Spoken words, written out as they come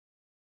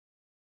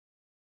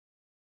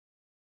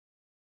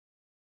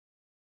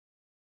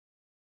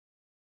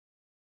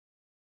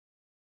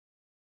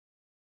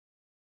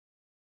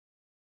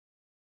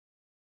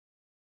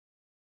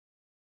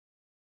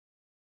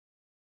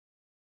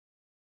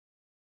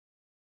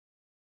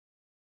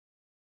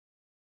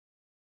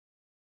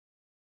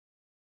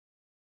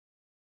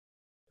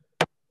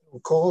We'll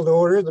call to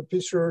order the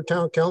Peace River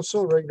Town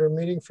Council regular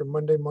meeting for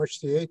Monday,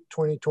 March the 8th,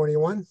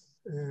 2021.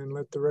 And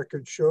let the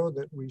record show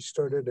that we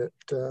started at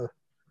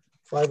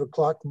 5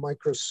 o'clock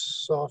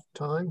Microsoft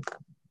time.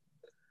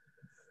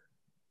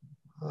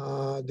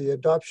 The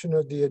adoption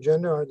of the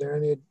agenda, are there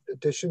any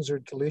additions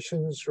or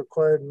deletions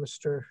required,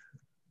 Mr.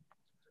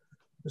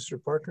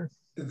 Parker?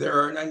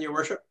 There are none, Your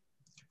Worship.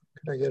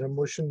 Can I get a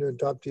motion to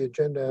adopt the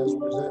agenda as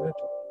presented?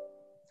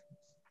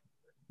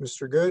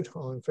 Mr. Good,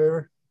 all in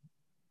favor?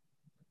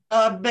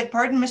 Beg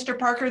pardon, Mr.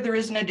 Parker, there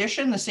is an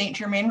addition, the St.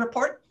 Germain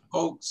report.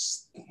 Oh,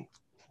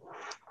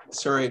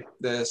 sorry,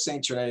 the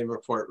St. Germain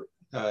report,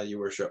 Your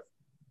Worship.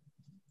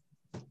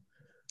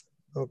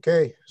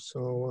 Okay,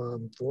 so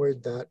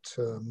void that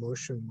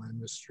motion by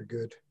Mr.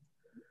 Good.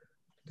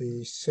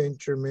 The St.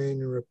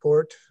 Germain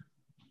report.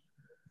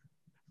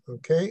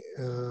 Okay,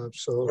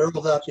 so where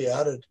will that be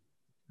added?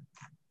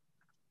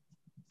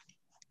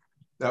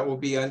 That will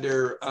be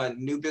under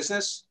new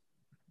business.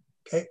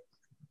 Okay.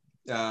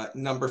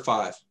 Number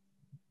 5.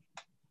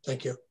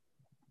 Thank you.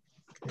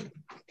 Okay.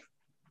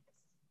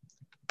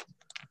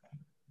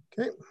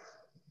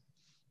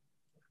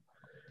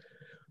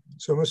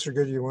 So, Mr.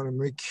 Good, you want to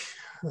make?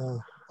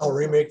 I'll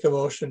remake the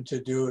motion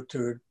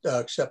to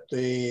accept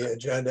the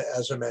agenda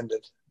as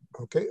amended.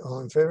 Okay, all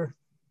in favor?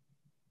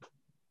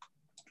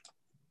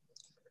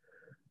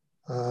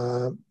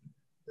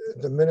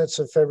 The minutes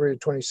of February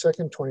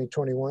 22nd,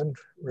 2021,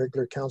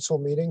 regular council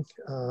meeting.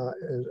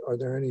 Are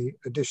there any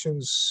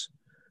additions,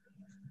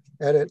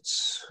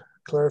 edits,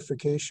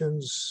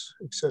 clarifications,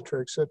 et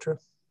cetera, et cetera?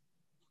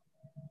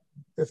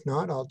 If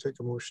not, I'll take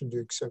a motion to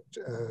accept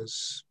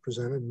as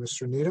presented.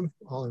 Mr. Needham,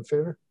 all in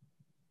favor?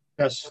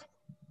 Yes,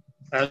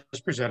 as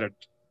presented.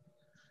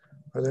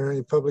 Are there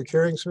any public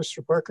hearings,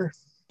 Mr. Parker?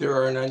 There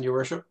are none, Your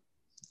Worship.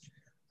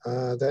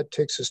 That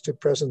takes us to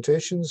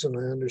presentations, and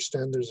I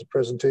understand there's a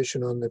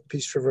presentation on the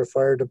Peace River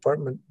Fire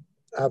Department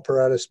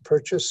apparatus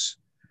purchase.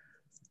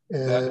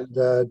 And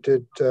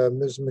did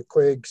Ms.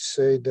 McQuaig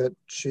say that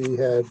she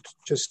had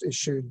just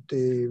issued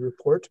the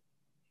report?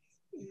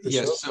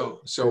 Yes,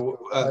 so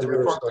the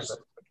report was,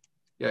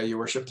 yeah, Your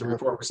Worship, the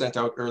report was sent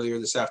out earlier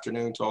this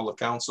afternoon to all of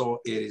council.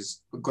 It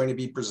is going to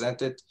be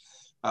presented.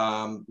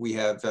 We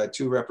have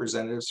 2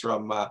 representatives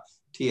from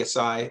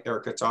TSI,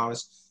 Erica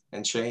Thomas,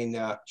 and Shane.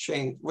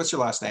 Shane, what's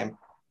your last name?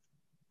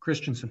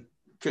 Christensen.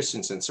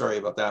 Christensen, sorry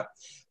about that.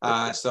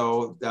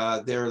 So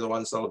they're the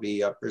ones that will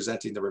be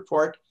presenting the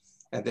report.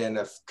 And then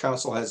if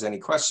council has any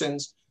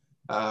questions,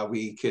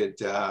 we could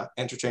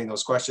entertain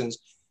those questions.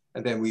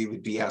 And then we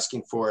would be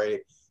asking for a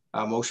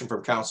motion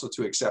from council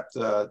to accept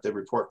the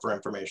report for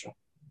information.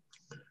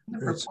 The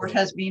report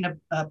has been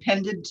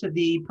appended to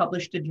the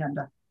published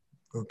agenda.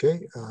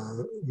 Okay,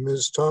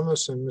 Ms.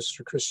 Thomas and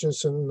Mr.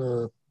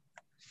 Christensen,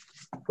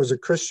 was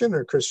it Christian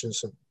or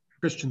Christensen?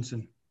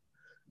 Christensen.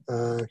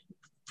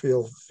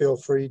 Feel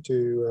free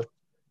to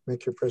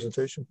make your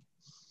presentation.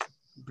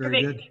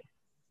 Very good.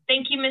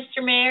 Thank you,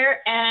 Mr. Mayor,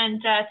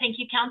 and thank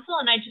you, Council.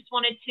 And I just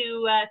wanted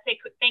to say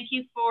thank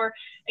you for,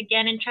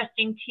 again,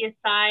 entrusting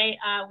TSI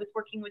with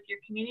working with your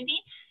community.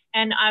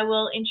 And I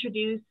will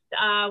introduce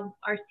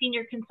our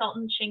senior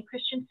consultant, Shane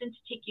Christensen, to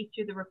take you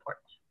through the report.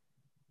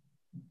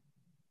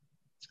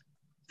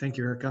 Thank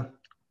you, Erica.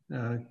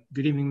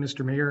 Good evening,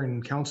 Mr. Mayor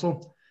and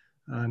Council.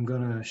 I'm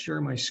going to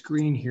share my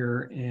screen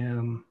here,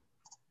 and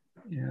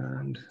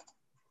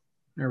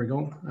there we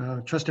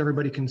go. Trust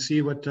everybody can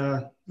see what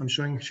I'm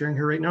sharing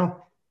here right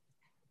now.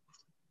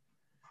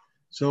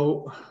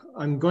 So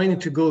I'm going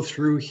to go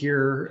through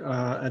here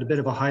at a bit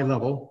of a high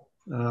level.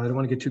 I don't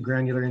want to get too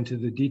granular into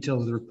the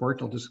details of the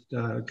report. I'll just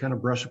kind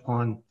of brush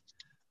upon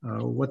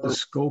what the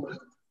scope,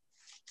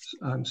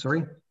 I'm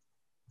sorry.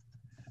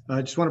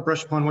 I just want to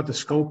brush upon what the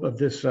scope of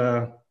this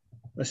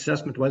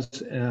assessment was,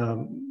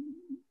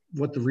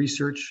 what the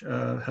research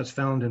has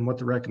found, and what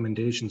the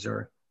recommendations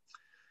are.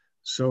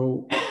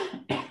 So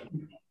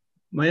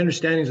my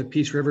understanding is that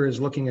Peace River is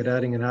looking at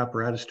adding an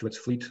apparatus to its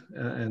fleet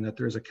and that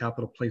there is a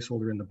capital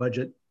placeholder in the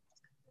budget.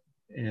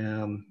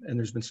 And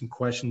there's been some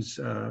questions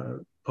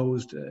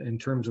posed in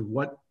terms of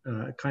what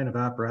kind of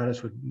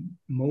apparatus would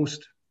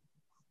most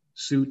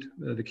suit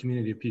the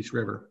community of Peace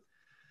River.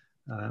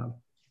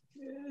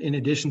 In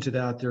addition to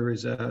that, there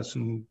is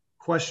some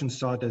questions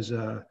sought as,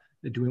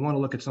 do we want to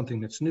look at something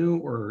that's new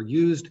or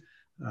used?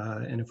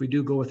 And if we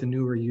do go with a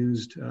new or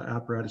used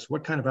apparatus,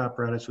 what kind of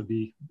apparatus would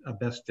be a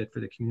best fit for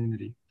the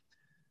community?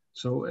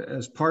 So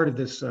as part of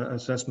this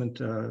assessment,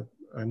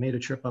 I made a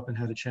trip up and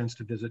had a chance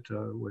to visit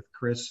with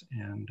Chris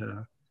and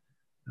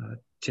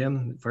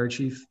Tim, fire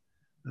chief.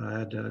 I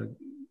had a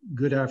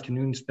good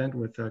afternoon spent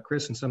with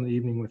Chris and some of the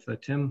evening with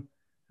Tim,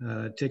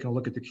 taking a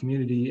look at the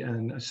community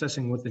and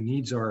assessing what the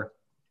needs are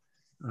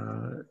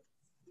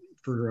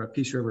for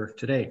Peace River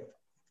today.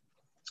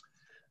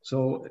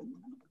 So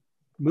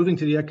moving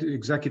to the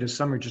executive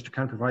summary, just to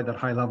kind of provide that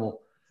high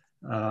level,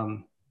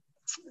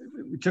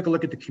 we took a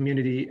look at the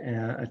community,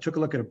 and I took a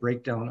look at a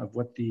breakdown of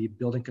what the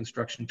building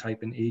construction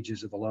type and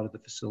ages of a lot of the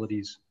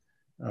facilities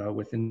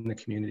within the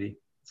community.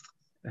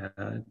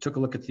 Took a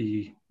look at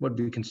what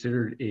we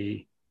considered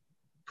a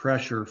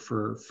pressure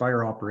for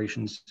fire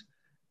operations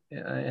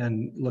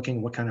and looking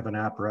at what kind of an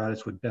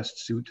apparatus would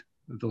best suit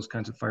those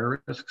kinds of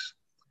fire risks.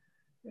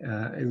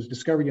 It was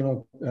discovered,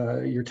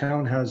 your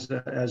town has,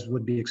 as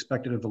would be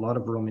expected of a lot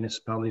of rural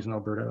municipalities in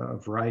Alberta, a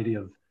variety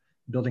of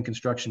building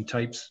construction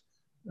types,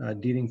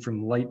 dealing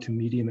from light to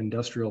medium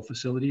industrial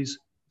facilities,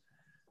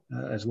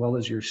 as well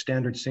as your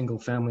standard single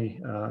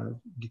family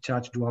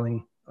detached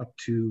dwelling up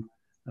to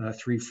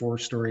 3,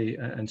 4-story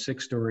and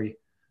 6-story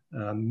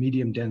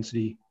medium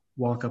density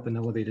walk-up and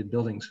elevated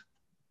buildings.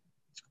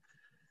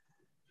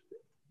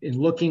 In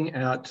looking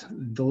at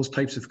those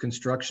types of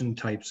construction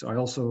types, I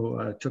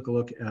also took a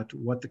look at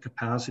what the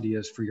capacity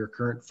is for your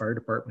current fire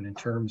department in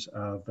terms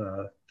of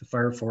the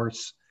fire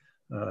force,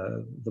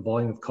 the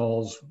volume of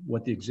calls,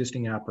 what the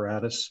existing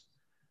apparatus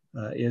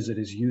is that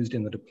is used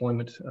in the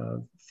deployment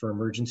for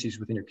emergencies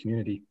within your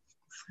community,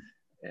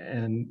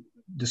 and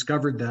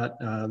discovered that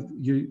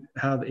you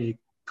have a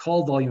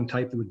call volume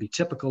type that would be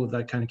typical of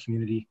that kind of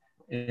community,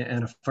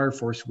 and a fire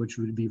force which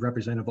would be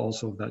representative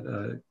also of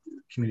that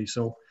community.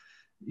 So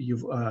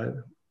you've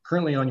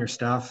currently on your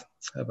staff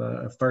have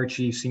a fire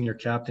chief, senior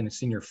captain, a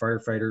senior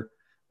firefighter,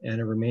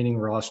 and a remaining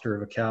roster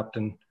of a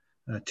captain,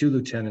 2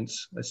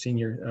 lieutenants, a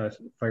senior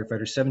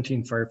firefighter,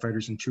 17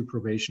 firefighters, and 2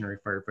 probationary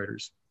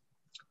firefighters.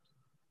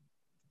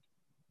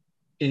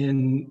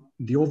 In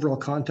the overall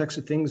context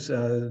of things,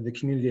 the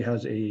community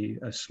has a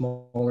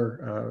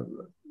smaller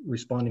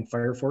responding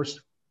fire force.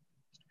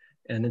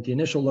 And at the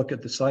initial look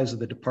at the size of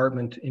the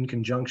department in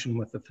conjunction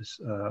with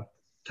the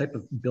type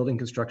of building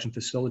construction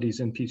facilities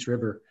in Peace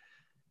River,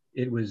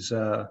 it was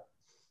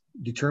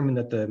determined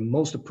that the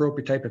most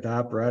appropriate type of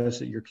apparatus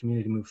that your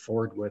community move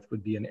forward with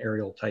would be an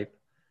aerial type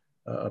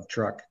of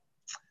truck.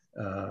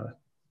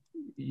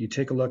 You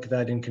take a look at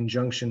that in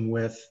conjunction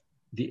with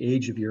the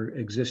age of your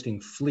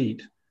existing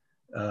fleet.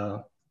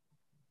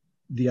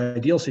 The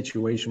ideal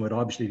situation would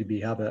obviously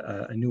be have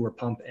a newer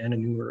pump and a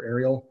newer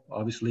aerial.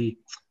 Obviously,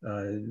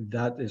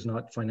 that is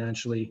not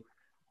financially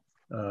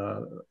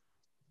a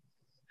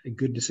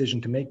good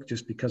decision to make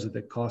just because of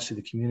the cost to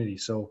the community.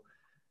 So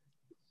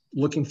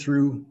looking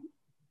through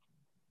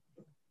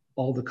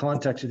all the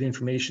context of the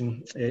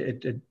information,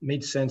 it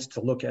made sense to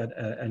look at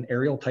an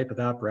aerial type of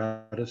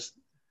apparatus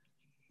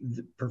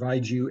that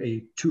provides you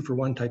a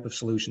 2-for-1 type of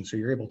solution. So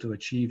you're able to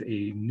achieve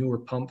a newer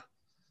pump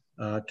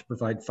to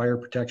provide fire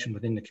protection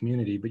within the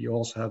community, but you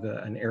also have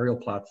an aerial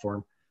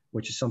platform,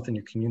 which is something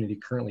your community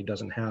currently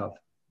doesn't have.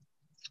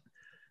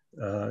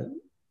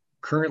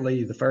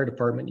 Currently, the fire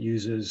department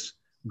uses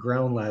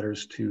ground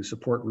ladders to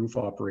support roof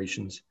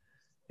operations,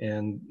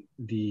 and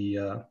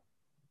the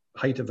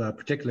height of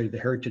particularly the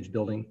Heritage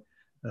Building,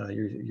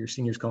 your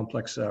seniors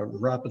complex,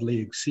 rapidly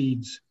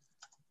exceeds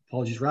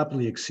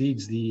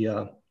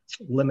the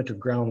limit of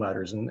ground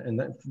ladders, and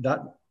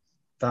that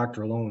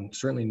factor alone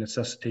certainly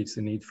necessitates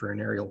the need for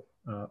an aerial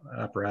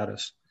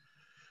apparatus.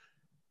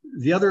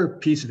 The other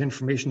piece of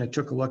information I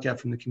took a look at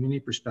from the community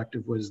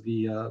perspective was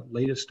the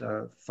latest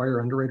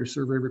fire underwriter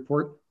survey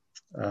report,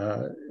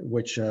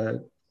 which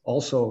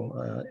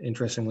also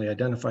interestingly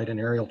identified an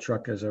aerial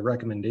truck as a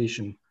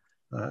recommendation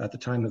at the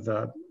time of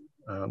the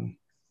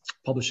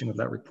publishing of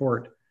that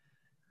report.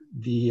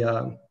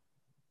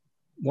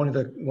 One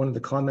of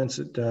the comments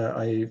that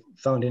I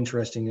found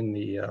interesting in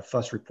the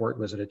FUS report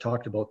was that it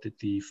talked about that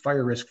the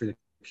fire risk for the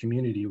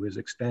community was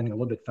expanding a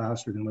little bit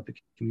faster than what the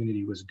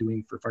community was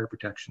doing for fire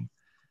protection.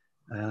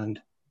 And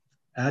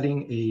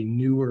adding a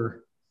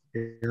newer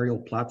aerial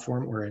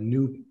platform or a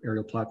new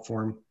aerial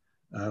platform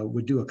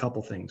would do a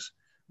couple things.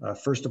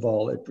 First of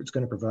all, it's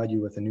going to provide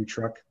you with a new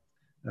truck.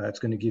 It's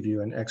going to give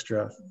you an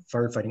extra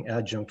firefighting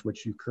adjunct,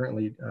 which you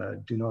currently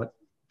do not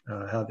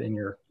have in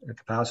your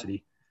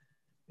capacity.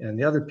 And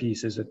the other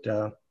piece is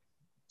that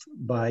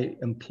by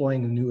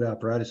employing a new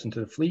apparatus into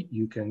the fleet,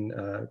 you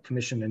can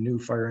commission a new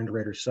fire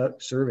underwriter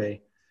survey,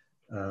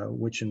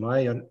 which in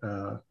my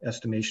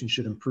estimation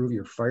should improve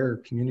your fire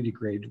community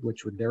grade,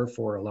 which would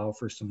therefore allow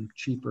for some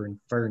cheaper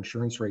fire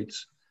insurance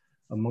rates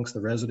amongst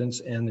the residents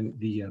and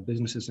the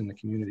businesses in the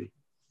community.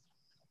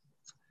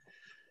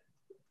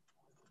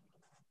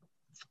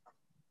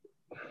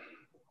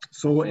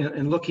 So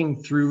in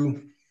looking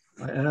through,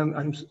 and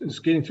I'm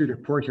just getting through the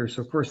report here,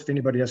 so of course, if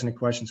anybody has any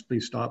questions,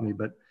 please stop me,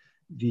 but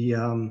the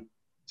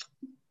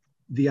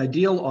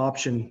ideal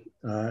option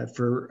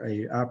for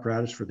a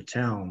apparatus for the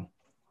town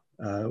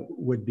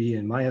would be,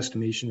 in my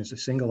estimation, is a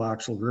single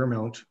axle rear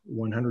mount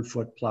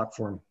 100-foot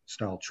platform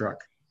style truck.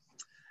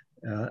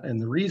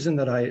 And the reason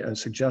that I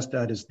suggest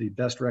that is the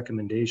best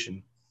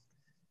recommendation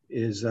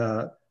is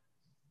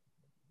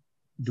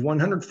the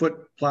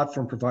 100-foot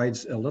platform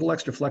provides a little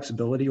extra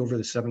flexibility over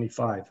the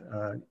 75.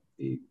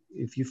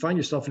 If you find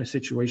yourself in a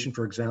situation,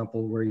 for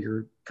example, where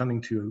you're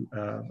coming to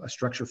a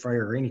structure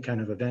fire or any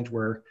kind of event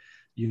where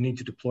you need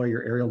to deploy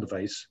your aerial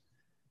device,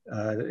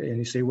 and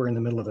you say we're in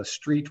the middle of a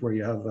street where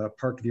you have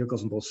parked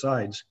vehicles on both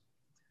sides,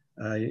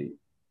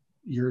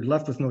 you're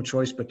left with no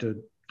choice but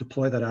to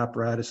deploy that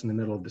apparatus in the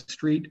middle of the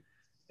street.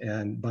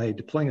 And by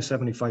deploying a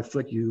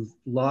 75-foot, you've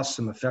lost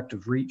some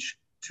effective reach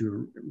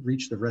to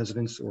reach the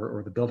residence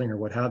or the building or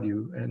what have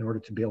you in order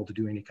to be able to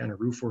do any kind of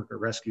roof work or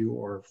rescue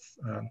or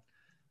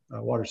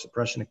water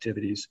suppression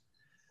activities.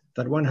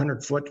 That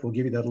 100 foot will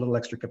give you that little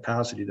extra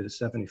capacity that a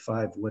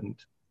 75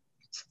 wouldn't.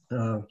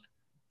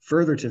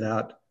 Further to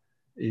that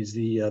is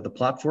the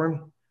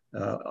platform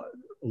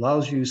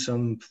allows you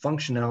some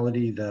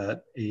functionality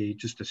that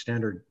just a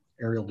standard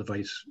aerial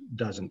device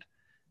doesn't.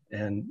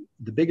 And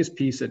the biggest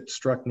piece that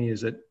struck me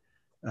is that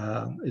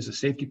is a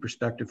safety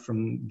perspective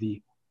from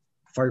the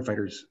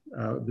firefighters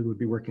that would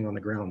be working on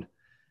the ground.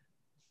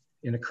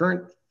 In a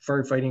current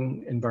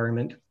firefighting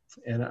environment,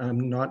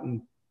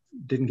 and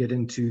didn't get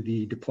into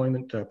the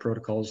deployment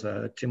protocols,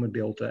 Tim would be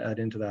able to add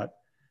into that,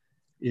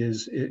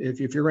 is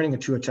if you're running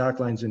 2 attack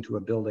lines into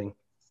a building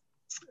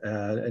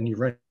and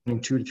you're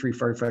running 2 to 3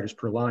 firefighters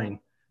per line,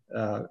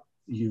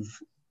 you've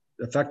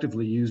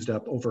effectively used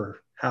up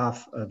over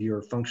half of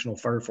your functional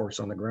fire force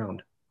on the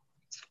ground.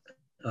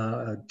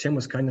 Tim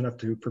was kind enough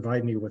to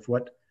provide me with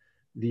what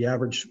the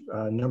average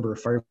number of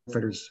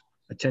firefighters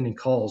attending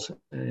calls,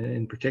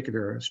 in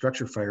particular a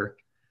structure fire.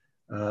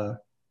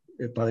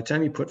 By the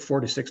time you put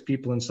 4 to 6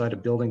 people inside a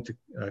building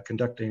to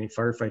conduct any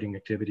firefighting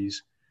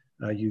activities,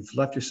 you've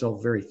left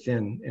yourself very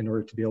thin in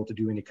order to be able to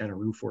do any kind of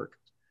roof work.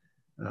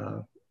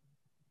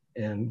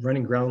 And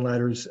running ground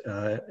ladders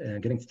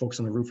and getting folks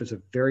on the roof is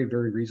a very,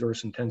 very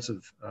resource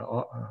intensive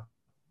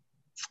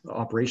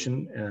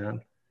operation.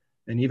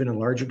 And even in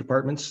larger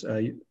departments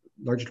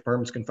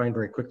can find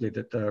very quickly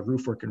that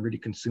roof work can really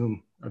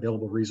consume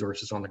available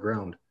resources on the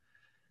ground.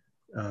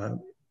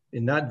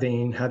 In that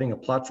vein, having a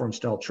platform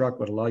style truck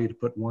would allow you to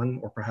put 1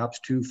 or perhaps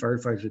 2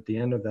 firefighters at the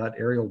end of that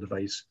aerial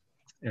device,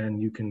 and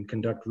you can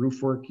conduct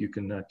roof work, you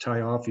can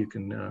tie off, you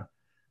can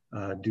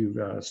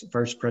do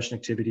fire suppression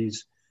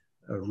activities.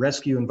 A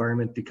rescue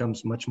environment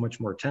becomes much, much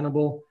more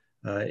tenable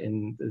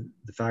in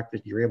the fact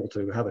that you're able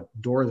to have a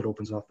door that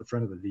opens off the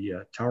front of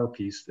the tower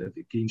piece that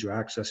gains you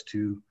access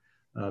to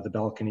the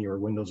balcony or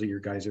windows that your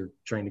guys are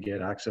trying to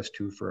get access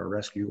to for a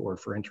rescue or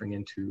for entering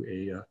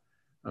into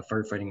a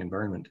firefighting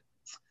environment.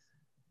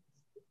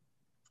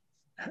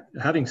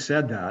 Having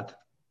said that,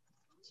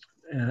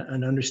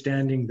 and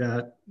understanding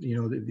that, you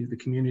know, the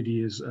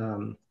community is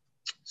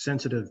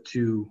sensitive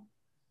to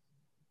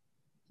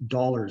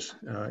dollars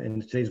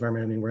in today's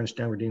environment. I mean, we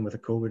understand we're dealing with a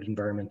COVID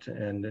environment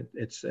and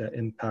it's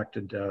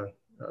impacted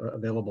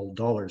available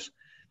dollars.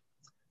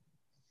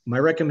 My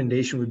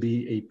recommendation would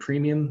be a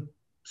premium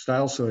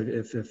style. So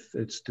if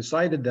it's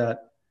decided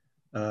that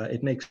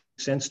it makes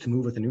sense to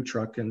move with a new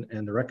truck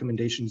and the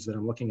recommendations that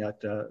I'm looking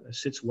at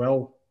sits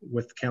well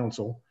with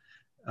council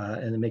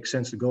and it makes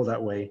sense to go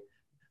that way,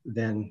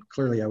 then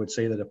clearly I would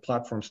say that a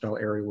platform style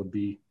area would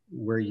be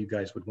where you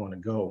guys would want to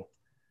go.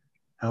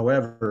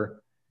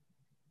 However,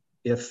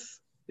 if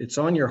it's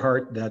on your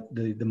heart that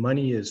the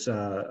money is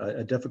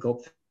a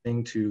difficult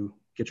thing to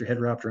get your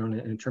head wrapped around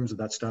in terms of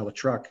that style of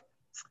truck,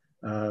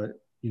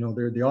 you know,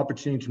 the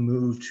opportunity to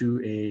move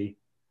to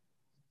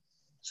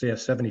say a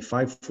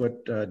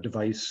 75-foot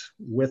device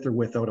with or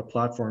without a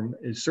platform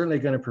is certainly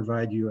going to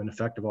provide you an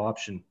effective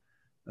option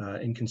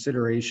in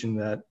consideration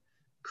that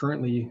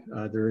currently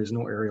there is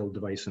no aerial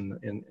device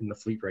in the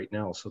fleet right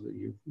now, so that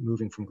you're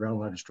moving from ground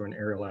ladders to an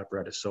aerial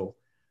apparatus. So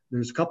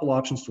there's a couple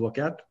options to look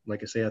at.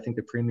 Like I say, I think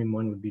the premium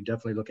one would be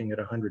definitely looking at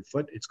 100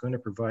 foot. It's going to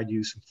provide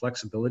you some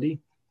flexibility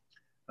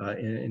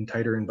in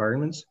tighter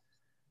environments.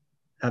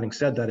 Having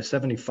said that, a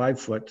 75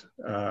 foot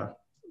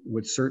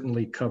would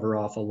certainly cover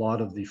off a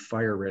lot of the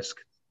fire risk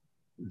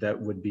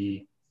that would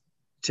be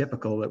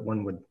typical that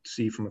one would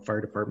see from a fire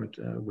department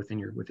within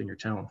your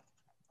town.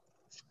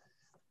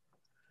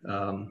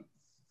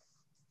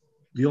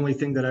 The only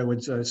thing that I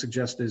would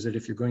suggest is that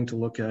if you're going to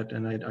look at,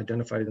 and I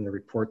identified in the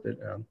report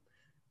that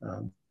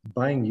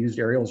buying used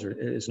aerials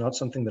is not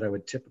something that I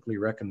would typically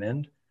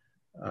recommend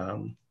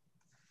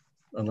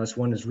unless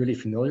one is really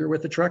familiar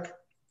with the truck.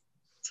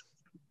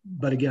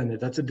 But again,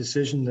 that's a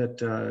decision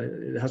that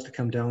it has to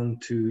come down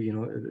to, you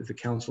know, the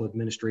council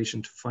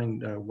administration to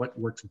find what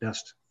works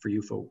best for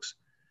you folks.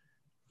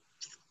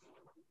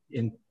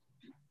 In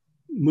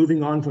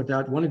moving on with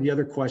that, one of the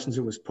other questions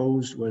that was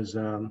posed was,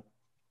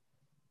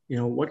 you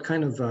know, what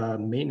kind of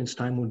maintenance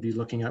time would be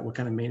looking at? What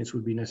kind of maintenance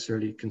would be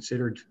necessarily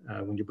considered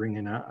when you bring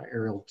an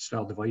aerial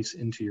style device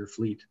into your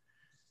fleet?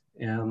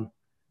 And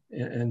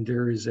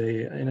there is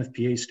a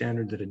NFPA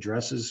standard that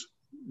addresses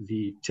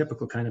the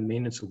typical kind of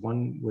maintenance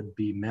one would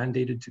be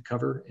mandated to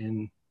cover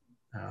in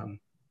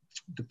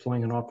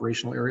deploying an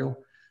operational aerial.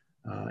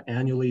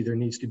 Annually, there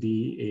needs to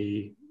be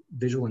a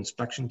visual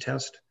inspection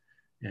test.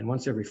 And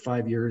once every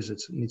 5 years,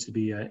 it needs to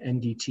be an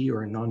NDT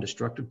or a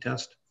non-destructive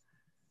test.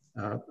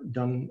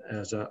 Done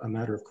as a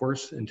matter of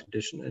course, in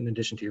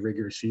addition to your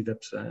regular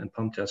CVIPs and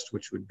pump tests,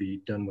 which would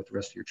be done with the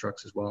rest of your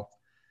trucks as well.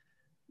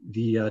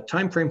 The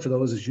time frame for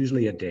those is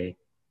usually a day.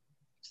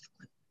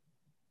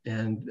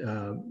 And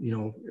you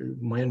know,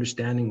 my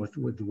understanding with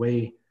the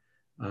way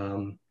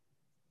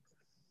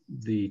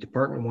the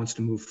department wants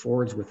to move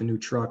forwards with a new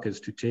truck is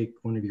to take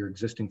one of your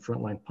existing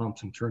frontline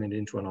pumps and turn it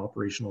into an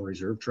operational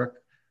reserve truck.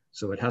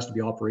 So it has to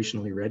be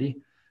operationally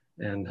ready.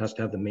 and has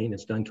to have the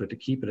maintenance done to it to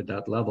keep it at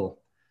that level.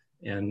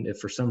 And if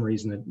for some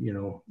reason that, you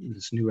know,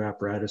 this new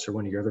apparatus or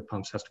one of your other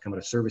pumps has to come out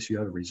of service, you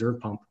have a reserve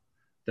pump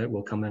that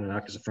will come in and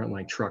act as a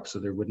frontline truck. So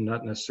there would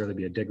not necessarily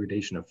be a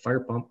degradation of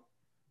fire pump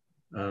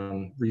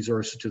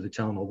resources to the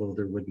town, although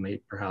there would may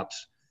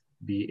perhaps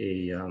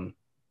be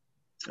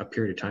a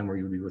period of time where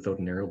you would be without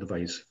an aerial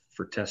device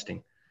for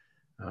testing.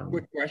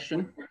 Quick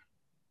question.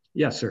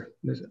 Yes, sir.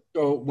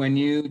 So when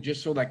you,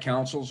 just so that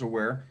council's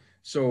aware,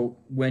 so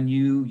when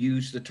you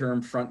use the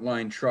term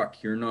frontline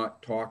truck, you're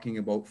not talking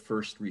about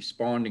first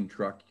responding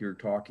truck, you're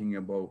talking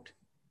about,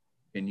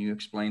 can you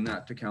explain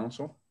that to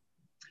council?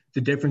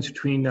 The difference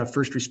between a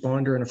first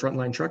responder and a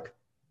frontline truck?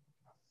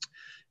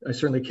 I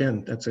certainly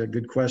can. That's a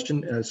good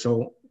question.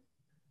 So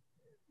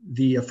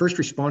the first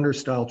responder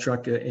style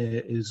truck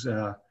is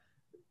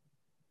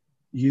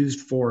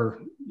used for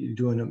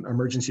doing an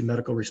emergency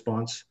medical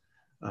response.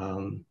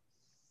 And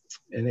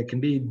it can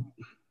be,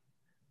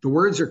 the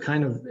words are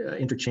kind of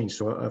interchanged.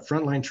 So a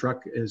frontline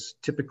truck is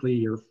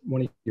typically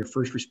one of your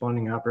first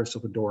responding apparatus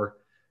at the door.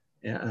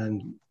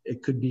 And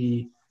it could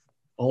be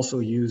also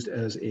used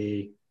as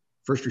a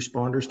first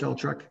responder style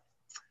truck.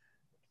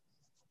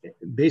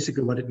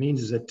 Basically what it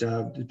means is that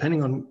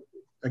depending on,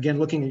 again,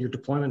 looking at your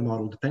deployment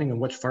model, depending on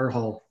which fire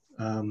hall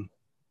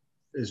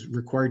is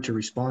required to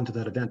respond to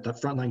that event,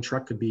 that frontline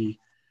truck could be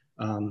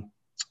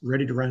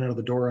ready to run out of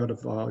the door out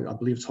of, I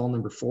believe it's hall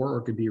number 4, or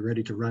it could be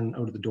ready to run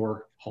out of the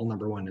door hall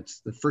number 1. It's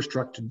the first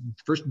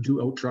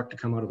due out truck to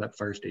come out of that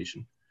fire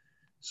station.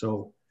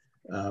 So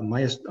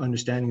my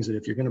understanding is that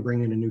if you're going to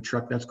bring in a new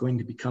truck, that's going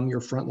to become your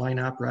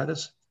frontline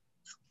apparatus.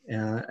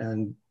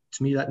 And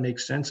to me, that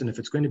makes sense. And if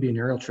it's going to be an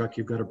aerial truck,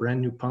 you've got a brand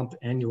new pump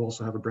and you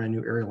also have a brand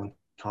new aerial on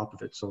top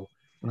of it. So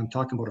when I'm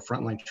talking about a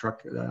frontline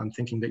truck, I'm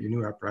thinking that your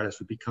new apparatus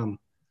would become,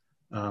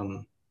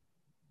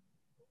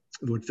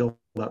 would fill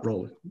that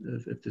role.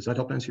 Does that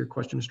help answer your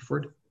question, Mr.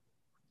 Ford?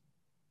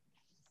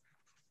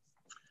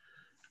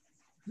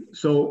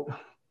 So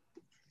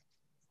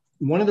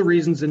one of the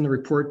reasons in the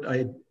report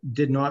I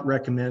did not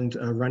recommend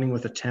running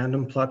with a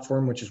tandem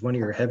platform, which is one of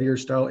your heavier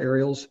style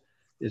aerials,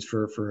 is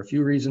for a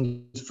few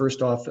reasons.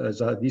 First off,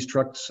 as these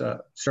trucks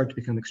start to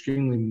become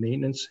extremely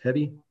maintenance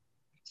heavy,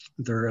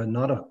 they're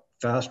not a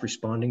fast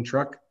responding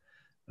truck.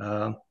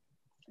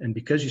 And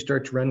because you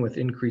start to run with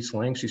increased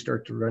lengths, you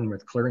start to run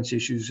with clearance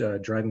issues,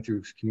 driving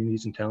through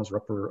communities and towns or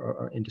up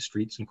or into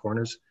streets and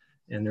corners.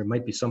 And there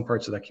might be some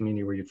parts of that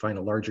community where you'd find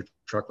a larger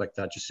truck like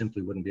that just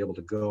simply wouldn't be able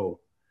to go.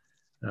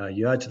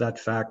 You add to that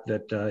fact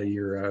that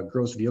your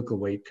gross vehicle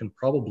weight can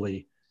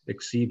probably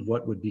exceed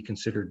what would be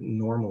considered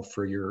normal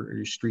for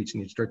your streets,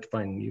 and you start to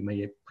find you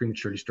may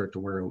prematurely start to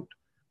wear out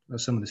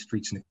some of the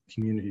streets in the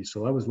community.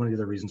 So that was one of the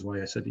other reasons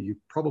why I said that you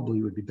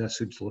probably would be best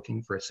suited to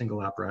looking for a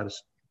single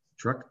apparatus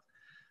truck.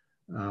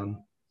 And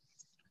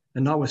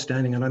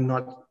notwithstanding, and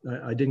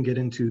I didn't get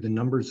into the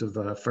numbers of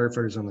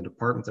firefighters on the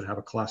department that have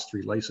a Class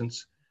 3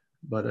 license,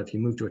 but if you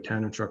move to a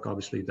tandem truck,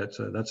 obviously that's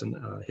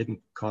a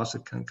hidden cost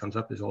that comes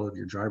up, is all of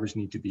your drivers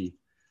need to be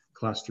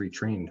Class 3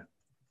 trained.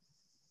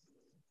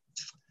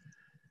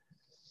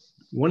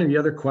 One of the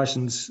other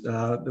questions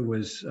that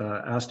was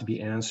asked to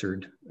be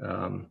answered,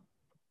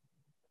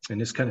 and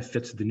this kind of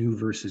fits the new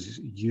versus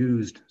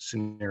used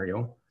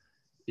scenario,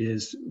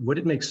 is would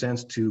it make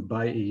sense to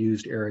buy a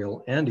used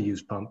aerial and a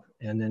used pump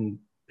and then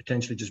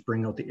potentially just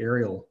bring out the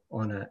aerial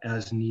on an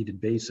as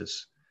needed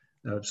basis?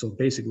 So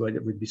basically what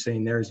it would be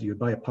saying there is you would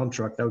buy a pump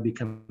truck, that would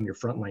become your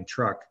frontline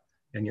truck,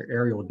 and your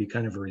aerial would be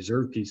kind of a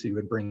reserve piece that you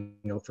would bring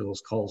out for those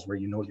calls where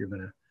you know you're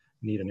going to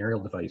need an aerial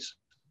device.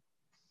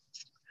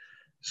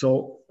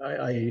 So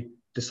I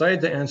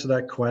decided to answer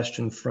that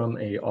question from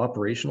a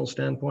operational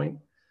standpoint.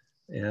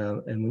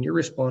 And when you're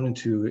responding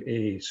to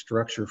a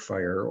structure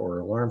fire or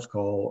alarms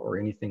call or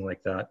anything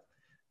like that,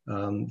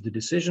 the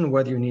decision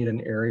whether you need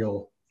an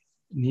aerial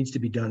needs to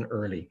be done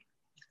early.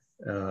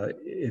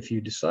 If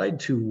you decide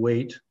to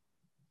wait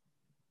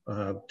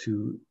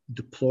to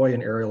deploy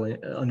an aerial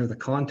under the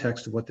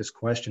context of what this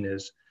question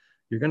is,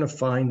 you're going to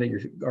find that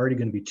you're already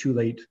going to be too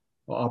late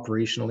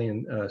operationally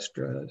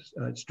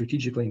and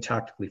strategically and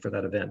tactically for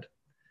that event.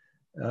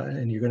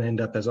 And you're going to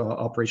end up as an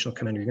operational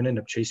commander, you're going to end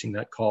up chasing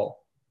that call.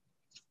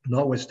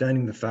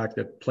 Notwithstanding the fact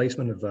that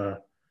placement of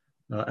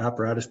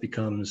apparatus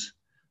becomes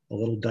a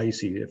little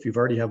dicey. If you've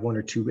already have 1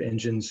 or 2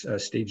 engines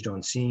staged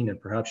on scene, and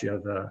perhaps you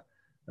have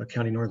a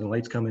County Northern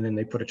Lights coming in,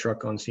 they put a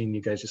truck on scene,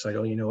 you guys decide,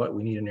 oh, you know what,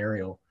 we need an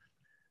aerial.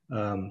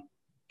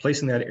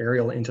 Placing that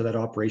aerial into that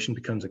operation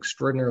becomes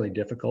extraordinarily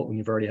difficult when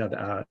you've already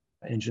had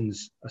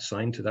engines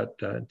assigned to that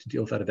to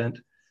deal with that event.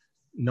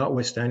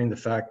 Notwithstanding the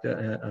fact that,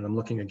 and I'm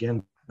looking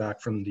again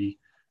back from the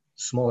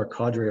smaller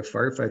cadre of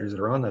firefighters that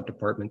are on that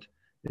department,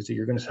 is that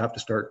you're going to have to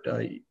start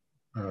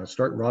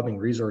robbing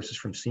resources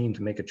from scene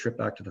to make a trip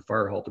back to the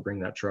fire hall to bring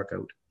that truck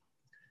out.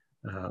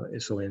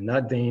 So in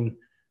that vein,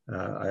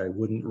 I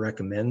wouldn't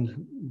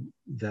recommend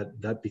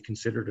that be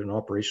considered an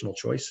operational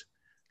choice,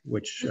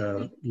 which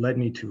led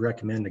me to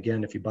recommend,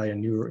 again, if you buy a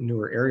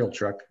newer aerial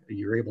truck,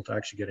 you're able to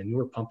actually get a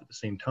newer pump at the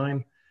same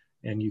time,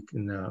 and you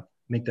can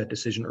make that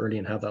decision early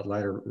and have that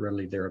ladder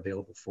readily there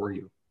available for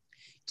you.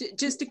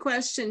 Just a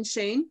question,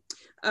 Shane.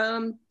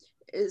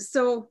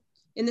 So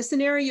in the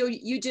scenario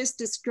you just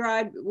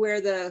described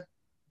where the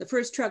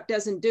first truck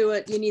doesn't do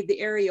it, you need the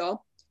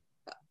aerial.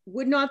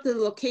 Would not the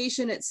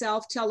location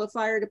itself tell the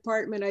fire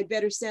department, I'd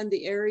better send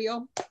the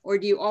aerial? Or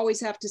do you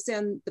always have to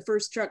send the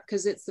first truck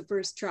because it's the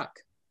first truck?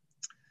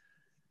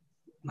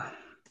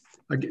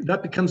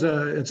 That becomes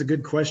it's a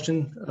good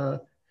question.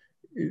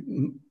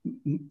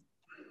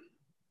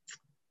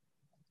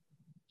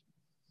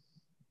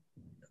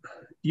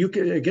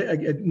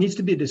 It needs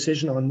to be a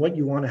decision on what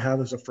you want to have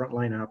as a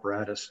frontline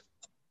apparatus.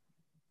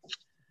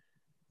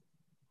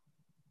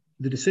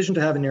 The decision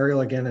to have an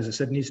aerial, again, as I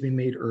said, needs to be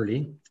made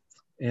early.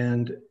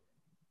 And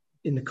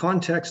in the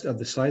context of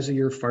the size of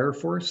your fire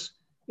force,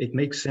 it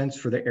makes sense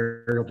for the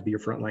aerial to be your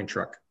frontline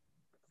truck,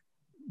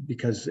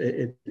 because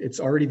it's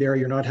already there.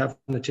 You're not having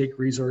to take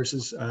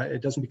resources.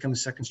 It doesn't become a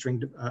second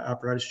string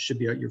apparatus. It should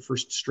be your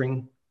first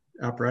string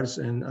apparatus.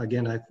 And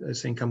again, I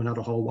was saying coming out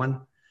of Hall 1,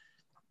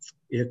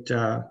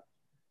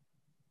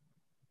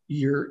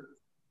 your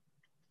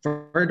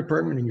fire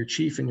department and your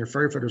chief and your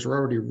firefighters are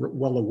already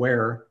well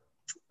aware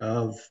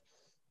of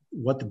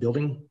what the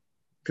building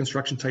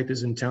construction type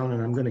is in town.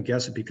 And I'm going to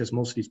guess it because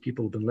most of these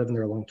people have been living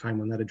there a long time.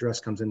 When that address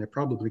comes in, they're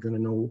probably going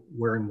to know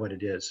where and what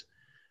it is.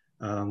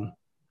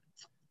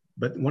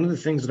 But one of the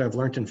things that I've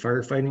learned in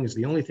firefighting is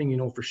the only thing you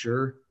know for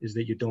sure is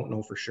that you don't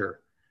know for sure.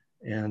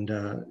 And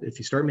if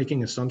you start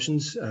making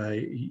assumptions,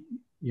 you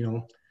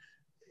know,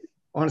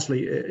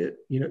 honestly,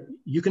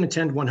 you can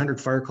attend 100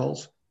 fire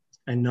calls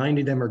and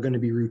 90 of them are going to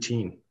be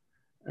routine.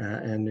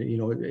 And, you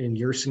know, in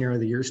your scenario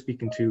that you're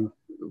speaking to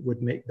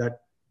would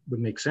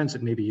make sense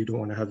that maybe you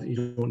don't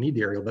need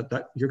the aerial, but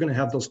that you're going to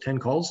have those 10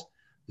 calls.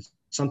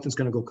 Something's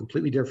going to go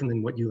completely different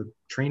than what you have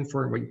trained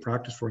for and what you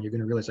practice for. And you're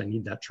going to realize I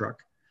need that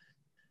truck.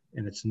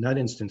 And it's in that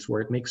instance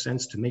where it makes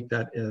sense to make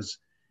that as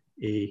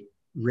a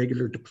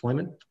regular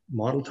deployment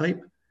model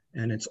type,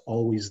 and it's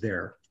always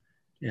there.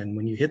 And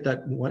when you hit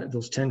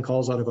those 10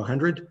 calls out of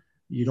 100,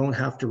 you don't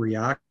have to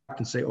react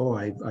and say, oh,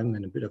 I'm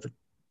in a bit of a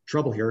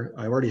trouble here.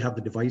 I already have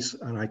the device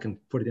and I can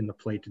put it in the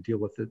play to deal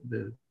with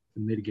the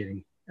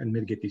mitigating and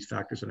mitigate these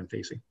factors that I'm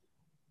facing.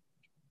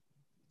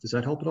 Does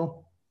that help at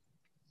all?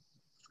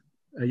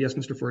 Yes,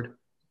 Mr. Ford.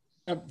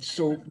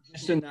 So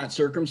just in that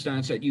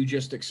circumstance that you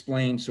just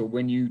explained, so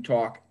when you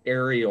talk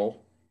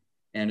aerial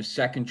and a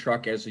second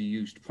truck as a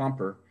used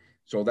pumper,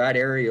 so that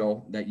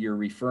aerial that you're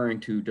referring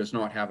to does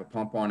not have a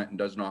pump on it and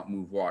does not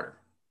move water?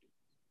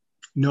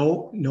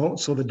 No.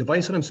 So the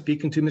device that I'm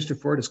speaking to, Mr.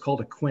 Ford, is called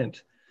a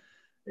Quint.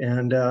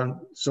 And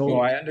so no,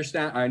 I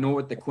understand. I know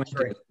what the Quint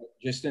is.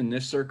 Just in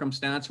this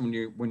circumstance, when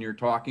you're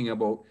talking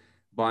about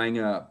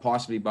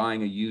possibly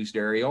buying a used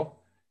aerial,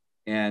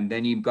 and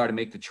then you've got to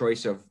make the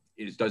choice of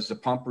does the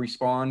pump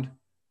respond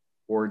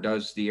or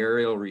does the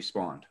aerial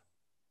respond?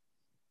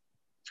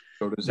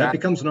 So does that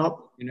becomes an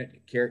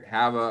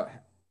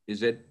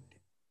is it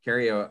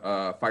carry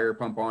a fire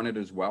pump on it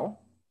as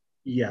well?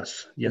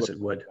 Yes, it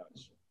would.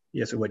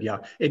 Yes, it would. Yeah,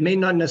 it may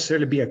not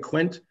necessarily be a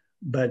Quint,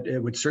 but it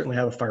would certainly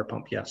have a fire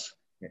pump. Yes.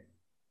 Okay.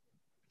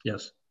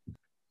 Yes.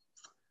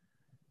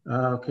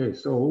 Okay,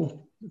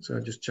 so let's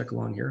just check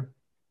along here.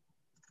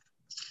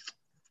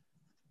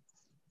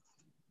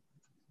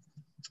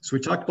 So we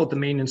talked about the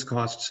maintenance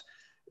costs.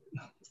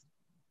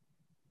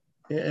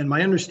 And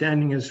my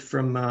understanding is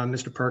from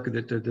Mr. Parker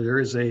that there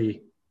is a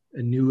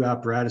new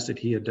apparatus that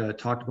he had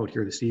talked about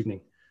here this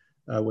evening.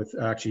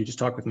 He just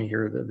talked with me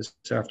here this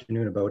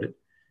afternoon about it.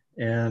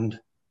 And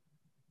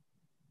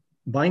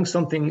buying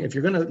something, if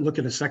you're going to look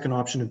at a second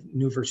option of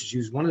new versus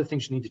used, one of the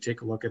things you need to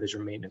take a look at is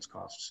your maintenance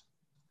costs.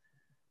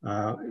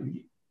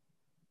 And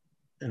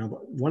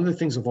one of the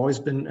things I've always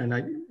been,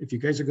 if you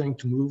guys are going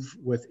to move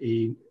with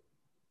a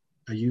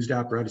used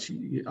apparatus,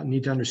 you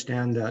need to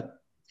understand that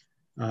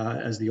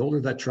as the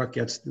older that truck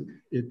gets,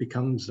 it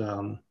becomes,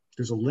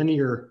 there's a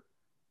linear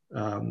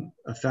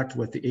effect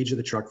with the age of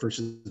the truck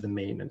versus the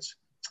maintenance.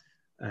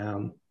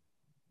 And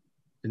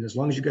as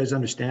long as you guys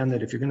understand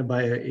that if you're going to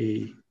buy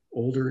a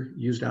older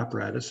used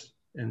apparatus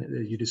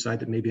and you decide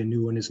that maybe a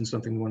new one isn't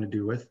something you want to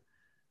do with,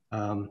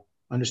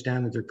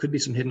 understand that there could be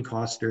some hidden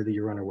costs there that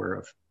you're unaware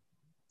of.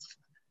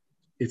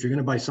 If you're going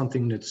to buy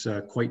something that's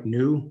quite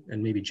new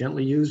and maybe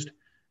gently used,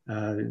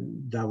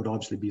 that would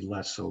obviously be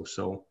less so.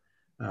 So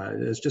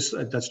that's just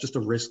a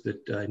risk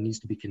that needs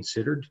to be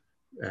considered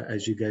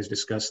as you guys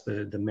discuss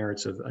the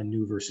merits of a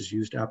new versus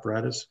used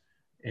apparatus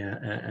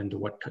and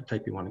what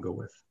type you want to go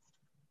with.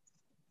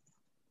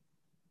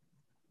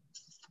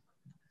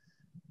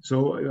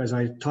 So as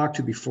I talked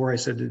to before, I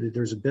said that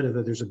there's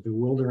a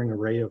bewildering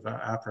array of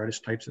apparatus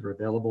types that are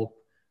available.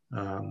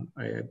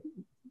 A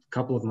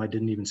couple of them I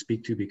didn't even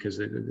speak to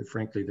because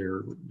frankly they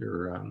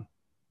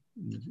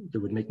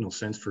would make no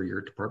sense for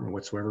your department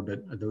whatsoever.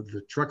 But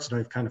the trucks that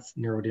I've kind of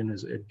narrowed in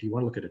is, do you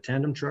want to look at a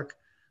tandem truck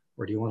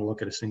or do you want to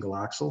look at a single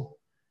axle?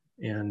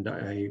 And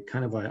I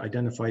kind of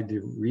identified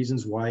the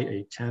reasons why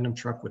a tandem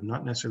truck would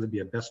not necessarily be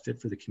a best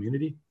fit for the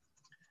community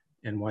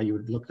and why you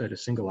would look at a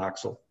single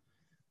axle.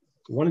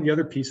 One of the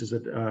other pieces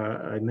that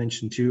I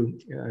mentioned too,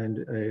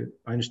 and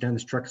I understand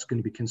this truck is going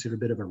to be considered a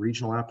bit of a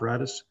regional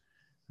apparatus.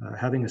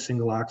 Having a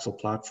single axle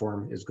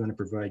platform is going to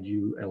provide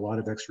you a lot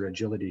of extra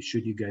agility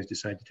should you guys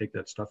decide to take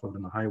that stuff out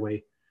on the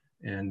highway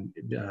and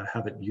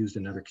have it used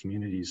in other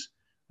communities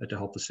to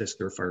help assist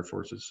their fire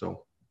forces.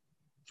 So,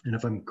 and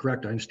if I'm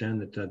correct, I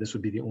understand that this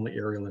would be the only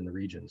aerial in the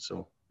region.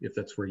 So if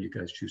that's where you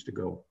guys choose to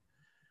go.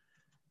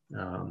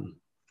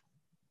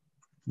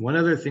 One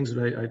other things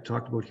that I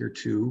talked about here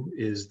too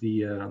is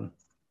the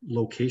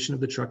location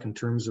of the truck in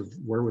terms of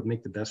where would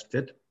make the best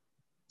fit.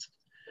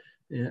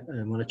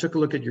 And when I took a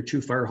look at your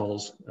two fire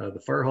halls,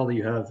 the fire hall that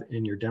you have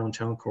in your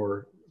downtown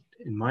core,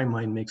 in my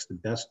mind, makes the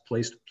best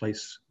place to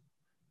place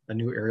a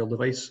new aerial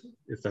device,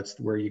 if that's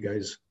where you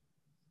guys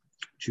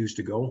choose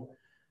to go.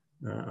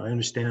 I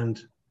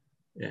understand,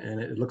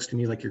 and it looks to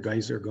me like your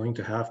guys are going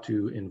to have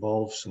to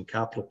involve some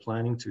capital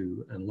planning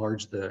to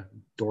enlarge the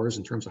doors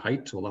in terms of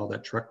height to allow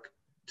that truck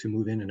to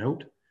move in and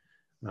out.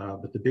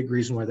 But the big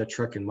reason why that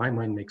truck in my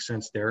mind makes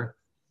sense there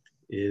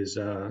is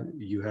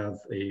you have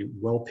a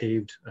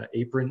well-paved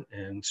apron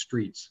and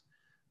streets.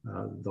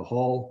 The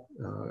hall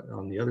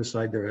on the other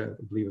side there,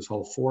 I believe is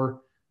hall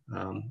 4.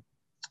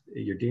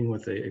 You're dealing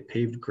with a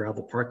paved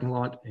gravel parking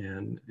lot,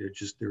 and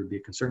there would be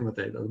a concern with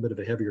a little bit of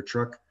a heavier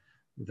truck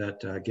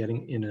that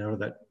getting in and out of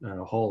that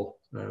hall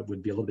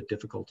would be a little bit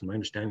difficult. And my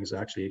understanding is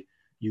actually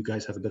you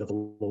guys have a bit of a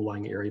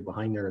low-lying area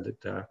behind there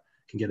that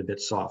can get a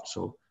bit soft.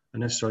 So I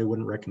necessarily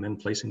wouldn't recommend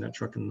placing that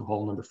truck in the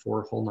hall number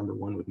 4. Hall number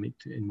 1 would make,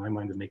 in my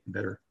mind, would make the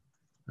better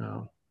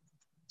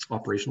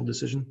operational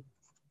decision.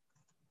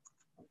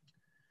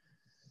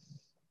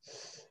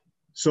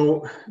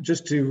 So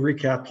just to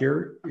recap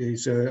here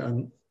is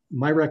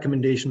my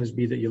recommendation would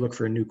be that you look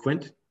for a new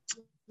Quint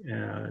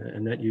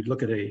and that you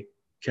look at a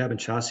cabin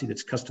chassis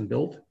that's custom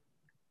built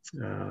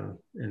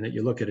and that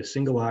you look at a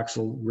single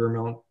axle rear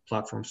mount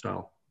platform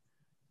style.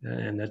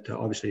 And that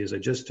obviously, as I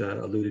just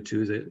alluded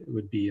to, that it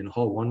would be in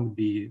hall 1 would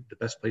be the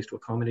best place to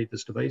accommodate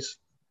this device.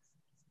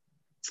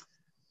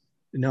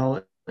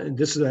 Now,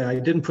 this is, I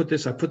didn't put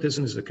this, I put this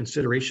in as a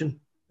consideration.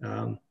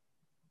 And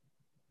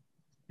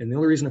the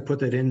only reason I put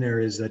that in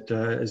there is that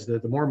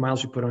the more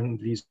miles you put on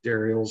these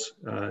aerials,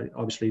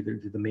 obviously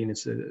the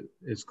maintenance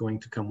is going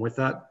to come with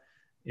that.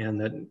 And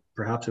that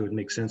perhaps it would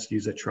make sense to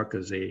use that truck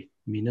as a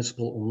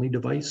municipal only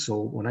device.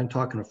 So when I'm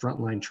talking a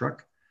frontline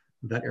truck,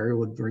 that area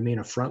would remain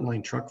a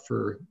frontline truck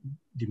for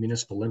the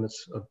municipal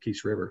limits of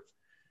Peace River.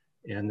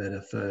 And that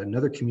if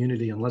another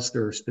community, unless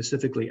they're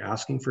specifically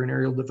asking for an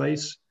aerial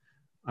device,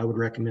 I would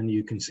recommend that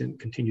you can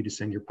continue to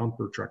send your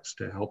pumper trucks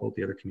to help out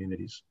the other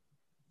communities.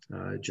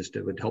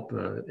 It would help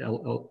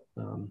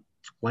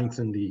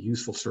lengthen the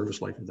useful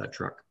service life of that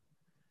truck.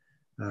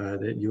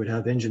 That you would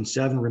have engine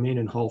 7 remain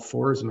in hall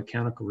 4 as a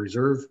mechanical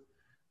reserve.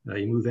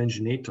 You move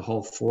engine 8 to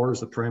hall 4 as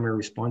the primary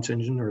response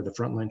engine or the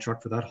frontline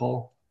truck for that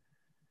hall.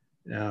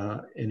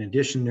 In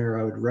addition there,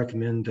 I would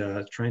recommend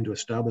trying to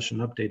establish an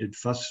updated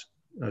FUS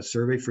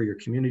survey for your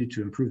community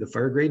to improve the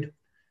fire grade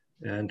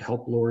and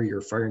help lower your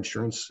fire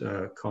insurance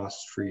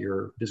costs for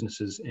your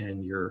businesses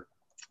and your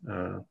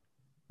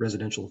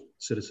residential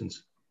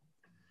citizens.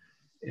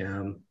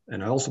 And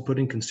I also put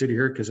in consider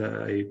here, because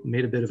I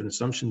made a bit of an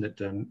assumption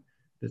that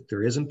that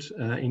there isn't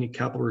any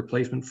capital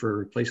replacement for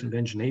replacement of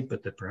engine 8,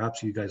 but that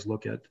perhaps you guys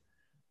look at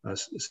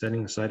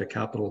setting aside a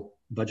capital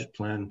budget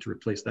plan to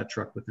replace that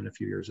truck within a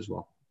few years as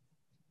well.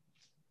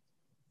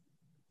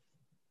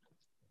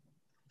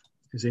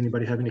 Does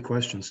anybody have any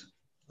questions?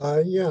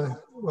 Yeah,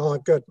 well,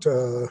 I've got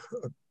a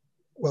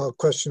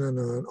question and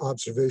an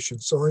observation.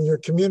 So in your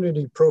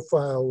community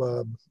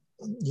profile,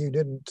 you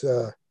didn't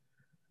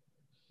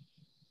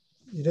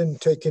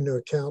take into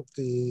account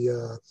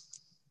the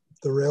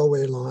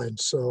railway line.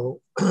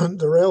 So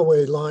the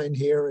railway line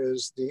here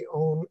is the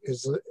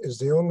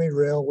only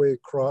railway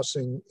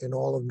crossing in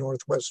all of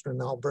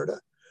northwestern Alberta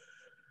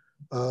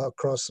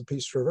across the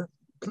Peace River.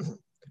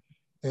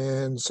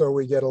 And so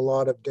we get a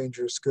lot of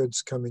dangerous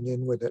goods coming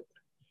in with it.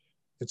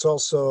 It's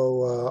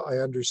also, I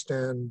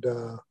understand,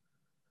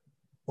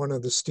 one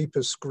of the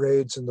steepest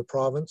grades in the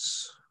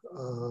province,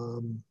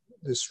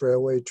 this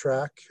railway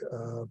track,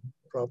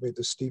 probably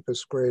the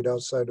steepest grade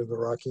outside of the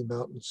Rocky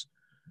Mountains.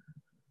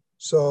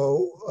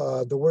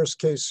 So the worst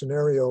case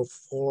scenario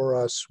for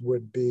us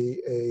would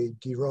be a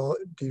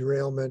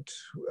derailment.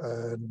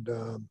 And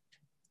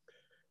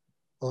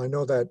well, I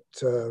know that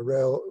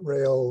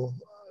rail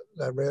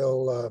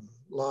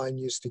line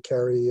used to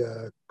carry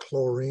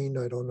chlorine.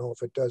 I don't know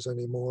if it does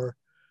anymore.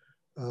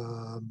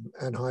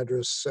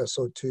 Anhydrous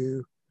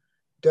SO2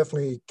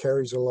 definitely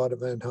carries a lot of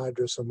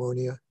anhydrous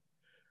ammonia.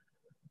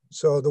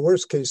 So the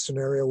worst case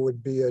scenario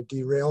would be a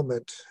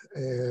derailment,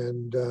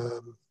 and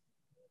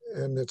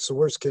it's the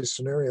worst case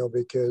scenario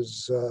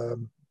because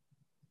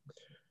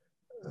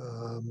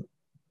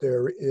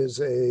there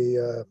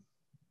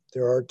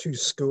are 2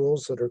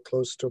 schools that are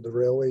close to the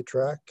railway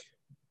track.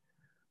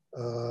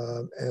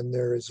 And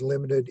there is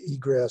limited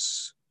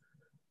egress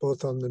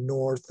both on the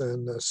north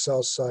and the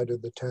south side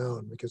of the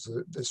town because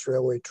this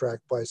railway track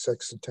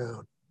bisects the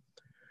town.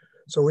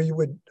 So we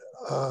would,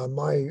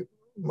 my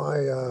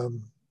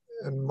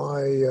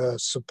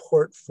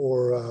support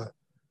for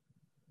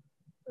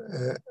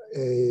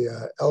a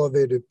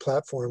elevated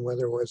platform,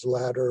 whether it was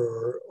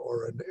ladder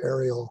or an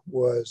aerial,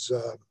 was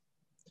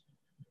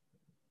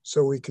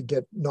so we could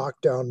get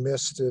knockdown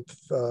mist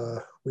if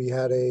we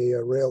had a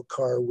rail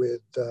car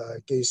with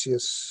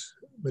gaseous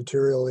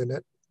material in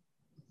it,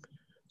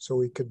 so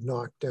we could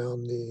knock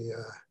down the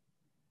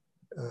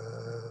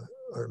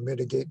or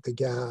mitigate the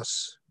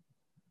gas.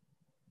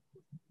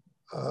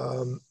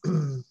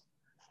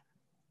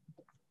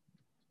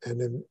 And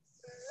then,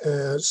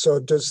 so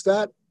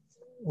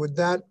would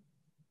that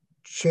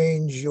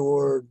change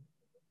your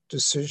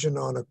decision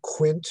on a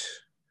quint?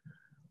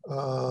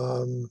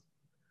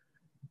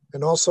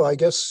 And also, I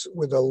guess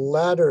with a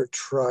ladder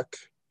truck,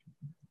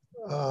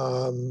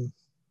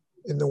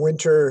 in the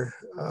winter,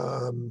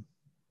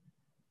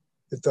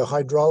 if the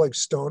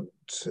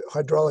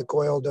hydraulic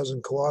oil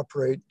doesn't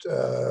cooperate,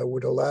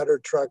 would a ladder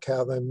truck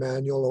have a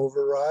manual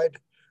override?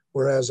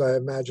 Whereas I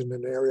imagine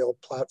an aerial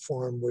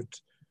platform would,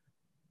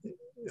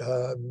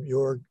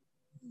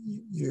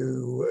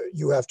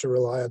 you have to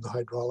rely on the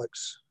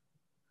hydraulics.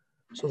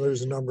 So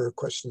there's a number of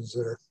questions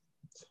there.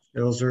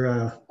 Those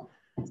are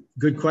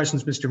good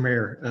questions, Mr.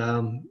 Mayor.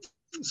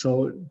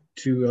 So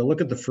to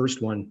look at the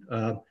first one,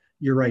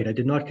 you're right. I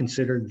did not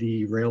consider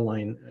the rail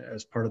line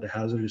as part of the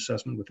hazard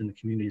assessment within the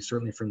community,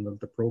 certainly from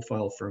the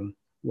profile from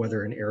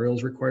whether an aerial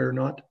is required or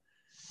not.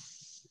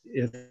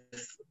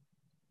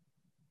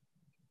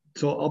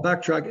 So I'll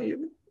backtrack.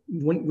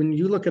 When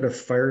you look at a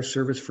fire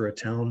service for a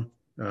town,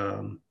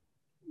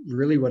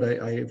 really what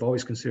I've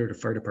always considered a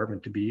fire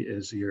department to be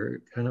is your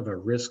kind of a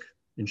risk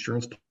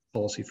insurance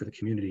policy for the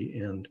community,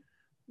 and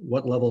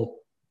what level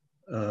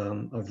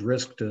of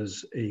risk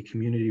does a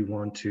community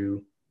want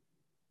to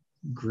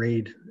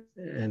grade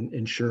and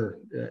insure?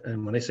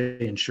 And when I say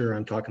insure,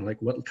 I'm talking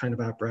like what kind of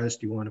apparatus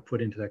do you want to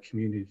put into that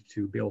community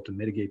to be able to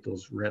mitigate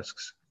those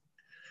risks?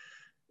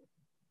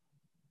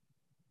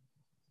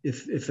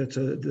 If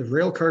the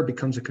rail car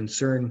becomes a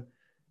concern,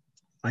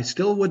 I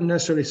still wouldn't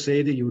necessarily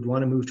say that you would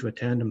want to move to a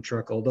tandem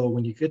truck, although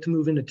when you get to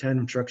move into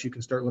tandem trucks, you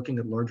can start looking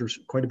at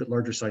quite a bit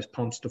larger size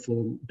pumps to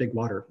flow big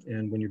water.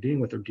 And when you're dealing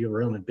with a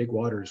derailment, big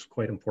water is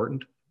quite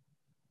important.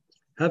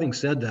 Having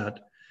said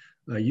that,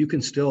 you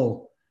can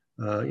still,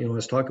 I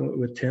was talking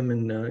with Tim,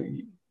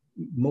 and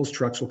most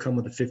trucks will come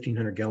with a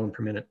 1,500 gallon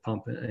per minute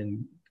pump,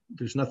 and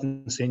there's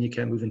nothing saying you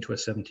can't move into a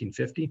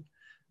 1750.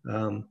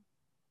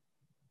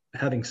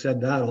 Having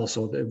said that,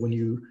 also that when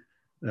you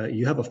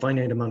have a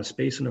finite amount of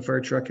space in a fire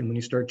truck, and when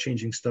you start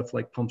changing stuff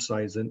like pump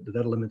size, and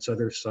that limits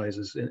other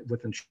sizes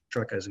within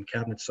truck, as in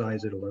cabinet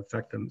size, it'll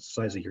affect the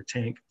size of your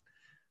tank.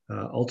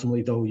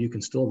 Ultimately, though, you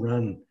can still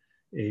run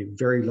a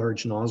very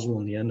large nozzle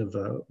on the end of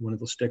one of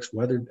those sticks,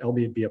 whether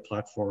albeit be a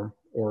platform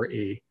or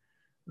a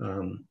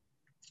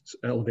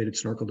elevated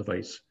snorkel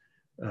device.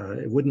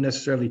 It wouldn't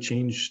necessarily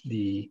change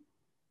the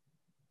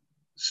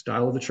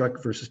style of the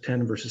truck versus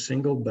tandem versus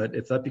single, but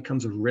if that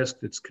becomes a risk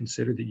that's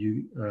considered that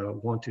you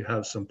want to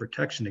have some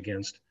protection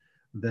against,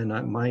 then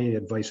my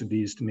advice would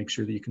be is to make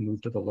sure that you can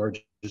move to the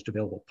largest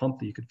available pump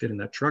that you could fit in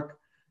that truck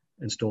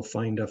and still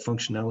find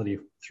functionality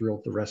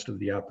throughout the rest of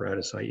the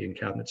apparatus, i.e. in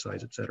cabinet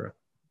size, et cetera.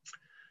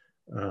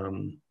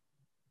 And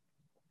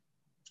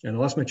I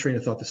lost my train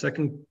of thought. The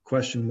second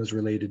question was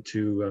related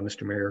to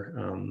Mr. Mayor.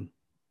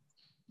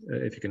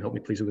 If you can help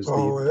me, please. It was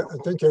I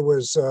think it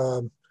was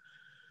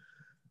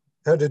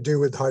had to do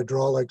with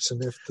hydraulics,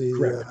 and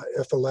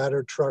if a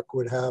ladder truck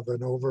would have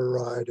an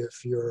override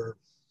if your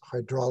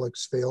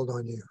hydraulics failed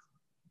on you.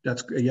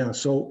 Yeah.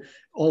 So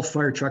all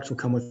fire trucks will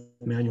come with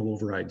manual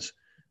overrides.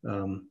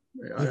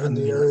 Even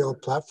the aerial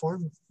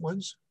platform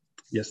ones.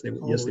 Yes, they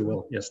will. Yes, they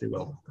will. Yes, they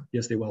will.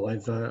 Yes, they will.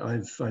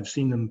 I've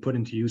seen them put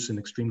into use in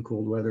extreme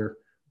cold weather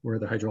where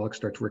the hydraulics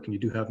start to work, and you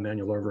do have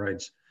manual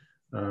overrides.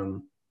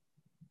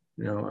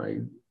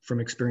 From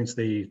experience,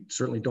 they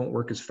certainly don't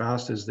work as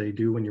fast as they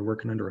do when you're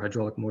working under a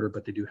hydraulic motor,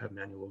 but they do have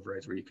manual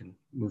overrides where you can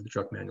move the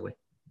truck manually.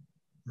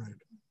 Right.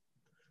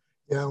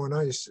 Yeah. When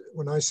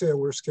I say a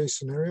worst case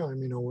scenario, I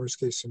mean a worst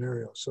case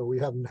scenario. So we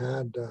haven't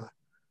had.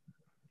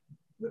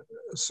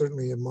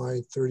 Certainly in my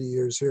 30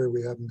 years here,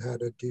 we haven't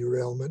had a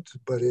derailment,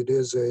 but it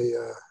is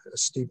a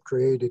steep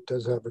grade. It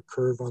does have a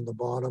curve on the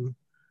bottom.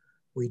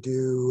 We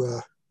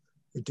do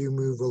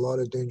move a lot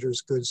of dangerous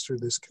goods through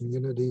this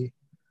community.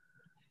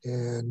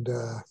 And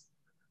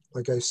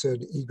like I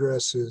said,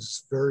 egress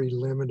is very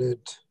limited.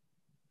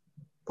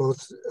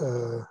 Both,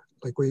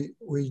 like we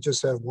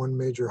just have one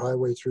major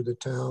highway through the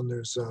town.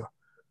 There's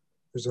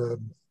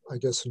I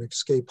guess an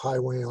escape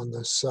highway on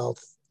the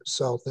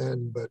south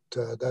end, but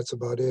that's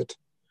about it.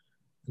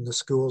 And the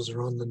schools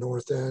are on the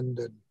north end,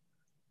 and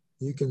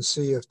you can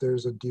see if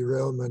there's a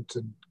derailment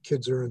and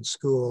kids are in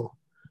school,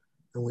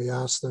 and we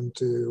ask them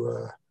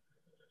to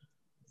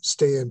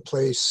stay in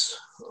place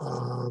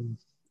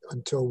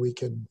until we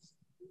can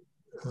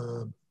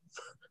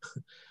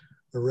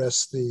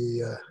arrest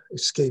the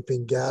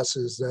escaping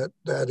gases.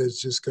 That is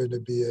just going to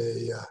be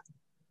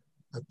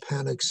a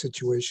panic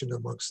situation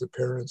amongst the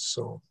parents.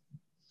 So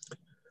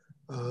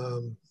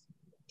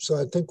So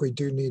I think we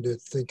do need to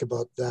think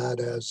about that,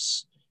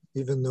 as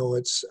even though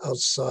it's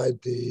outside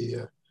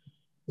the,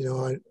 you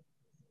know,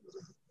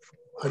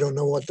 I don't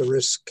know what the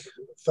risk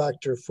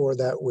factor for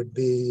that would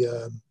be,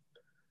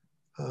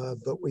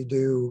 but we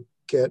do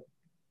get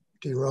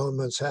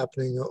derailments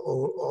happening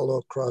all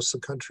across the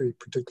country,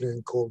 particularly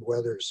in cold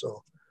weather.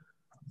 So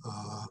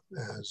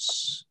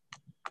as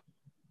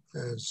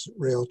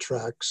rail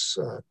tracks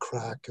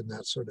crack and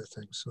that sort of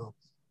thing. So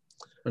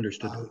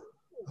understood.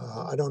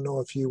 I don't know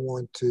if you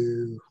want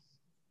to,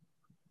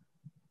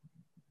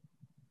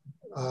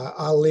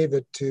 I'll leave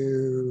it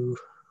to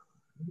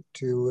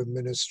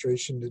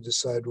administration to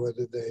decide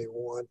whether they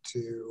want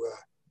to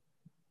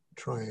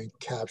try and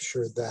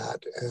capture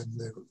that and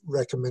the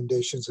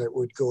recommendations that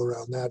would go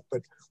around that.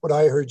 But what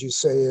I heard you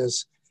say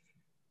is,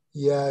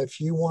 yeah, if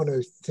you want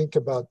to think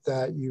about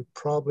that, you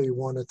probably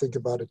want to think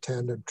about a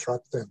tandem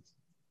truck then.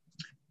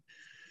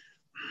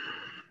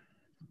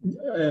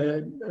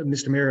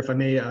 Mr. Mayor, if I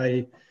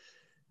may,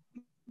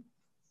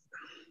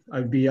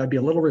 I'd be a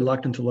little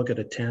reluctant to look at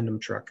a tandem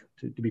truck,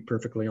 to be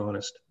perfectly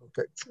honest.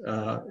 Okay.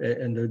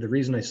 And the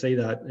reason I say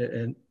that,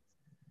 and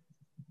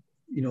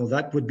you know,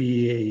 that would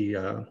be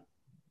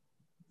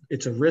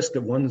it's a risk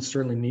that one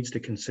certainly needs to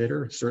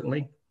consider,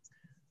 certainly.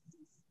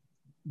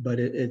 But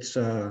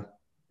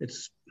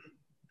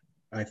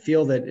I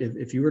feel that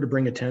if you were to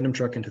bring a tandem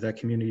truck into that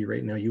community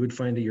right now, you would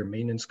find that your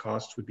maintenance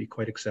costs would be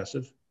quite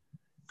excessive.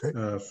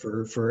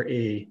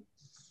 Okay.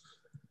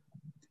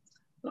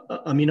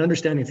 I mean,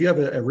 understanding if you have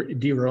a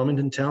derailment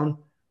in town,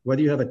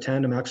 whether you have a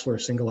tandem axle or a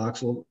single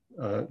axle,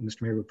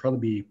 Mr. Mayor, would probably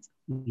be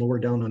lower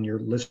down on your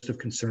list of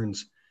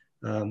concerns.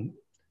 The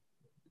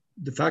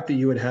fact that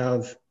you would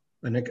have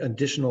an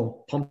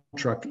additional pump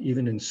truck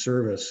even in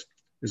service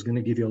is going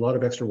to give you a lot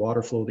of extra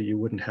water flow that you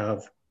wouldn't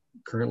have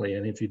currently.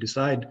 And if you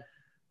decide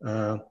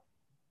to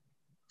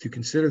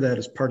consider that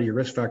as part of your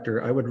risk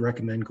factor, I would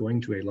recommend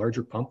going to a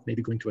larger pump,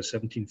 maybe going to a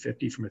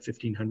 1750 from a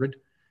 1500,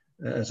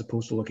 as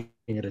opposed to looking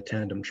at a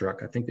tandem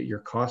truck. I think that your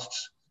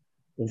costs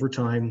over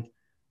time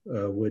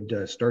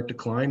would start to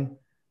climb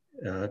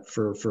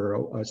for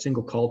a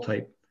single call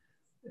type.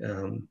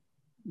 To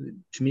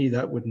me,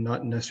 that would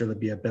not necessarily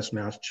be a best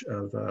match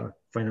of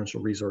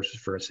financial resources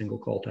for a single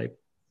call type.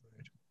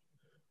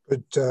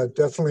 But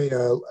definitely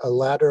a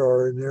ladder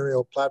or an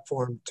aerial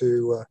platform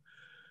to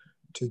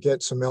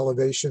get some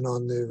elevation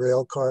on the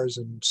rail cars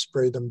and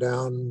spray them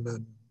down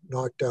and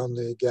knock down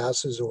the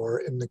gases, or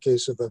in the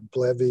case of a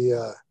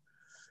BLEVE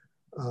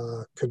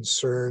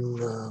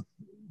concern,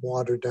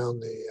 water down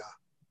the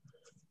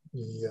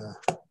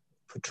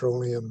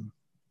petroleum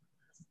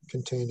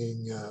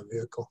containing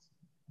vehicle.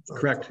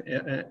 Correct.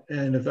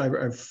 And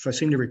if I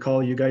seem to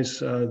recall, you guys,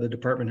 the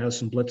department has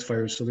some blitz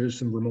fires. So there's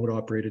some remote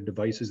operated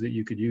devices that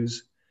you could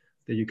use,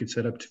 that you could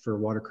set up for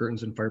water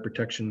curtains and fire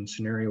protection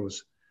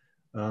scenarios.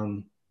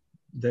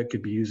 That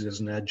could be used as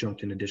an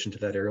adjunct in addition to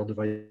that aerial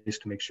device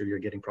to make sure you're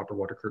getting proper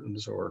water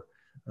curtains, or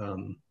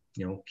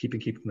you know,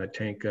 keeping that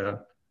tank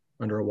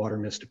under a water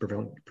mist to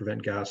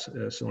prevent gas,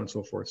 so on and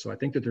so forth. So I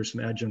think that there's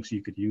some adjuncts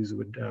you could use that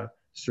would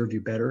serve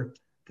you better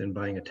than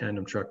buying a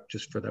tandem truck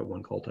just for that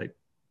one call type.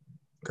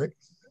 Okay.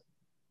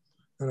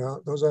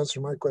 And those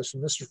answer my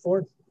question. Mr.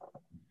 Ford?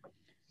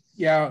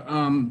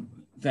 Yeah,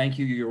 thank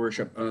you, Your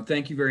Worship.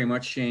 Thank you very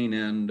much, Shane.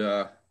 And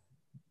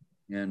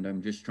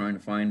I'm just trying to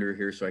find her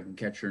here so I can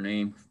catch her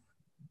name.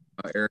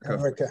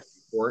 Erica.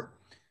 Ford.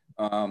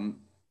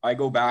 I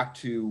go back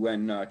to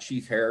when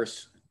Chief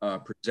Harris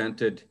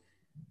presented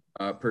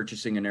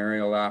purchasing an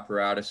aerial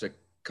apparatus a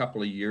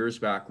couple of years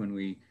back when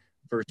we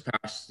first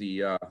passed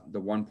the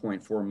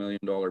 $1.4 million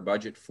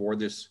budget for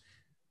this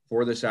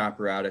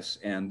apparatus.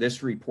 And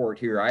this report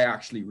here, I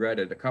actually read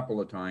it a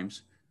couple of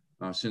times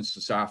since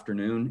this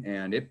afternoon,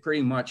 and it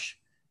pretty much,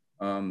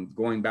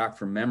 going back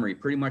from memory,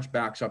 pretty much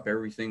backs up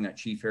everything that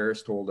Chief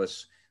Harris told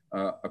us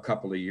a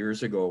couple of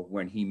years ago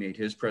when he made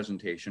his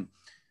presentation.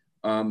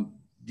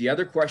 The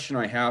other question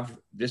I have,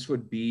 this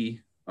would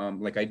be,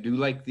 like, I do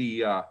like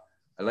I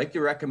like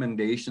the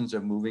recommendations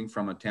of moving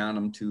from a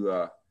tandem to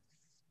a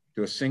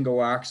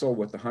single axle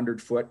with the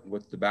 100-foot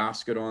with the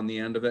basket on the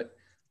end of it.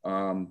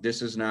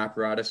 This is an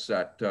apparatus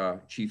that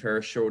Chief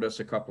Harris showed us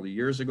a couple of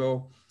years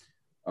ago.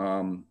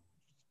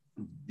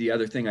 The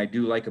other thing I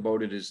do like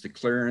about it is the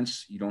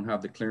clearance. You don't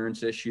have the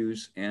clearance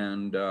issues,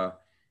 and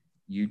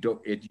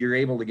you're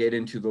able to get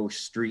into those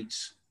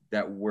streets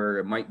where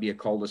it might be a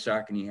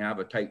cul-de-sac and you have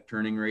a tight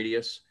turning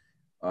radius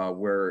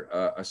where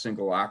a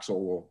single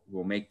axle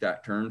will make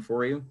that turn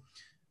for you.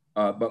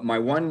 But my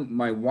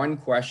one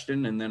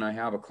question, and then I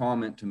have a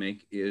comment to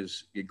make,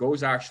 is it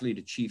goes actually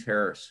to Chief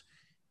Harris.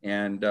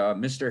 And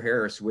Mr.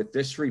 Harris, with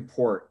this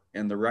report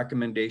and the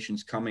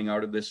recommendations coming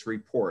out of this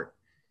report,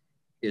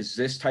 is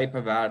this type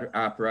of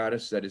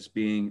apparatus that is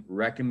being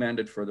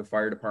recommended for the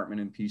fire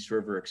department in Peace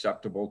River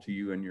acceptable to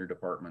you and your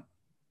department?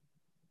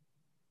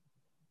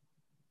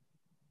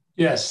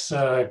 Yes,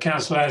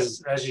 Councillor,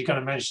 as you kind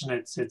of mentioned,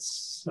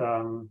 it's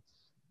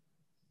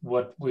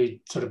what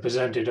we sort of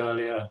presented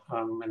earlier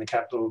in the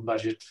capital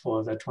budget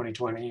for the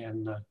 2020,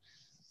 and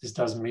this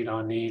doesn't meet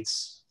our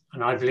needs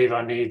I believe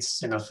our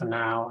needs, for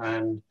now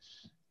and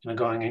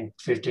going in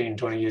 15,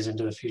 20 years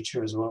into the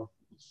future as well.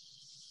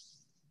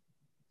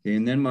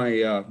 And then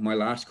my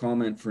last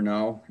comment for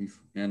now,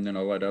 and then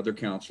I'll let other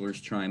councillors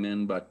chime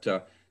in, but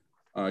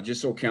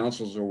just so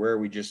council's aware,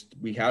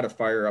 we had a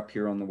fire up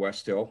here on the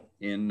West Hill.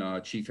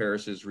 In Chief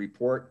Harris's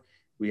report,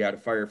 we had a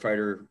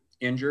firefighter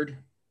injured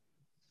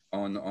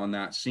on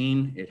that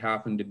scene. It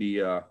happened to be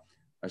a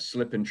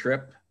slip and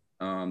trip.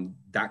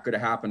 That could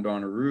have happened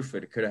on a roof.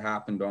 It could have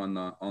happened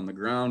on the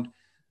ground.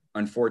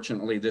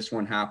 Unfortunately, this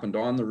one happened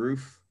on the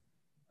roof.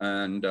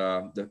 And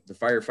the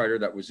firefighter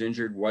that was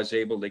injured was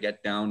able to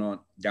get down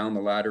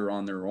the ladder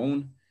on their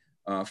own.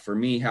 For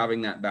me,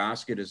 having that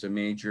basket is a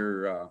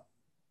major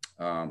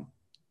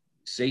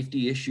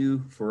safety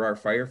issue for our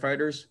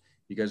firefighters,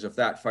 because if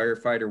that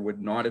firefighter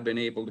would not have been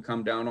able to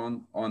come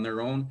down on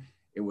their own,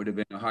 it would have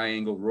been a high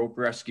angle rope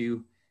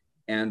rescue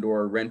and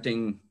or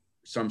renting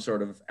some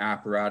sort of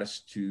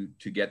apparatus to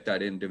get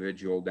that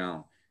individual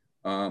down.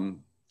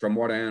 From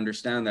what I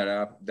understand,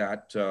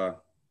 that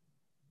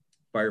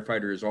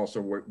firefighter is also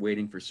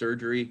waiting for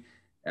surgery,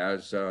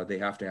 as they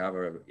have to have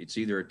it's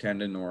either a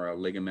tendon or a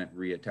ligament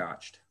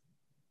reattached.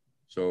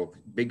 So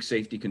big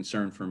safety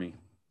concern for me.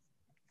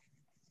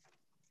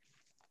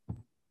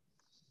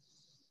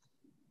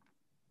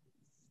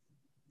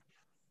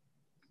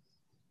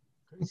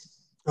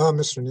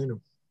 Mr.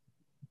 Needham.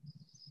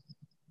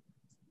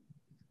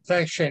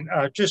 Thanks, Shane.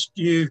 Just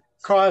you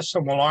caused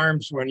some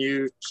alarms when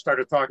you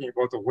started talking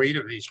about the weight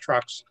of these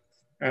trucks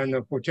and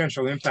the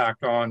potential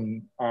impact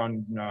on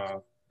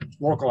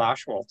local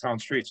asphalt town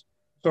streets.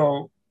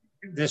 So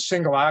this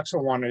single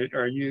axle one, I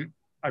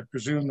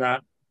presume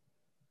that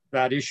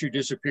issue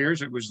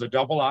disappears. It was the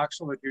double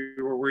axle that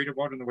you were worried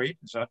about in the weight.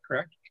 Is that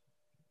correct?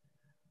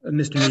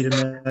 Mr.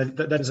 Needham,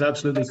 that is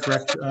absolutely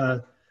correct.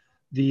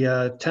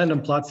 The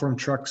tandem platform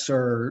trucks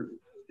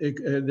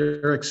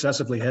they're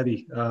excessively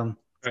heavy.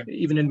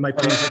 Even in my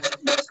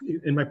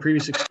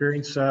previous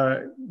experience,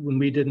 when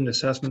we did an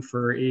assessment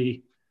for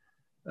a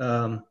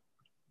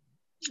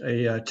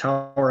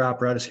tower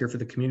apparatus here for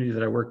the community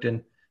that I worked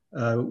in,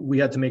 we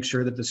had to make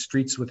sure that the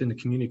streets within the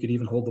community could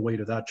even hold the weight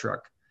of that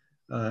truck.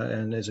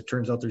 And as it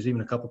turns out, there's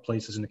even a couple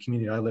places in the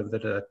community I live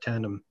that a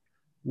tandem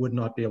would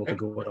not be able to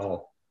go at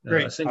all.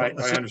 Great, I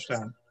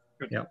understand.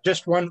 Yeah.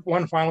 Just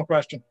one final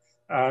question.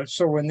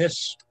 So when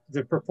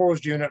the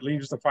proposed unit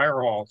leaves the fire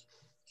hall,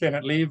 can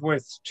it leave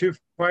with 2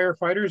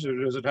 firefighters, or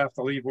does it have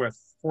to leave with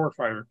 4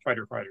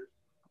 firefighters?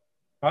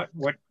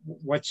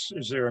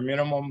 Is there a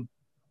minimum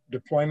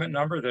deployment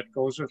number that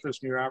goes with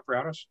this new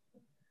apparatus?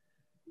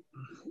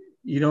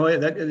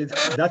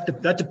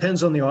 That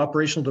depends on the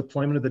operational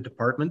deployment of the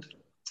department.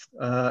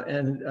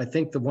 And I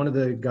think that one of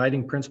the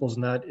guiding principles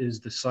in that is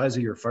the size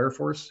of your fire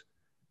force.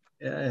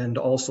 And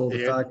also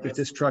the fact that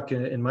this truck,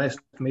 in my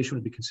estimation,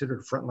 would be considered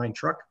a frontline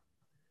truck.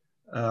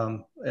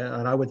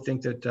 And I would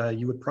think that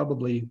you would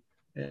probably,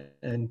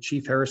 and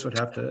Chief Harris would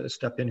have to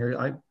step in here.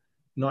 I'm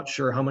not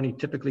sure how many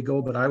typically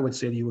go, but I would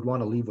say that you would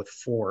want to leave with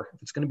 4.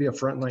 If it's going to be a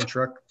frontline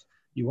truck,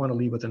 you want to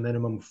leave with a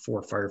minimum of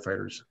 4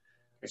 firefighters.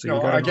 So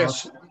no,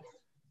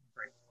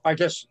 I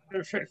guess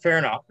fair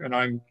enough. And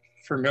I'm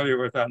familiar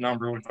with that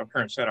number with the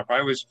current setup.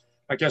 I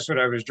guess what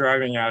I was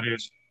driving at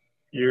is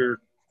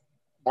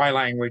my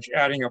language,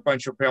 adding a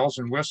bunch of bells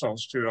and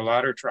whistles to a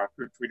ladder truck,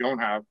 which we don't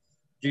have.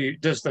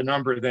 Does the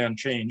number then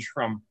change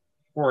from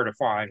 4 to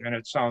 5? And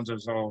it sounds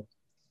as though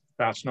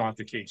that's not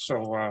the case.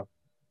 So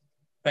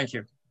thank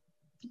you.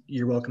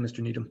 You're welcome, Mr.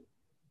 Needham.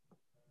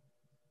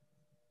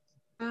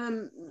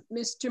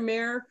 Mr.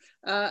 Mayor,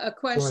 a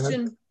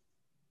question.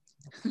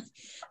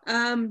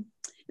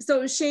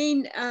 So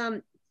Shane,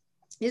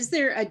 is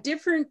there a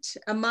different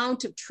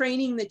amount of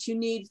training that you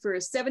need for a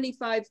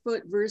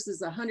 75-foot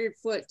versus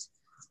 100-foot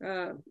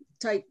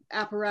type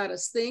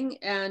apparatus thing,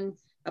 and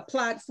a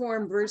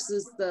platform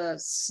versus the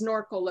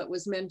snorkel that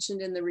was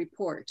mentioned in the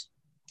report?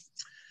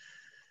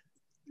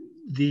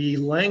 The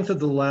length of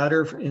the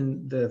ladder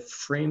in the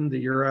frame that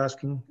you're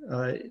asking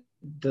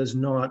does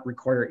not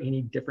require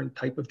any different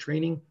type of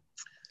training.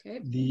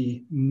 Okay.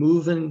 The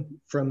moving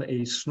from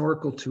a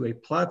snorkel to a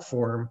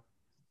platform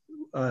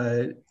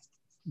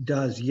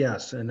does,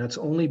 yes, and that's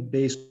only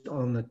based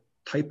on the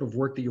type of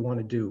work that you want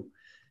to do.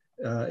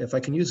 If I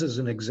can use as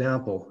an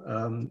example,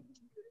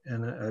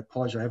 and I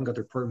apologize, I haven't got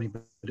the report with me,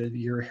 but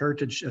your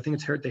Heritage, I think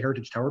it's the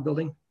Heritage Tower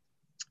building.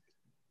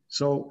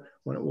 So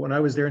when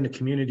I was there in the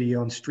community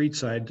on street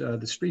side,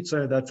 the street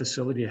side of that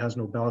facility has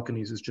no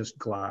balconies, it's just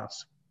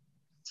glass.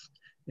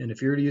 And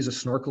if you were to use a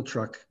snorkel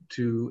truck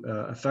to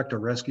effect a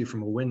rescue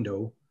from a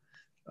window,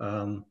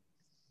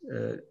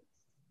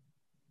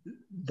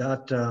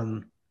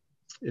 that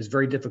is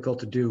very difficult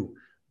to do,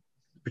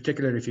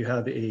 particularly if you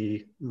have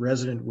a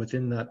resident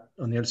within that,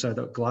 on the other side of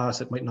the glass,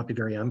 that might not be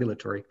very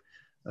ambulatory.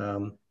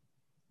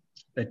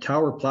 A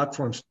tower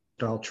platform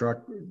style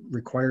truck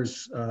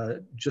requires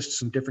just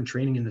some different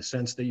training in the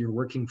sense that you're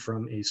working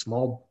from a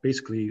small,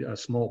 basically a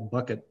small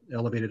bucket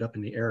elevated up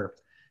in the air.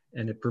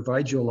 And it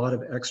provides you a lot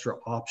of extra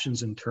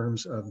options in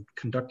terms of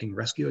conducting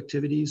rescue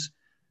activities,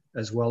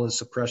 as well as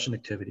suppression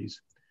activities.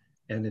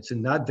 And it's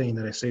in that vein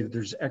that I say that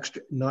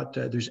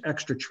there's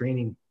extra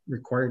training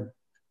required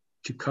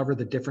to cover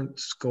the different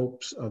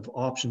scopes of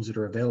options that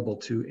are available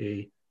to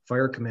a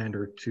fire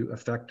commander to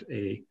affect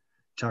a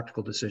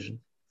tactical decision.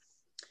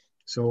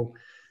 So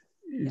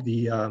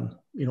the,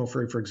 you know,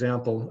 for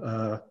example,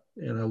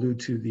 and I allude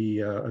to the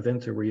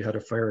event there where you had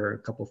a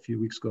fire a few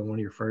weeks ago, and one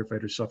of your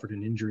firefighters suffered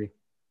an injury.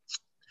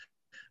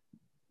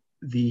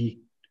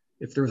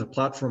 If there was a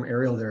platform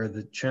aerial there,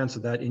 the chance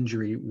of that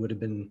injury would have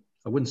been,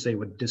 I wouldn't say it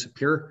would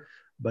disappear,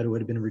 but it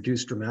would have been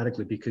reduced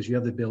dramatically, because you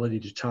have the ability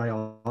to tie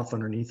off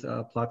underneath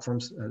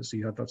platforms. So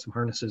you have some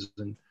harnesses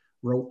and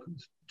rope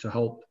to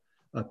help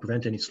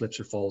prevent any slips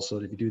or falls. So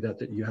that if you do that,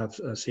 that you have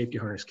a safety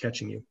harness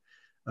catching you.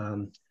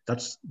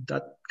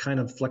 That kind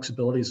of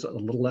flexibility is a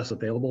little less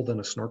available than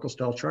a snorkel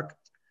style truck.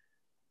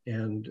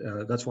 And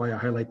that's why I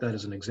highlight that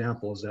as an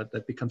example, is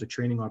that becomes a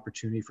training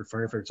opportunity for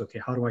firefighters.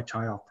 Okay, how do I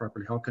tie off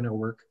properly? How can I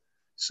work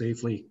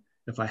safely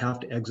if I have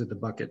to exit the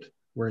bucket?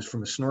 Whereas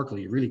from a snorkel,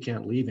 you really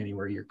can't leave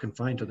anywhere. You're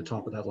confined to the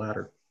top of that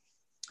ladder.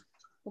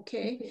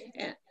 Okay,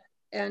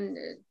 and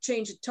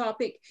change the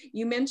topic.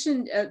 You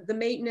mentioned the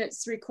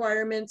maintenance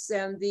requirements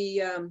and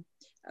the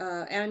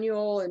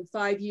annual and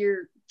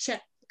 5-year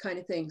check kind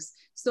of things.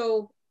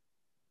 So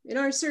in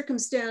our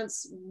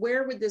circumstance,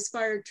 where would this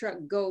fire truck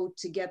go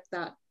to get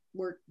that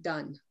work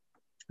done?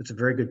 That's a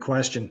very good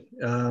question.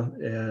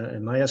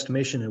 In my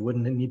estimation, it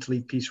wouldn't need to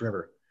leave Peace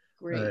River.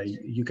 Great.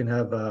 You can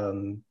have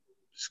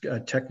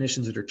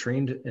technicians that are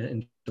trained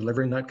in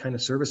delivering that kind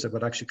of service that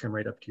would actually come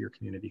right up to your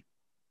community.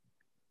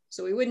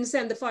 So we wouldn't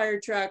send the fire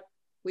truck,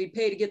 we'd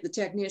pay to get the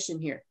technician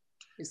here.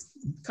 It's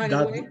kind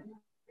of way.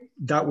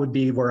 That would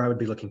be where I would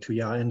be looking to,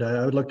 yeah. And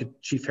I would look to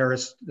Chief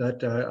Harris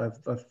that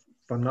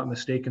if I'm not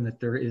mistaken, that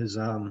there is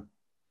some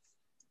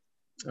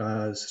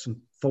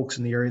folks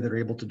in the area that are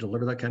able to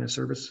deliver that kind of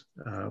service.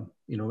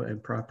 You know,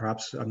 and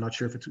perhaps, I'm not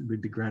sure if it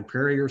would be Grand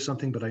Prairie or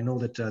something, but I know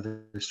that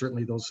there's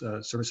certainly those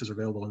services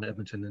available in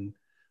Edmonton,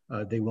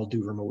 and they will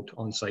do remote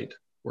on-site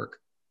work.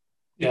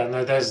 Yeah,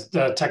 no, there's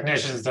the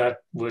technicians that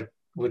would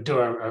do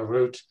a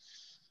route,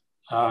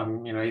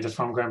 you know, either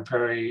from Grand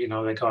Prairie, you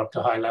know, they go up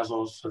to high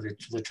levels for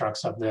the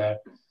trucks up there.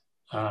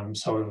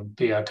 So it would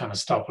be a kind of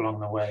stop along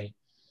the way,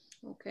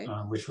 okay,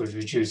 which would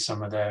reduce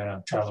some of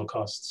their travel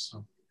costs.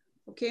 So.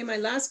 Okay, my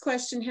last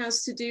question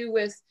has to do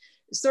with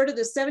sort of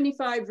the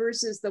 75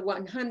 versus the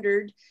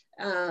 100,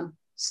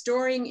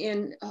 storing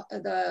in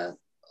the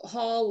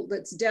hall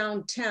that's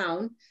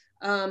downtown.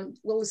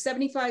 Will the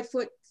 75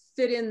 foot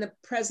fit in the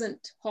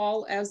present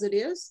hall as it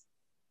is?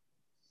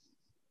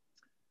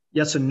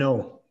 Yes and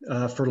no.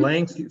 For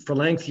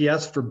length,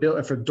 yes. For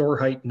door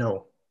height,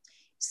 no.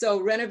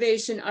 So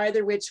renovation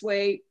either which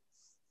way,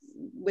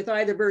 with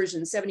either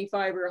version,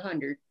 75 or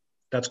 100.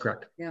 That's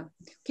correct. Yeah.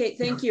 Okay.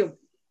 Thank you.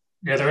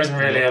 Yeah, there isn't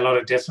really a lot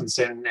of difference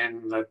in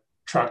the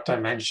truck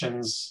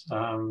dimensions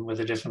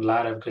with a different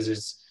ladder, because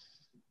it's,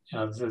 you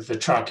know, the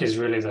truck is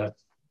really the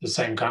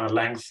same kind of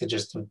length,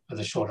 just with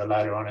a shorter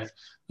ladder on it.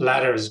 The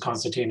ladder is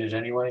concertinaed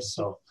anyway,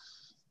 so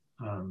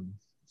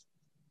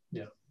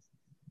yeah.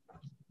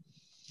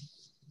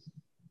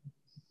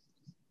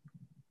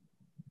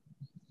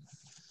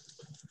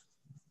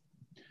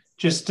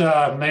 Just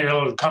maybe a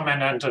little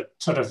comment and to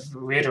sort of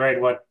reiterate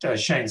what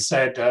Shane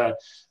said,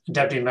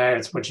 Deputy Mayor,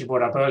 it's what you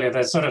brought up earlier.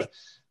 That sort of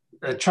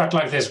a truck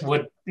like this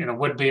would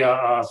be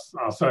our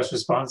first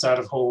response out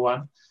of Hall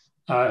 1,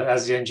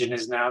 as the engine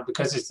is now,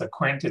 because it's the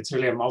Quint. It's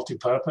really a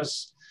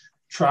multi-purpose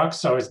truck,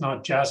 so it's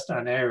not just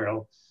an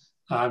aerial.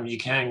 You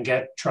can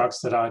get trucks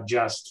that are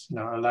just, you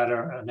know, a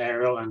ladder, an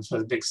aerial, and for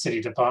the big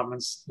city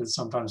departments that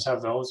sometimes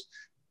have those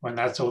when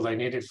that's all they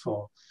need it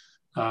for.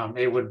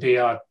 It would be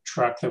our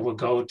truck that would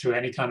go to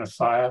any kind of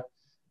fire.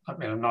 I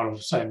mean, I'm not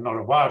saying not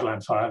a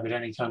wildland fire, but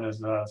any kind of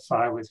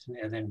fire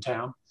within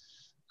town.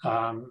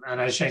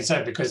 And as Shane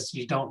said, because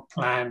you don't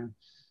plan,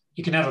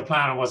 you can never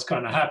plan on what's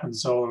going to happen.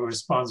 So a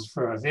response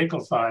for a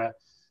vehicle fire,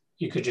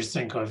 you could just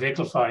think of a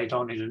vehicle fire, you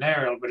don't need an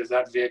aerial, but if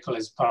that vehicle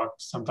is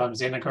parked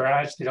sometimes in a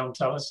garage, they don't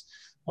tell us,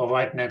 or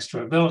right next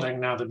to a building,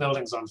 now the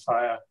building's on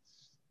fire,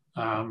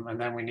 and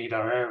then we need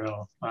our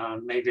aerial.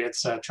 Maybe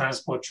it's a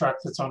transport truck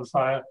that's on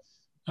fire,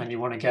 and you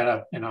want to get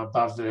up, you know,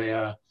 above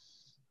the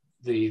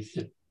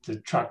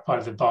truck part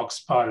of the box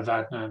part of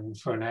that, and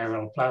for an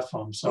aerial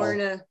platform. So, or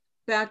in a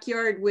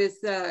backyard with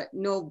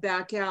no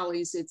back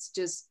alleys, it's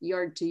just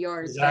yard to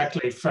yard.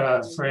 Exactly.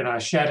 For in a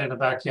shed in the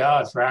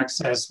backyard, for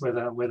access with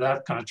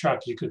that kind of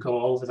truck, you could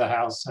go over the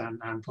house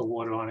and put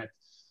water on it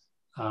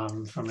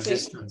from a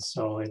distance.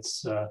 So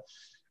it's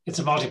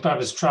a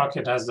multi-purpose truck.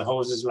 It has the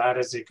hoses,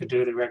 ladders. It could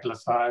do the regular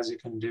fires. It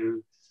can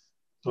do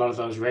a lot of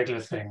those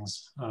regular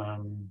things.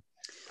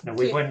 You know,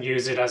 we wouldn't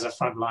use it as a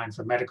front line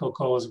for medical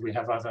calls. We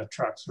have other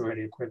trucks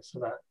already equipped for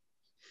that.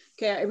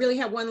 Okay, I really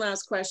have one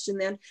last question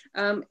then.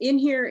 In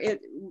here,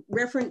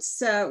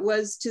 reference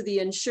was to the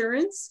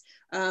insurance,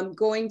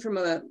 going from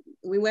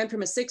we went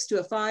from a 6 to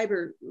a 5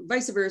 or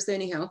vice versa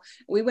anyhow,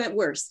 we went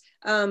worse.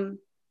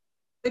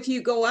 If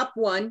you go up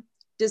one,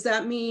 does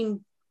that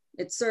mean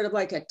it's sort of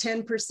like a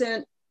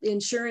 10%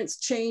 insurance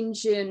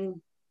change in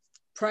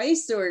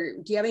price, or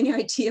do you have any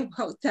idea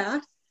about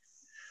that?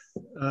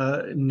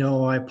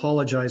 No, I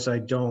apologize, I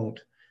don't.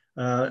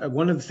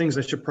 One of the things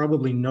I should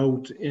probably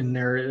note in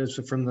there is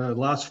from the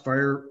last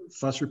fire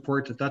fuss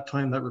report. At that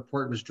time that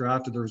report was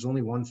drafted, there was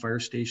only one fire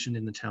station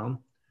in the town.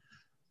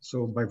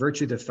 So by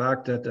virtue of the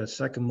fact that the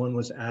second one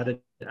was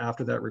added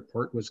after that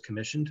report was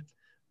commissioned,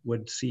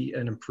 would see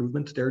an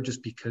improvement there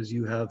just because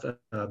you have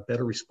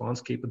better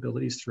response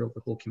capabilities throughout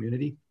the whole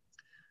community.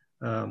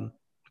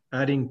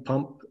 Adding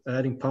pump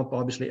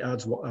obviously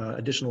adds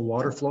additional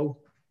water flow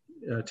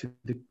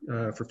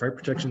for fire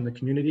protection in the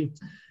community.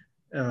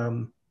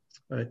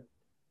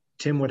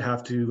 Tim would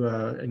have to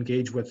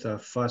engage with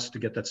FUS to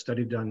get that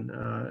study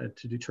done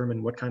to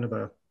determine what kind of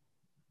a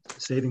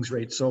savings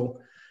rate. So,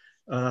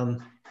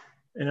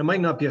 and it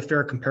might not be a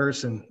fair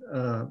comparison,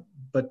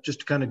 but just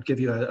to kind of give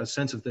you a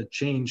sense of the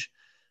change,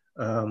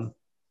 you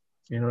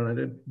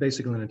know,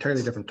 basically an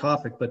entirely different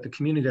topic, but the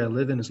community I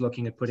live in is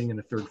looking at putting in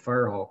a third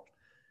fire hall.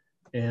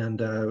 And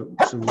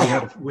so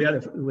we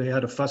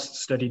had a FUS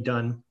study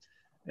done,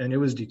 and it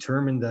was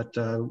determined that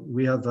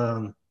we have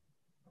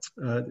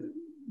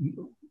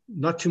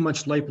not too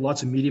much light,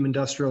 lots of medium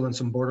industrial and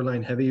some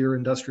borderline heavier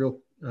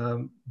industrial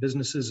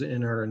businesses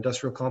in our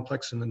industrial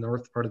complex in the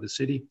north part of the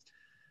city.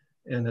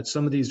 And that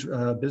some of these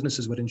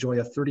businesses would enjoy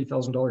a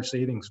 $30,000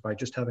 savings by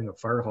just having a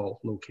fire hall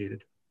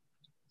located.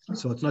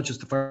 So it's not just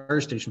the fire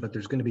station, but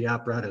there's going to be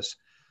apparatus.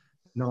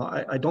 No,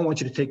 I don't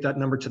want you to take that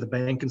number to the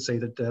bank and say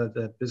that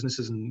the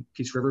businesses in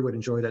Peace River would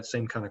enjoy that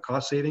same kind of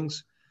cost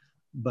savings.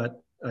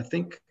 But I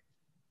think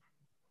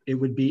it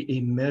would be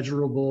a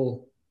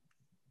measurable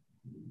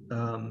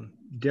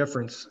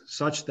difference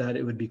such that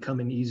it would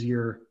become an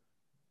easier,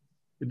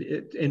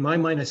 in my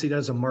mind, I see that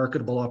as a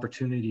marketable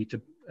opportunity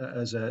to,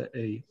 as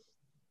a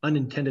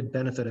unintended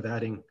benefit of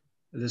adding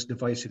this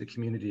device to the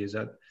community is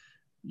that,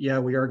 yeah,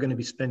 we are going to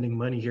be spending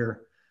money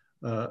here,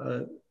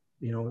 you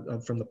know,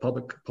 from the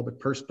public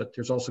purse, but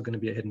there's also going to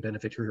be a hidden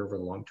benefit here over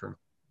the long term.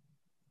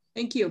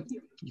 Thank you.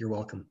 You're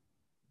welcome.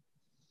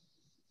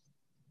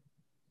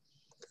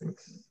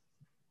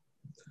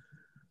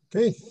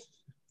 Okay,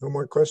 no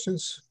more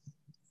questions.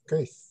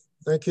 Okay,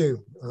 thank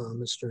you,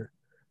 Mr.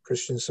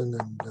 Christensen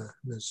and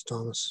Ms.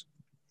 Thomas.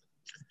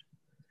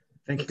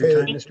 Thank you for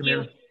your time, Mr.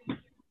 Mayor.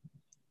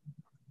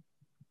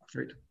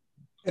 Great.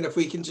 And if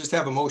we can just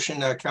have a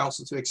motion,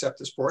 council, to accept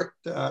this report,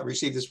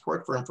 receive this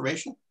report for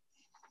information.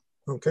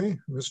 Okay,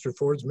 Mr.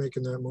 Ford's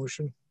making that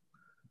motion.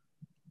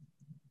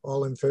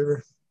 All in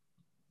favor?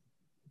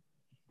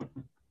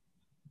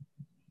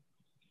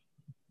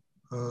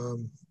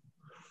 Warren,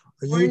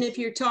 if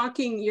you're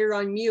talking, you're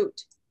on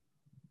mute.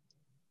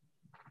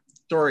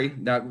 Sorry,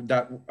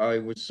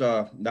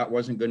 that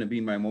wasn't going to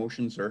be my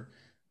motion, sir.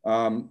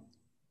 Would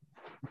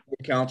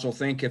council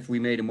think if we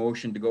made a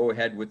motion to go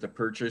ahead with the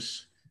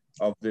purchase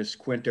of this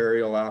Quint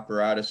aerial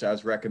apparatus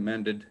as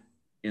recommended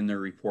in the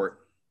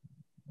report?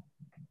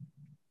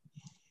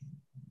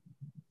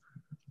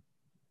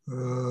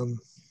 Does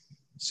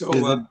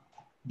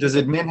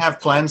admin have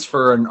plans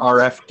for an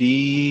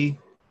RFD?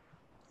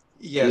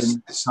 Yes,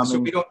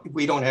 so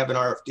we don't have an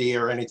RFD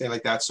or anything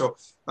like that. So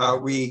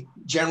we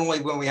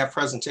generally, when we have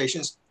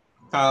presentations,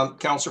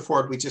 Councillor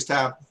Ford, we just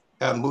have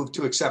moved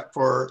to accept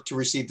to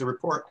receive the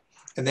report,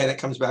 and then it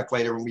comes back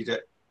later when we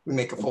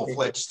make a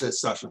full-fledged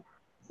discussion.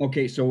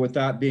 Okay, so with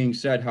that being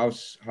said, how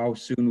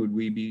soon would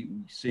we be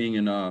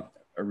seeing a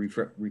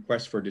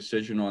request for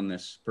decision on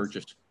this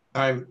purchase?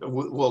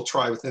 We'll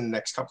try within the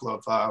next couple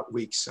of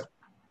weeks.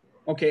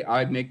 Okay,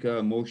 I'd make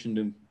a motion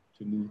to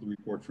move the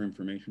report for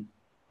information.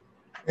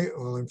 Okay,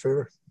 all in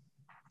favor?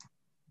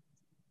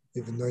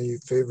 Even though you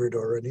favored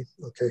already,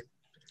 okay.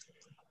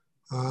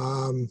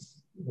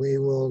 We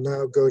will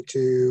now go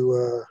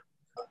to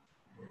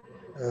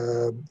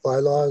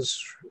bylaws,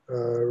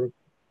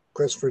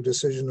 request for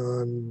decision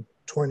on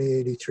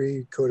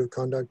 2083 Code of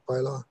Conduct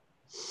bylaw.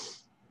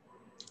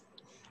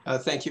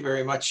 Thank you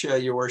very much,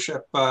 Your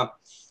Worship.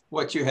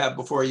 What you have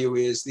before you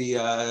is the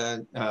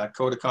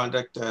Code of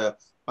Conduct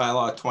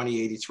bylaw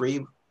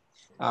 2083.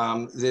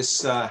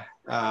 This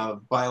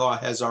bylaw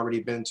has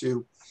already been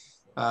to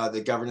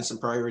the Governance and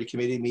Priority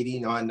Committee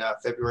meeting on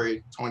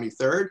February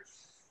 23rd,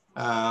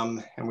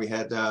 and we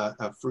had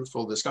a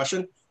fruitful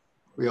discussion.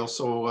 We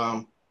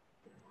also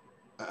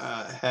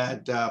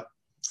had a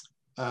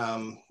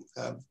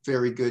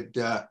very good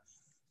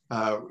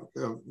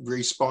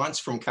response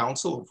from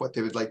council of what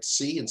they would like to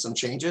see and some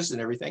changes and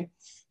everything.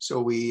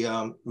 So we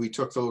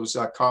took those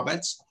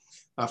comments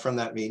from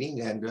that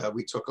meeting, and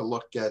we took a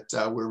look at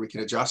where we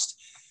can adjust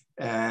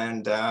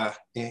and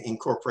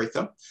incorporate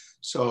them.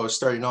 So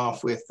starting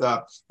off with,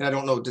 and I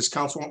don't know, does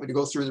council want me to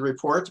go through the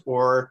report,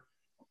 or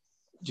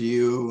do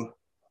you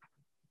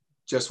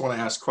just want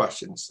to ask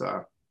questions?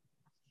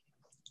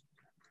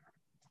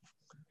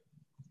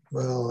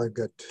 Well, I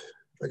got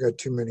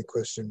too many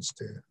questions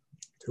to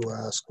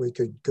ask. We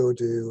could go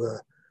to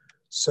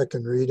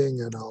second reading,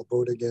 and I'll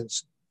vote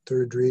against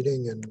third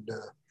reading, and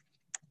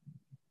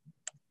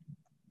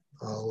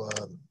I'll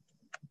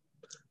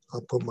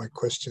put my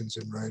questions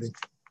in writing.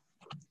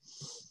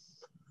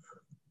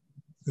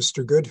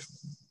 Mr. Good.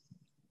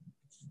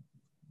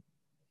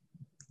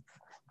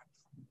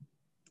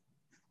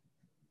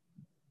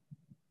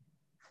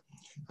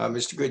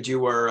 Mr. Good,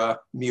 you are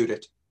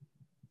muted.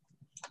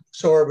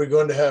 So are we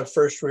going to have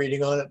first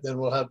reading on it, then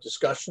we'll have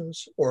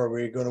discussions, or are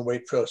we going to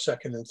wait for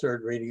second and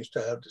third readings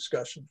to have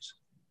discussions?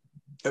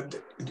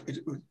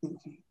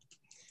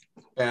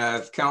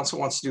 If council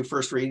wants to do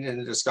first reading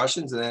and the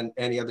discussions, and then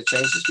any other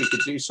changes, we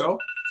could do so.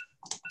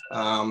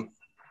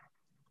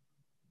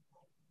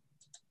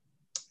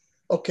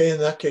 Okay, in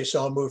that case,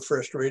 I'll move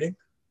first reading.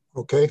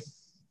 Okay.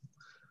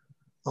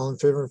 All in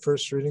favor of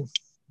first reading?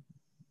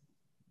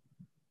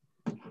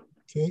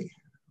 Okay.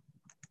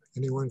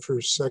 Anyone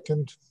for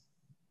second?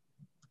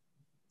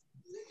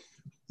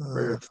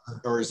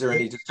 Or is there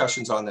any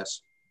discussions on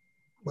this?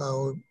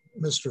 Well,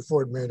 Mr.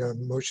 Ford made a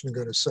motion to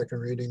go to second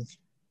reading.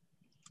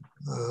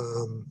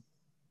 Well,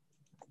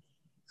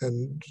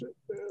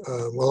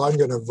 I'm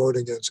going to vote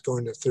against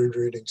going to third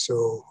reading.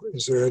 So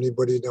is there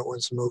anybody that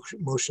wants a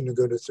motion to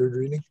go to third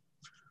reading?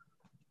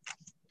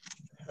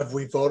 Have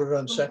we voted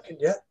on second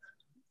yet?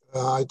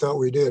 I thought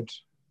we did.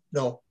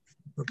 No.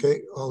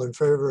 Okay, all in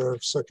favor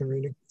of second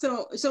reading?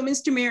 So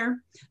Mr.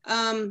 Mayor,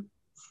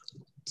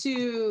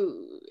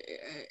 to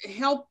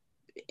help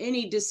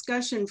any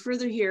discussion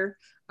further here,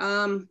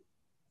 aren't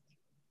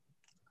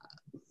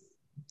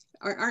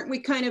we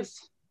kind of,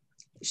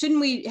 shouldn't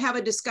we have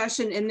a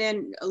discussion and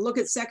then look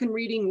at second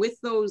reading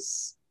with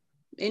those,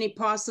 any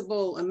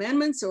possible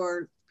amendments,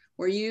 or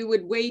you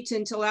would wait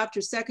until after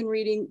second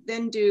reading,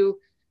 then do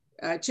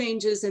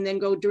changes and then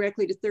go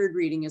directly to third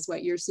reading is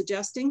what you're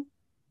suggesting?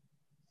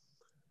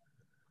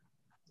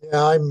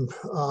 Yeah, I'm,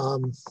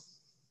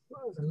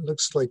 it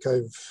looks like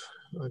I've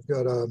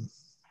got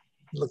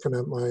looking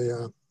at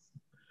my,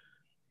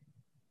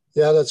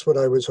 yeah, that's what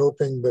I was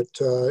hoping, but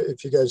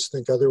if you guys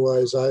think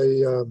otherwise,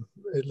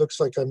 it looks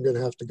like I'm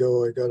gonna have to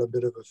go. I got a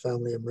bit of a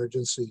family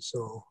emergency,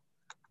 so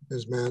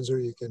Ms.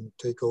 Manzer, you can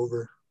take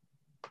over.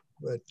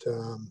 But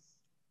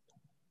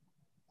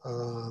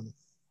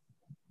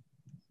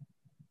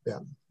yeah,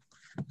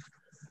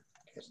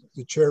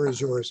 the chair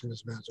is yours,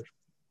 Ms. Manzer.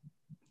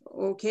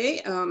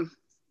 Okay,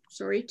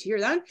 sorry to hear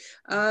that.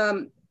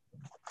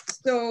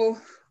 So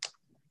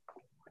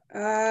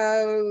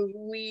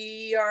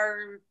we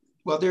are.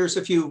 Well, there's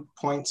a few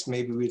points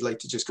maybe we'd like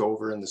to just go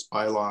over in this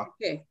bylaw.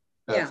 Okay.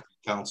 Yeah.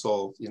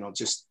 Council, you know,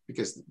 just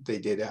because they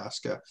did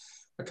ask a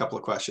couple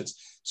of questions.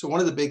 So one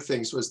of the big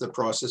things was the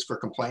process for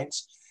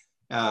complaints.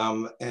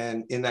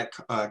 And in that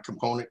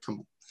component,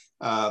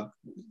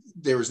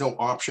 there was no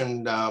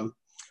option.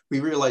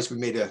 We realized we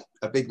made a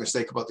big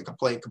mistake about the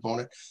complaint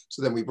component.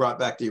 So then we brought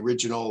back the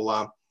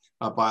original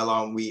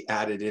bylaw and we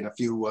added in a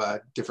few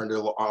different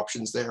little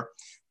options there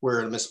where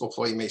a municipal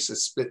employee may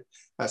submit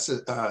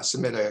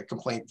a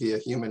complaint via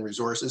human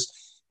resources,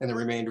 and the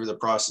remainder of the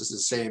process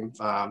is the same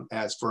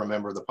as for a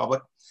member of the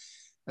public.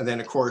 And then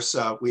of course,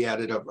 we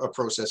added a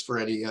process for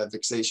any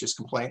vexatious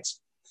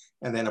complaints,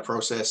 and then a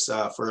process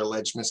for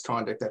alleged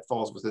misconduct that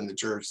falls within the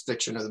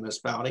jurisdiction of the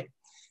municipality,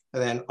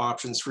 and then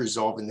options for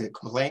resolving the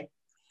complaint,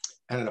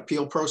 and an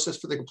appeal process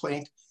for the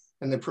complaint,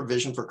 and then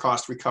provision for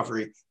cost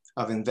recovery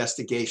of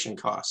investigation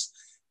costs.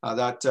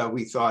 That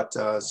we thought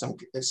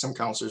some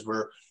councillors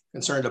were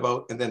concerned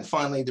about. And then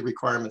finally, the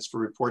requirements for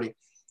reporting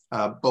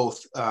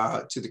both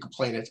to the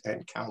complainant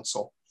and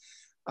council.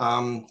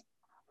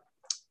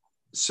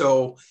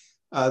 So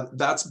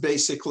that's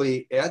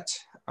basically it.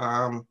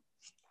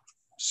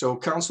 So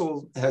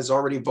council has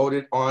already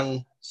voted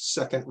on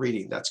second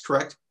reading, that's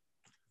correct?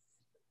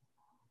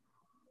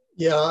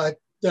 Yeah,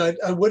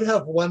 I would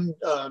have one,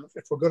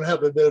 if we're going to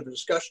have a bit of a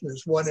discussion,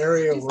 there's one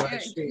area where I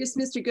see. Just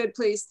Mr. Good,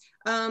 please.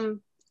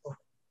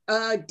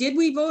 Did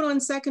we vote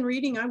on second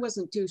reading? I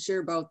wasn't too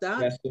sure about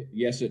that.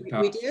 Yes, it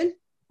passed. We did?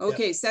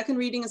 Okay, yeah. Second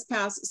reading is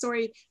passed.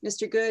 Sorry,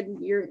 Mr. Good,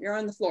 you're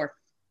on the floor.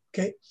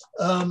 Okay,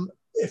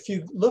 if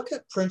you look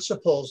at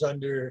principles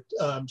under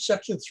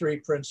section 3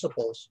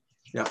 principles,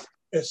 yeah,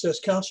 it says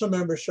council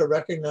members shall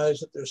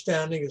recognize that their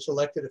standing as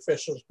elected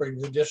officials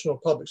brings additional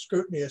public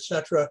scrutiny,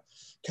 etc.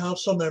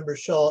 Council members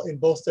shall, in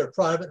both their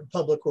private and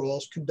public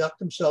roles, conduct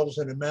themselves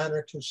in a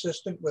manner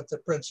consistent with the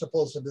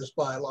principles of this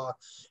bylaw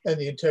and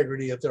the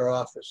integrity of their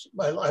office.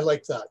 I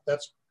like that.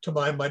 That's, to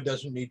my mind,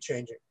 doesn't need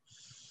changing.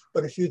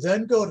 But if you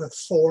then go to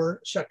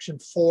section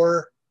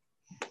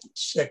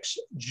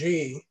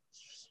 4(6)(g),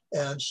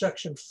 and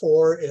section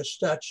 4 is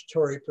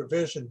statutory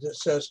provisions, it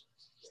says,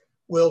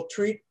 will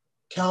treat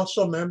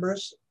council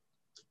members,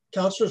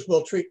 councilors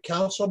will treat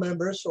council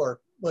members,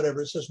 or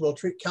whatever it says, will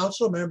treat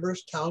council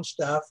members, town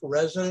staff,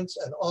 residents,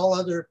 and all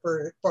other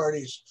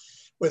parties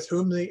with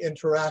whom they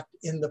interact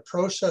in the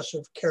process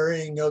of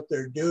carrying out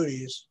their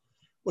duties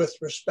with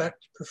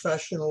respect,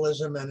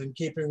 professionalism, and in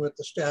keeping with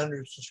the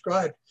standards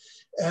described.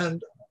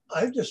 And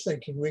I'm just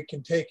thinking we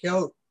can take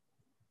out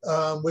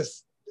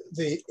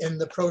in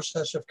the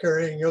process of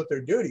carrying out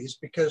their duties,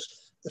 because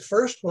the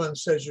first one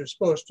says you're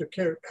supposed to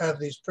have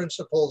these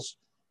principles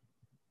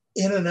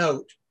in and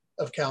out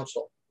of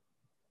council.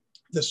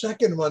 The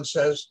second one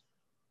says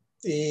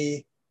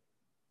the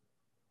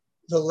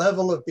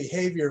level of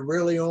behavior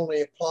really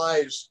only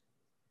applies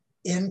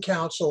in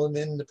council and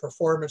in the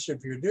performance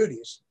of your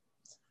duties.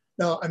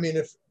 Now, I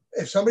mean,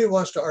 if somebody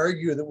wants to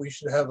argue that we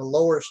should have a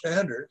lower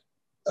standard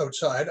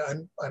outside,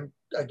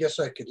 I guess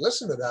I could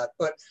listen to that,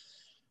 but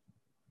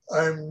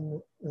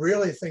I'm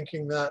really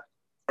thinking that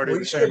are they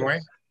the same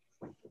way?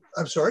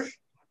 I'm sorry.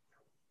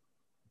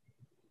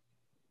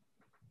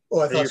 Oh,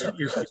 I thought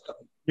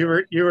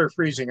you were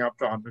freezing up,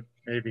 Don, but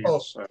maybe.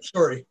 Oh,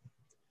 sorry.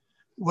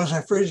 Was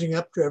I freezing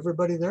up to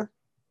everybody there?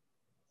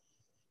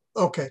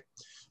 Okay.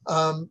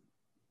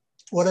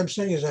 What I'm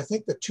saying is I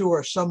think the two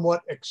are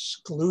somewhat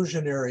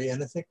exclusionary,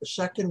 and I think the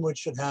second one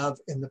should have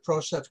in the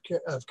process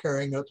of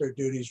carrying out their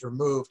duties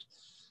removed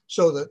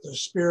so that the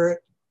spirit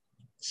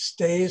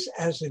stays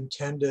as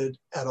intended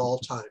at all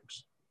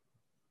times.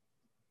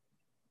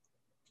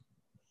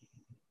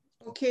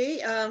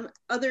 Okay,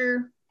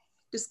 other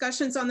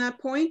discussions on that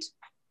point?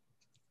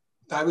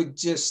 I would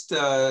just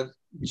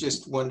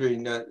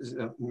wondering,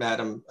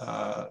 Madam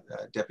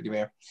Deputy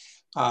Mayor,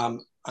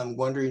 I'm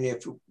wondering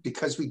if,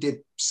 because we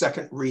did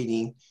second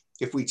reading,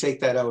 if we take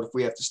that out, if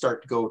we have to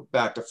start to go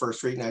back to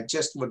first reading, I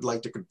just would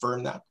like to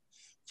confirm that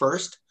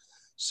first.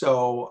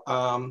 So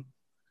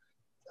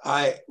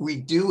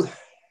we do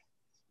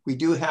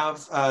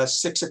have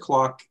 6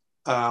 o'clock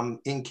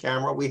in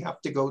camera we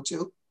have to go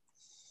to.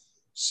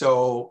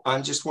 So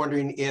I'm just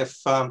wondering if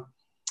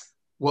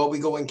while we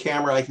go in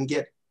camera, I can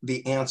get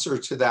the answer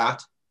to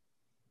that.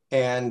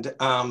 And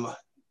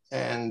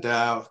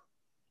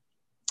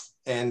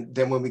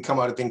then when we come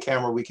out of in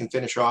camera, we can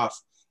finish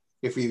off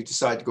if we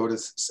decide to go to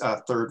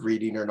third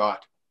reading or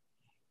not.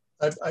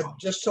 I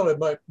just told you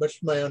much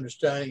of my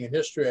understanding and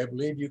history. I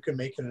believe you can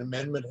make an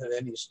amendment at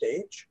any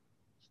stage,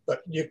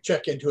 but you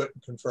check into it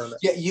and confirm it.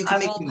 Yeah, you can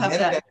make an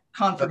amendment, that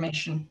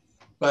confirmation.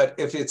 But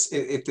if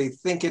they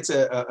think it's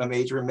a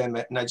major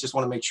amendment, and I just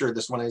want to make sure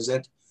this one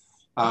isn't,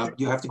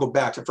 you have to go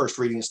back to first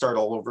reading and start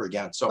all over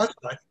again. So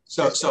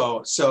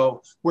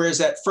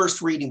whereas at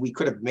first reading we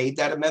could have made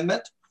that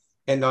amendment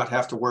and not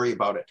have to worry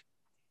about it.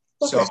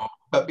 Okay. So,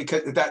 but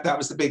because that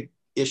was the big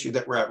issue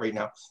that we're at right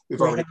now. We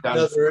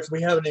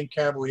have an in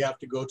camera we have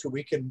to go to.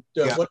 We can.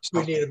 What do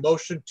we need a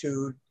motion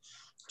to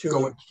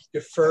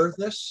defer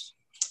this?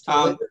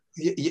 We'll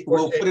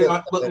put it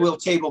on. We'll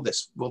table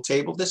this. We'll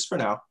table this for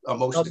now. A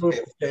motion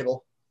to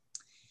table.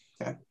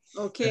 Okay.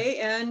 Okay,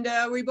 and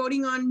we're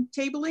voting on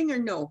tabling or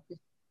no?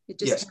 It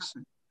just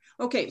happened.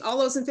 Okay, all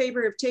those in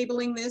favor of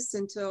tabling this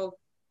until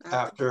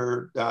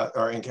after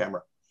our in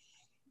camera.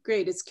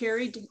 Great, it's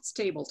carried, it's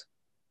tabled.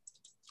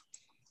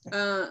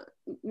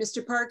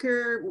 Mr.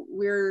 Parker,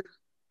 we're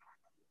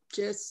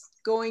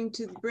just going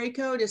to the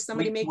breakout. Is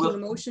somebody making a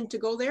motion to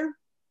go there?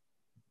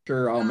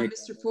 Sure, I'll make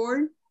Mr.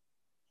 Ford?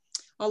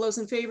 All those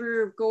in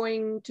favor of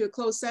going to a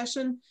closed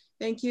session?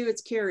 Thank you,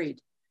 it's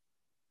carried.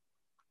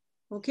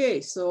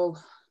 Okay, so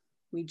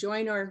we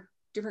join our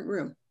different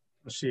room.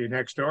 I'll see you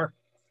next door.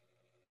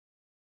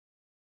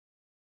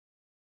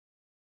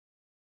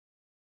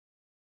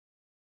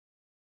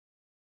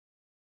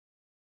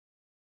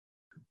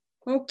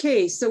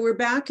 Okay, so we're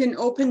back in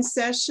open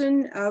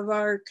session of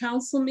our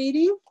council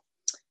meeting.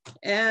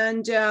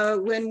 And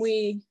when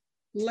we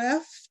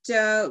left,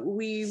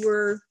 we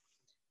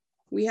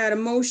had a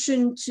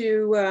motion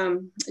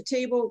to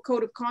table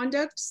code of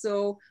conduct.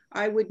 So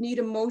I would need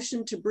a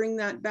motion to bring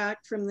that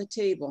back from the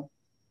table.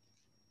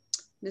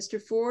 Mr.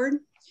 Ford,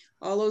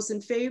 all those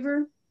in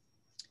favor?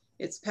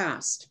 It's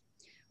passed.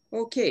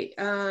 Okay,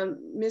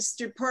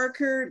 Mr.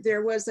 Parker,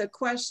 there was a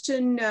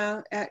question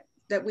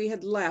that we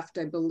had left,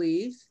 I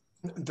believe.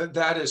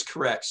 That is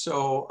correct.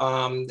 So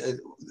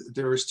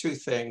there was two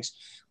things.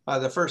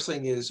 The first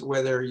thing is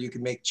whether you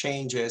can make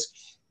changes,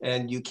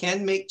 and you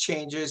can make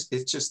changes.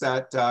 It's just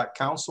that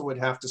council would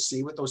have to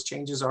see what those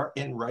changes are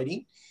in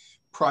writing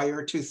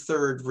prior to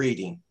third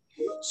reading.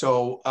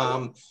 So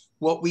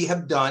what we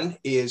have done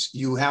is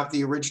you have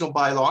the original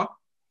bylaw,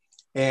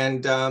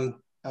 and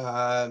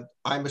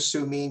I'm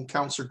assuming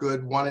Councillor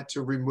Good wanted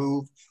to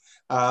remove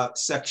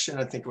section,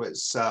 I think it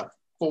was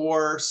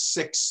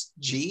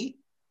 4.6G,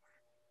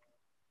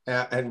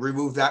 and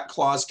remove that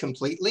clause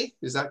completely.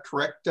 Is that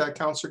correct,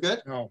 Councillor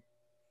Good? No.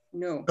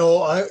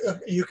 No,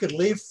 you could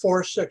leave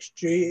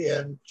 4.6G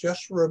and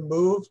just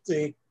remove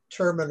the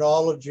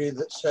terminology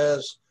that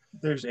says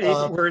there's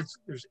 8 words.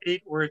 There's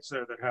 8 words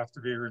there that have to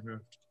be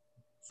removed.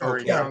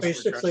 Sorry, yeah,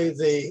 basically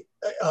the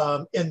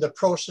in the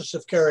process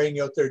of carrying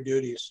out their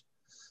duties.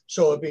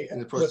 So it'd be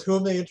with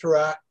whom they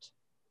interact,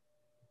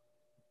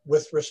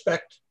 with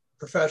respect,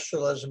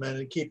 professionalism, and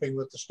in keeping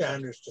with the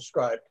standards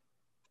described.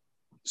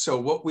 So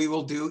what we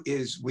will do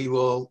is we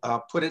will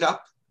put it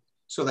up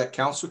so that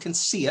council can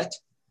see it.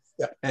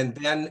 Yeah. And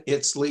then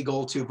it's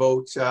legal to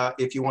vote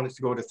if you want it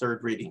to go to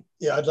third reading.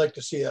 Yeah, I'd like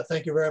to see that.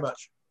 Thank you very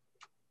much.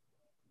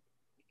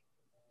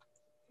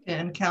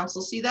 Can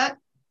council see that?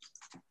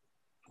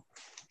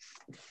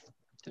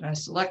 Did I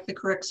select the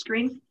correct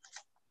screen?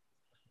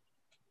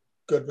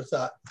 Good with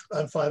that.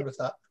 I'm fine with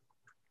that.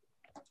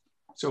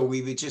 So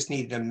we would just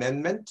need an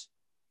amendment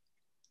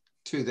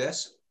to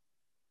this.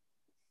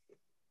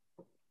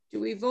 Do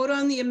we vote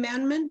on the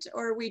amendment,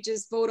 or we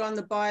just vote on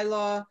the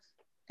bylaw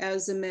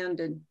as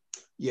amended?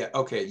 Yeah,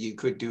 okay, you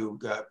could do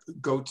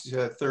go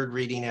to third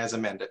reading as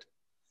amended.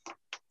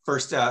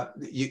 First,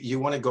 you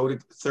want to go to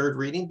third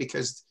reading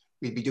because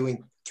we'd be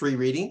doing 3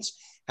 readings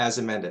as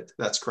amended.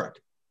 That's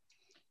correct.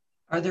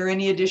 Are there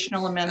any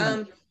additional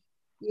amendments?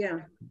 Yeah.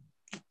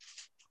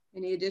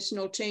 Any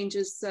additional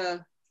changes,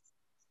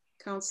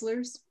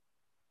 councillors?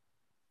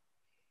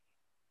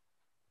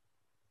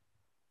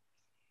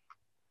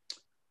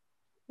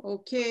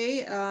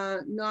 Okay,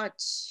 not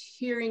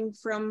hearing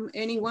from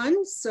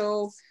anyone.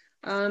 So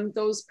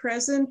those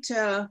present,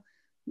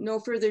 no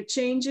further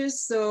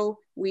changes. So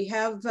we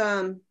have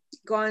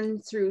gone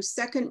through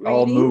second reading.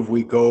 I'll move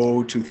we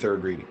go to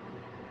third reading.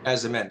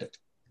 As amended.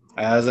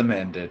 As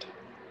amended.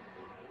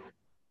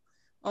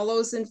 All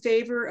those in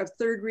favor of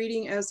third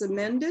reading as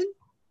amended,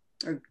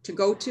 or to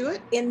go to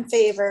it? In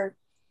favor.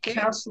 Okay.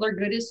 Councillor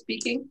Good is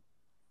speaking.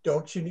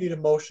 Don't you need a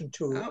motion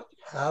to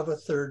have a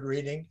third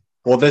reading?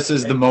 Well, this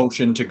is the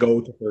motion to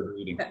go to third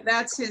reading.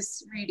 That's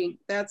his reading.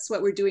 That's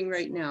what we're doing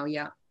right now.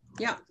 Yeah.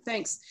 Yeah,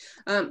 thanks.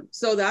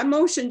 So that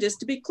motion, just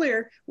to be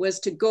clear, was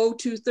to go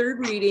to third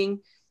reading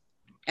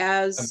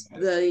as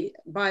the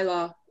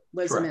bylaw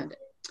was amended.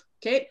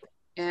 Okay,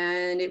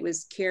 and it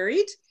was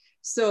carried.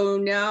 So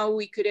now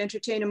we could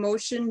entertain a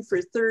motion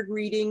for third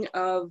reading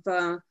of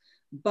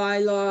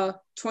bylaw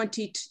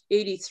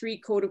 2083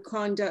 Code of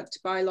Conduct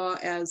bylaw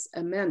as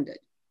amended.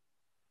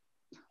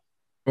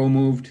 So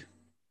moved.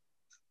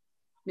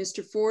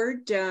 Mr.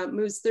 Ford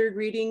moves third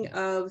reading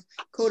of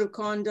Code of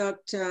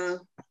Conduct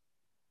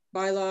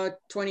bylaw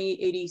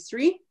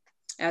 2083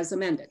 as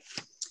amended.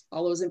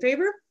 All those in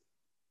favor?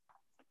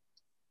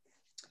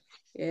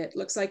 It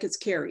looks like it's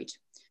carried.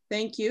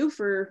 Thank you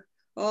for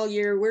all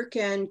your work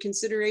and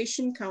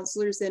consideration,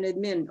 councillors and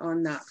admin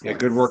on that. Yeah,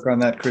 good work on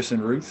that, Chris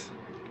and Ruth.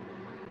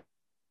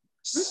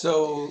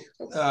 So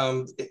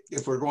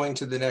if we're going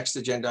to the next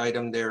agenda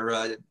item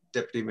there,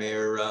 Deputy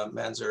Mayor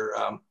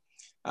Manzer,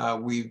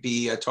 we'd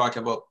be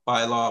talking about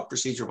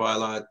procedural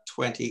bylaw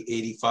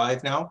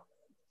 2085 now.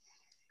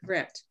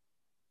 Correct.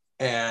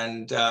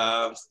 And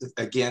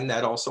again,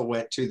 that also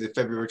went to the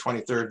February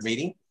 23rd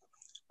meeting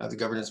of the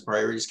Governance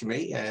Priorities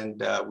Committee,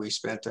 and we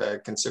spent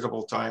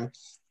considerable time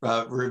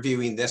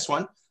reviewing this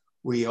one.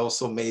 We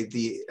also made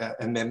the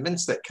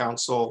amendments that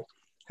Council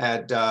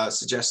had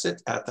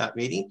suggested at that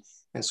meeting.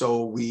 And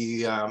so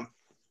we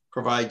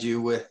provide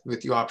you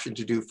with the option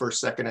to do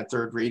first, second, and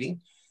third reading,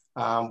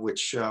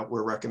 which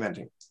we're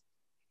recommending.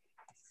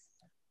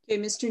 Okay,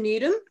 Mr.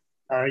 Needham.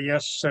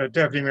 Yes,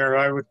 Deputy Mayor,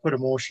 I would put a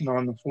motion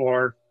on the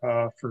floor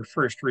for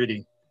first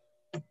reading.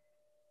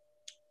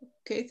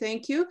 Okay,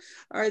 thank you.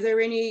 Are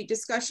there any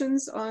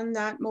discussions on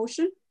that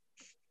motion?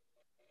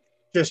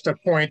 Just a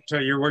point,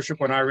 Your Worship,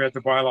 when I read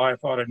the bylaw, I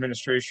thought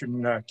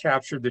administration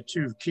captured the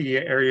 2 key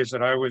areas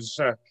that I was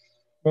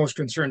most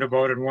concerned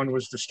about, and one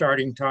was the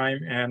starting time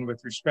and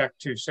with respect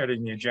to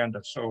setting the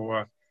agenda.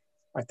 So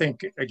I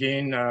think,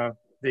 again,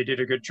 they did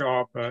a good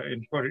job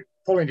in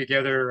pulling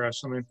together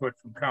some input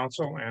from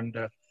Council, and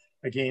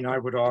again, I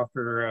would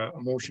offer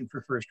a motion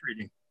for first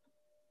reading.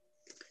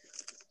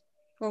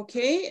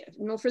 Okay,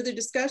 no further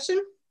discussion.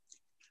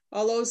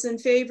 All those in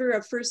favor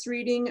of first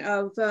reading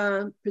of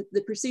the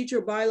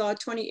procedural bylaw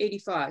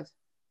 2085?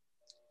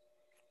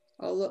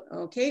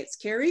 Okay, it's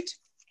carried.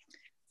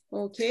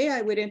 Okay,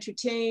 I would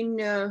entertain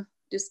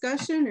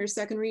discussion or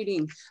second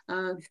reading.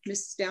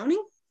 Ms.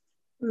 Downing?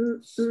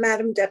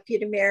 Madam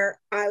Deputy Mayor,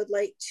 I would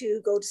like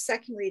to go to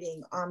second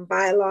reading on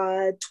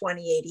bylaw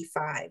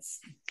 2085.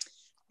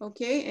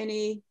 Okay,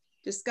 any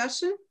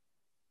discussion?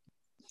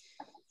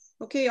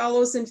 Okay, all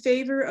those in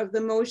favor of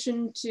the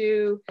motion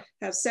to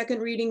have second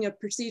reading of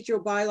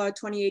procedural bylaw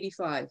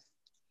 2085?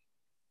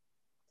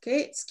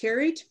 Okay, it's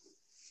carried.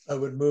 I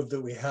would move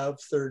that we have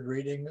third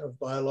reading of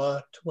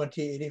bylaw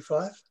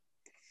 2085.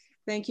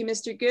 Thank you,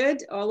 Mr.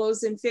 Good. All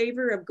those in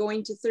favor of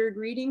going to third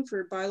reading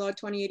for bylaw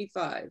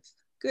 2085?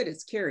 Good,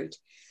 it's carried.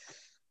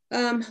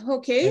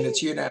 Okay. And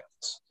it's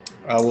unanimous.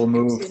 I will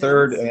move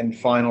third and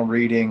final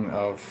reading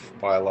of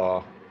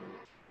bylaw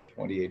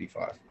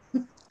 2085.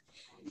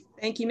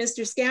 Thank you,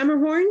 Mr.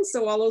 Scammerhorn.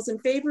 So all those in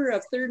favor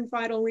of third and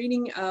final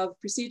reading of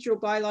procedural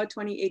bylaw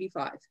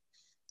 2085?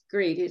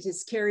 Great, it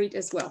is carried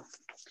as well.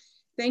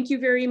 Thank you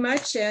very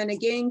much. And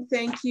again,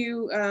 thank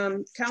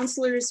you,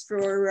 councillors,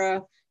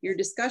 for your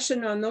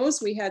discussion on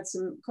those. We had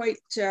some quite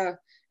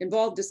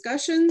involved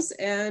discussions,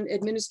 and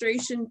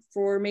administration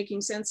for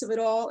making sense of it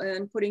all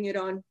and putting it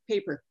on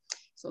paper.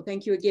 So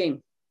thank you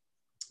again.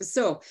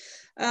 So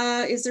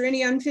is there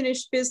any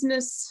unfinished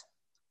business,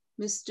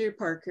 Mr.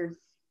 Parker?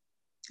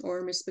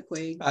 Or Ms.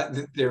 McQuaid?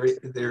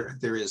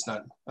 There is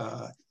none.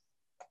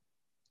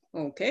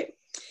 Okay,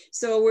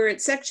 so we're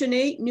at section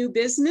 8, new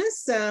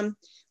business.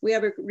 We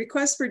have a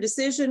request for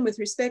decision with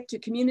respect to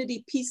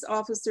community peace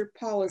officer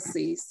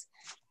policies.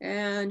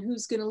 And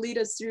who's going to lead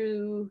us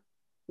through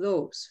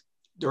those?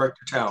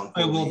 Director Town.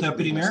 I will,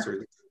 Deputy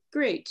Mayor.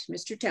 Great,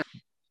 Mr. Town.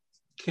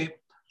 Okay.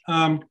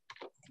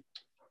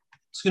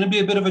 It's going to be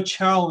a bit of a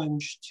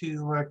challenge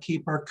to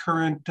keep our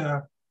current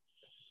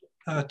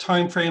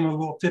time frame of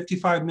about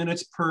 55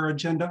 minutes per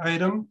agenda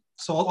item.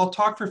 So I'll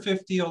talk for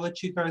 50. I'll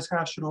let you guys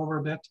hash it over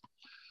a bit,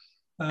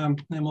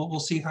 and we'll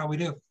see how we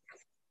do.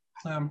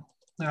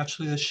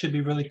 Actually, this should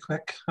be really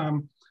quick.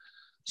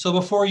 So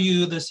before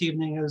you this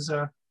evening is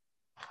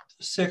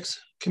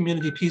 6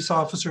 community peace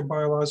officer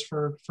bylaws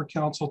for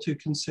council to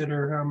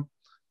consider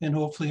and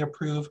hopefully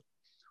approve.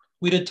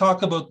 We did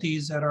talk about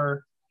these at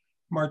our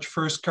March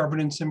 1st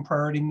governance and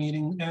priority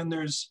meeting, and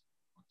there's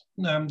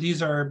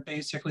these are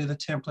basically the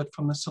template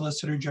from the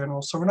Solicitor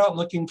General. So we're not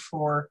looking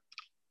for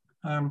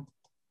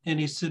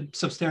any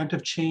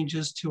substantive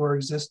changes to our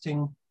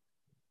existing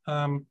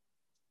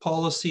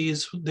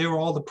policies. They were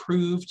all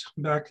approved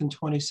back in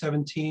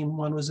 2017.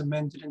 One was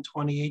amended in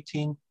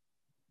 2018.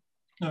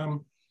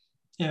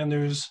 And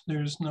there's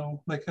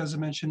no, like as I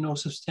mentioned, no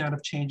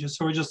substantive changes.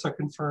 So we're just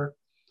looking for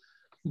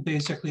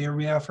basically a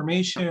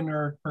reaffirmation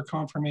or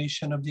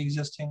confirmation of the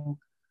existing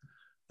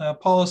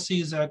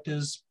policies. That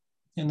is,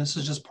 and this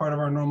is just part of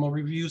our normal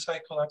review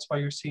cycle. That's why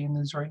you're seeing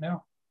these right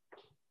now.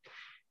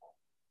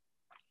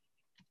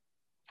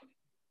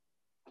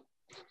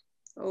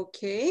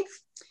 Okay.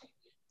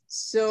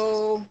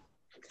 So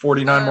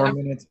 49 more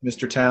minutes,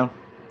 Mr. Town.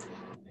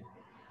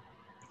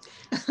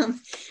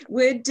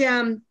 Would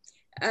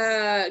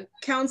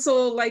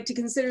council like to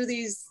consider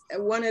these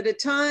one at a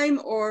time,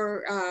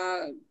 or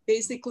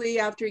basically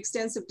after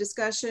extensive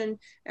discussion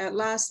at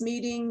last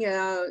meeting,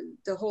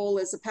 the whole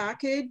as a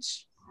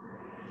package?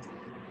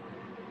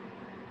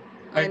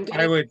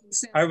 I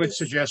would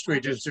suggest we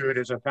just do it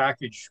as a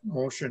package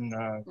motion.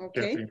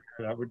 Okay.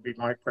 That would be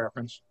my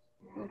preference.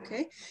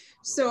 Okay.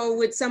 So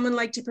would someone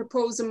like to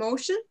propose a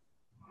motion?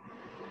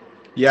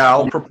 Yeah,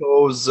 I'll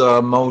propose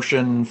a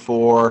motion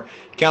for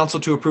council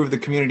to approve the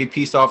community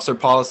peace officer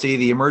policy,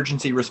 the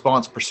emergency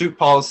response pursuit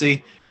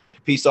policy,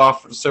 peace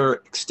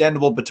officer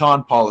extendable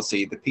baton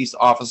policy, the peace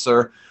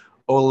officer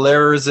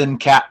Olerizin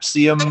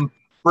capsium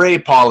spray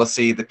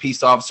policy, the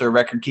peace officer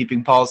record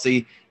keeping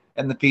policy,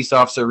 and the peace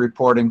officer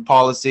reporting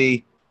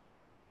policy.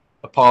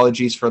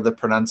 Apologies for the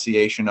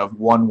pronunciation of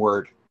one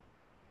word.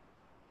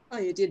 Oh,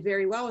 you did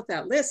very well with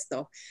that list,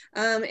 though.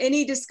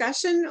 Any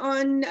discussion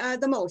on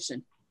the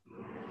motion?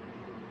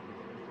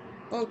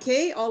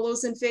 Okay, all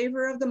those in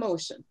favor of the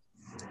motion?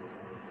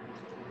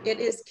 It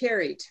is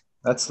carried.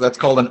 That's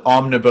called an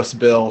omnibus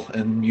bill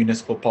in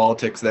municipal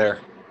politics there.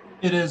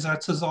 It is.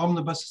 That's as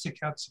omnibus as it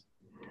gets.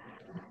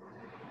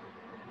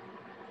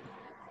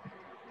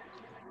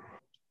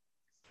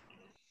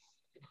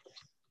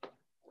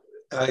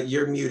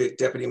 You're muted,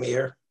 Deputy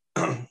Mayor.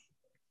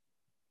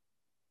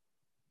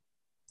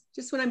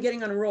 Just when I'm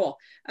getting on a roll.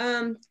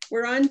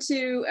 We're on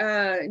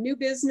to new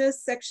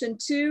business, section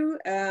 2,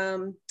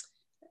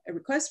 a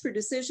request for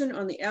decision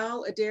on the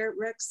Al Adair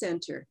Rec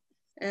Center.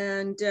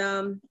 And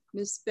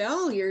Ms.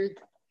 Bell, you're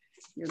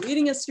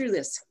leading us through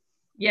this.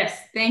 Yes,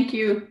 thank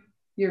you.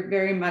 You're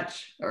very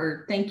much,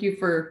 or thank you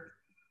for,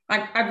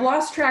 I've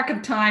lost track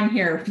of time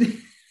here.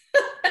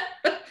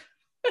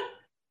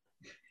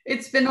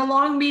 It's been a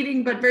long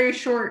meeting, but very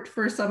short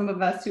for some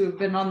of us who have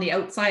been on the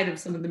outside of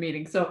some of the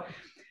meetings. So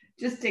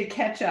just to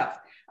catch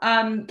up.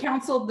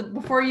 Council,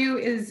 before you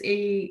is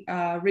a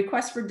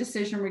request for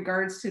decision in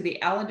regards to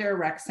the Al Adair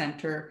Rec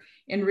Center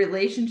in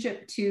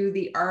relationship to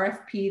the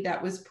RFP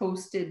that was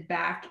posted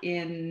back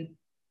in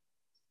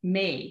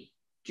May,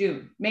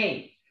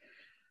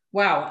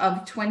 wow,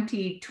 of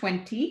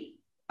 2020.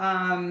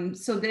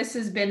 So this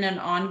has been an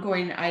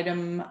ongoing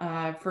item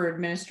for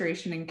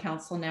administration and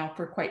council now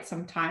for quite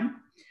some time.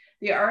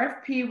 The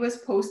RFP was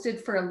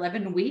posted for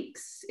 11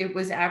 weeks. It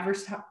was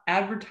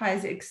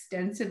advertised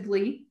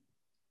extensively,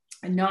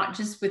 and not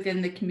just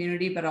within the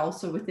community, but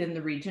also within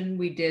the region.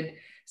 We did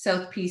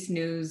South Peace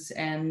News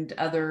and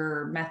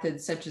other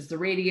methods such as the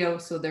radio.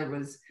 So there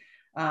was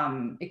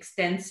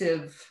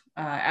extensive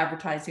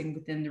advertising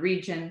within the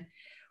region.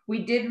 We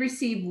did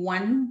receive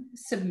one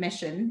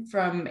submission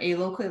from a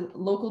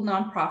local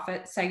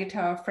nonprofit,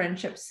 Sagatawa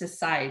Friendship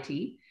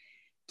Society,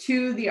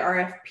 to the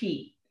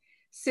RFP.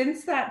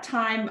 Since that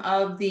time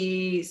of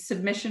the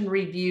submission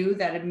review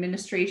that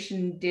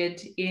administration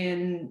did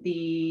in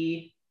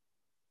the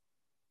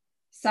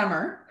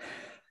summer,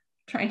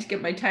 trying to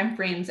get my time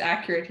frames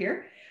accurate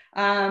here,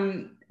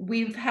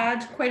 we've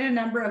had quite a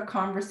number of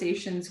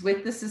conversations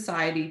with the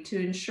society to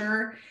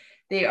ensure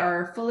they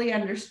are fully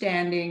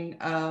understanding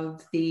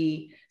of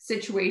the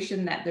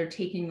situation that they're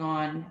taking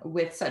on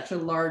with such a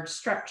large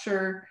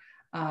structure,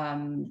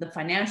 the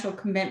financial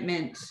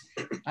commitment,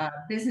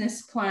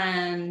 business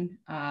plan,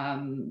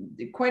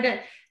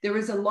 there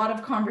was a lot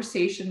of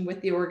conversation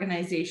with the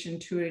organization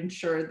to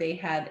ensure they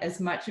had as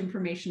much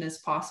information as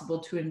possible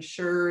to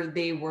ensure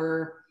they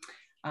were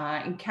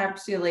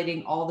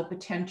encapsulating all the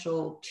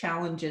potential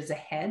challenges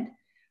ahead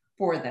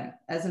for them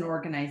as an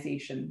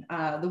organization.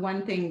 The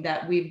one thing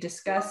that we've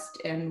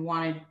discussed and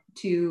wanted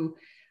to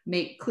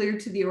make clear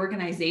to the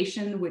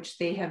organization, which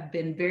they have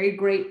been very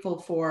grateful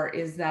for,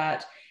 is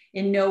that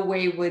in no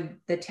way would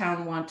the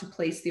town want to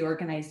place the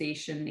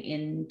organization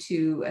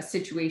into a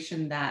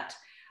situation that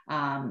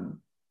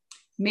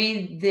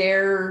made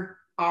their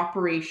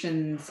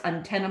operations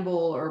untenable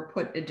or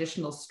put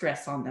additional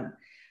stress on them.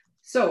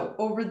 So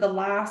over the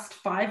last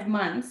 5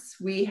 months,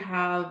 we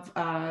have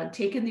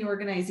taken the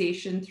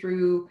organization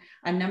through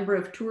a number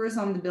of tours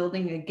on the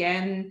building.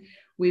 Again,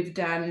 we've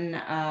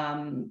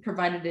done,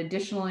 provided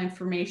additional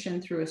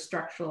information through a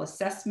structural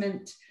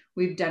assessment.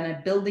 We've done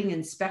a building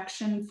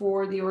inspection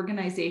for the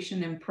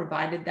organization and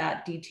provided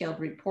that detailed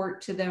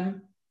report to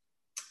them.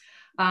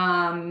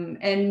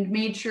 And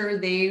made sure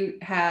they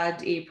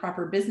had a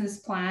proper business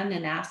plan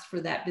and asked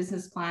for that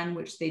business plan,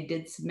 which they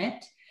did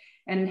submit,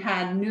 and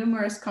had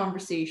numerous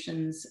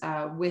conversations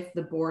with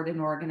the board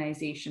and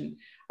organization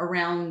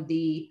around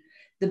the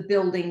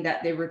building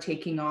that they were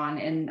taking on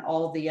and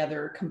all the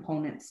other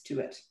components to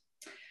it.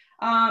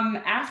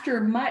 After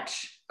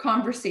much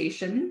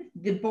conversation,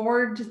 the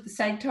board, the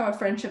Sagatawa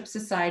Friendship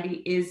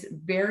Society, is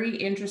very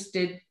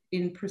interested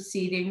in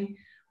proceeding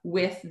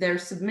with their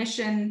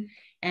submission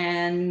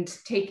and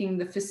taking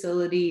the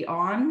facility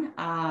on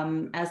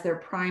as their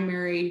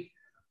primary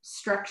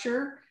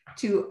structure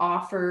to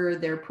offer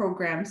their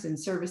programs and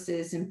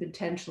services and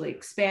potentially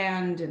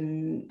expand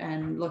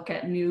and look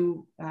at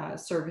new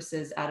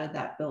services out of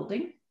that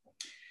building.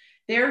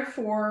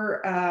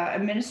 Therefore,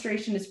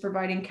 administration is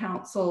providing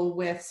council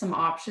with some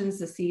options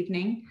this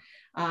evening.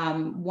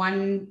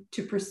 One,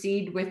 to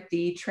proceed with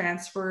the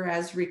transfer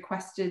as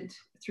requested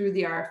through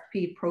the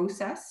RFP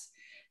process,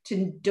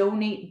 to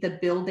donate the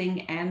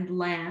building and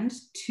land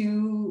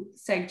to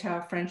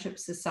Sagatawa Friendship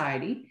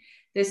Society.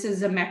 This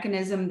is a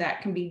mechanism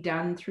that can be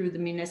done through the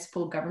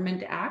Municipal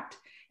Government Act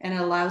and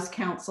allows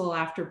council,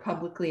 after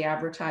publicly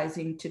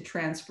advertising, to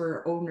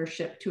transfer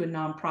ownership to a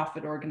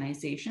nonprofit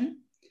organization.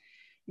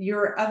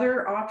 Your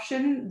other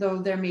option, though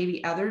there may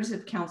be others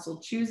if council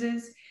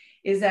chooses,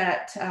 is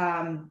that,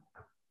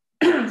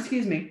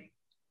 excuse me,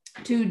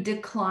 to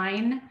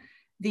decline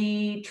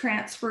the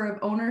transfer of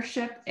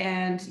ownership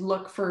and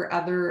look for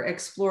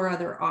explore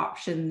other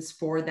options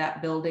for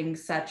that building,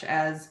 such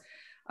as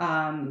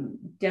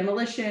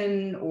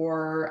demolition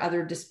or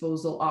other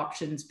disposal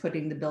options,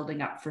 putting the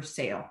building up for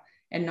sale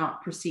and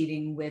not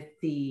proceeding with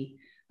the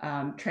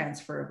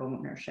transfer of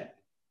ownership.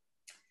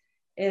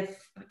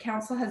 If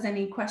council has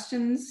any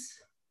questions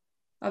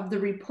of the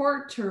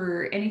report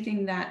or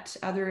anything that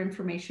other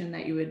information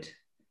that you would.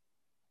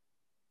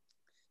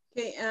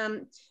 Okay,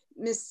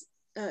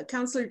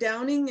 Councillor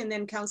Downing and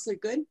then Councillor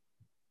Good.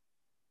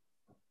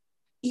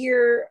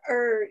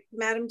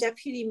 Madam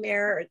Deputy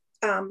Mayor,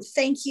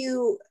 thank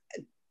you,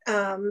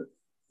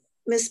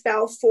 Ms.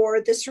 Bell,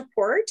 for this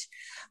report.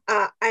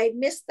 I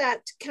missed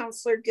that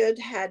Councillor Good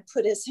had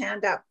put his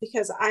hand up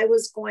because I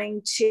was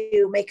going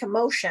to make a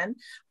motion.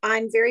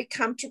 I'm very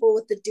comfortable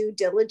with the due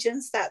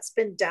diligence that's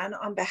been done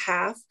on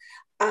behalf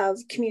of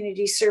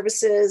community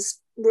services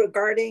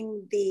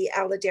regarding the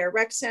Aladare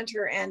Rec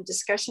Center and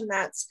discussion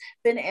that's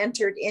been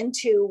entered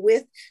into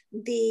with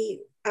the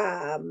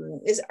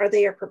are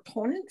they a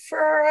proponent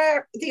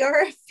for the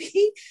RFP?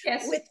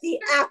 Yes. With the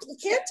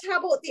applicant? How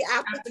about the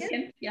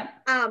applicant? Yeah.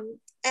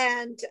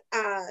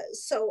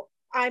 So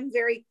I'm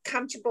very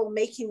comfortable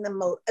making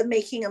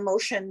a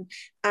motion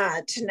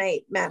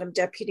tonight, Madam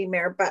Deputy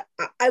Mayor, but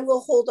I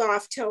will hold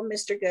off till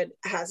Mr. Good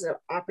has an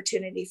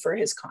opportunity for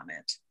his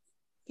comment.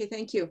 Okay,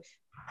 thank you.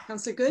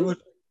 Councillor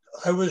Good?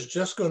 I was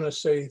just going to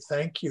say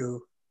thank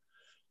you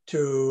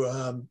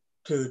to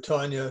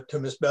Tanya, to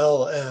Ms.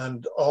 Bell,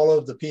 and all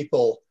of the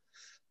people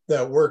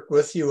that worked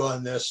with you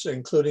on this,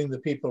 including the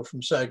people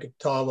from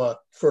Sagatawa,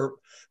 for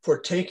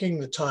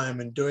taking the time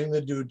and doing the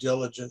due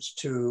diligence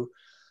to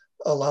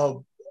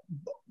allow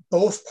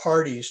both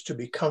parties to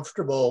be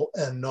comfortable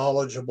and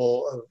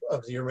knowledgeable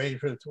of the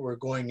arrangement that we're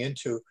going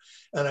into.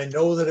 And I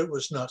know that it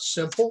was not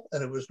simple,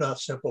 and it was not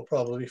simple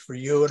probably for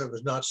you, and it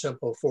was not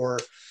simple for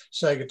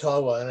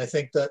Sagatawa. And I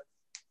think that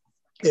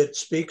it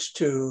speaks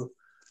to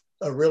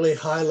a really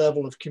high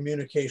level of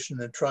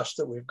communication and trust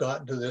that we've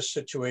gotten to this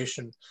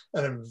situation.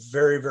 And I'm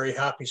very, very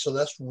happy. So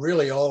that's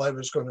really all I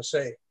was going to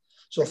say.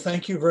 So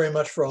thank you very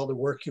much for all the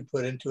work you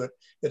put into it.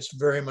 It's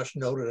very much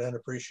noted and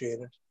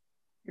appreciated.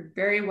 You're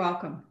very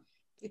welcome.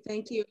 Okay,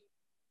 thank you.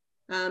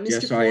 Mr.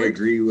 Yes, Ford? I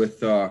agree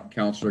with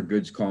Councillor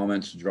Good's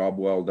comments. Job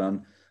well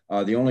done.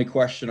 The only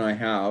question I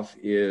have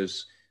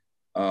is,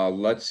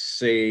 let's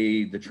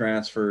say the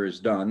transfer is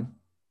done,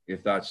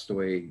 if that's the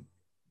way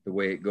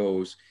it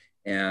goes,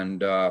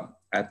 and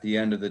at the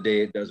end of the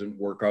day it doesn't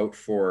work out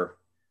for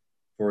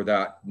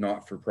that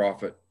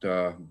not-for-profit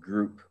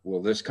group.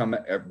 Will this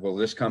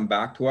come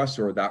back to us,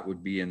 or that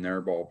would be in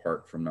their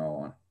ballpark from now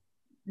on?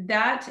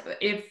 That,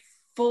 if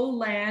full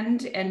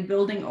land and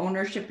building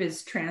ownership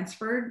is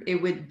transferred, it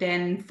would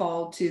then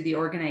fall to the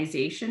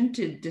organization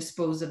to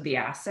dispose of the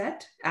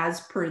asset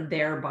as per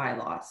their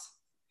bylaws.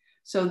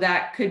 So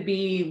that could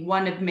be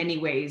one of many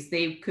ways.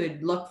 They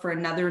could look for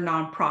another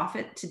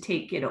nonprofit to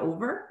take it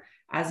over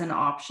as an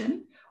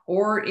option,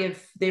 or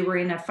if they were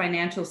in a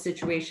financial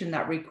situation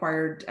that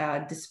required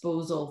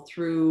disposal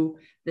through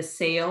the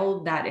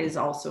sale, that is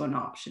also an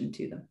option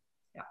to them.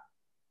 Yeah.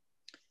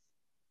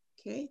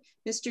 Okay,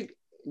 Mr.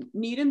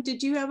 Needham,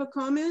 did you have a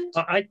comment?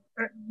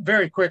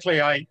 Very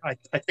quickly, I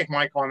think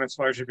my comments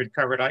largely been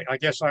covered. I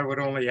guess I would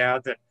only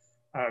add that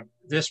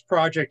this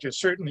project has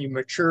certainly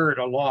matured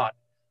a lot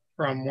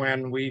from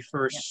when we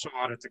first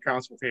saw it at the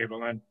council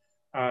table. And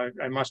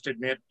I must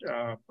admit,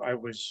 I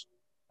was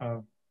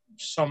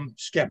some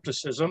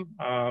skepticism,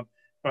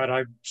 but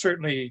I've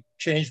certainly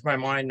changed my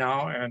mind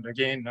now. And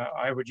again,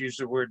 I would use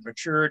the word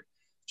matured.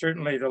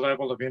 Certainly the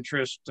level of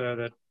interest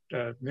that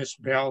Ms.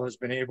 Bell has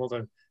been able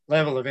to,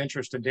 level of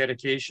interest and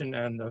dedication,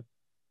 and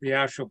the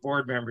actual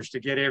board members to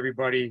get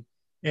everybody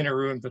in a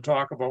room to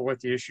talk about what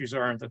the issues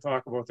are and to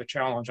talk about the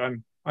challenge.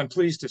 I'm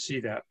pleased to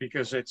see that,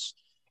 because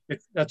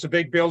that's a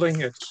big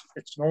building.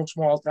 It's no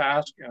small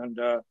task, and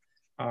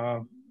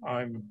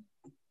I'm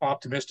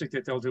optimistic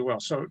that they'll do well.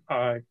 So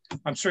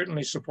I'm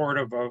certainly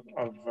supportive of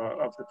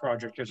the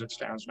project as it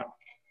stands now.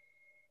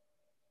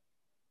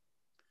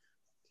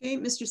 Okay,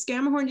 Mr.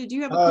 Scamahorn, did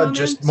you have a comment?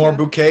 Just more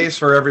bouquets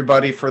for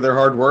everybody for their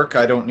hard work.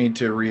 I don't need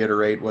to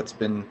reiterate what's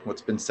been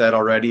said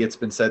already. It's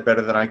been said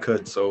better than I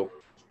could. So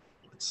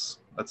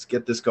let's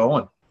get this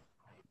going.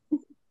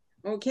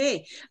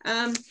 Okay,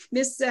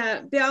 Ms.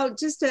 Bell,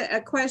 just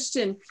a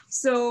question.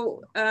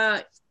 So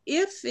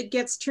if it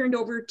gets turned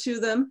over to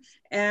them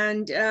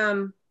and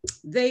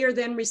they are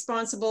then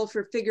responsible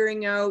for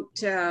figuring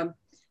out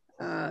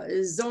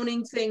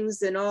zoning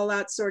things and all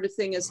that sort of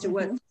thing as to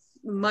what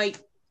might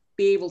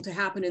be able to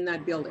happen in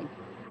that building.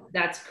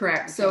 That's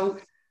correct. So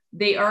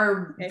they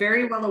are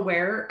very well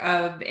aware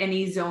of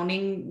any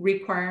zoning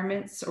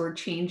requirements or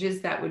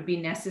changes that would be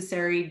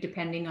necessary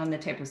depending on the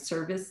type of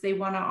service they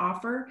want to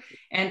offer,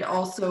 and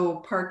also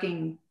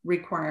parking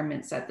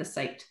requirements at the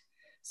site.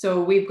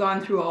 So we've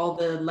gone through all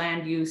the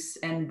land use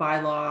and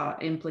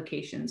bylaw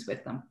implications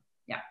with them.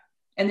 Yeah.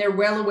 And they're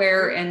well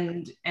aware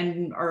and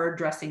are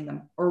addressing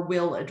them, or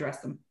will address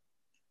them.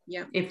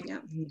 Yeah.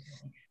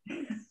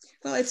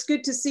 Well, it's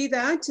good to see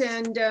that.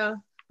 And I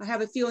have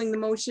a feeling the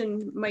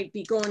motion might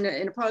be going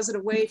in a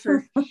positive way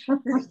for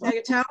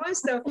Sagatawa.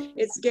 So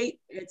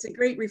it's a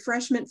great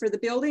refreshment for the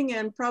building,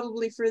 and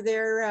probably for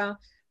their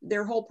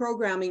whole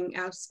programming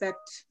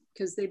aspect,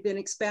 because they've been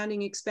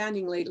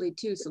expanding lately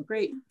too. So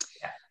great.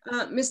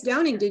 Ms.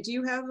 Downing, did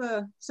you have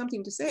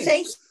something to say?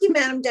 Thank you,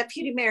 Madam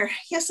Deputy Mayor.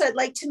 Yes, I'd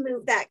like to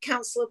move that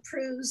Council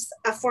approves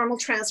a formal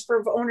transfer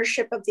of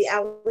ownership of the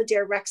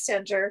Aladair Rec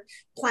Center,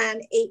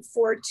 Plan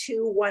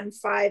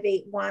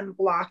 8421581,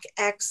 Block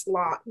X,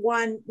 Lot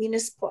 1,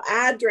 municipal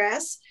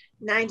address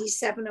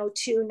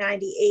 9702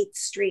 98th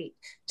Street,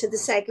 to the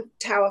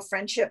Sagatawa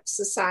Friendship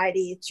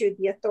Society through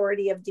the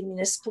authority of the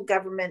Municipal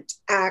Government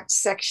Act,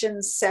 Section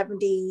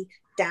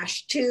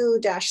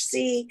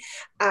 70-2-C,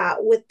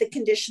 with the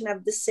condition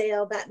of the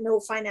sale that no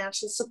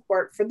financial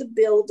support for the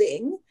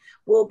building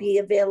will be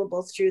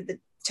available through the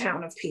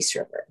town of Peace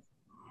River.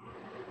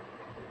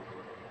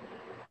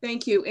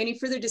 Thank you. Any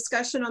further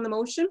discussion on the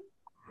motion?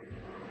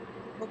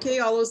 Okay,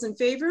 all those in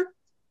favor?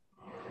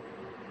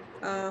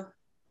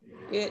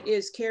 It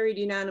is carried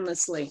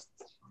unanimously.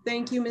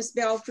 Thank you, Ms.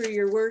 Bell, for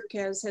your work,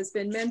 as has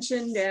been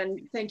mentioned, and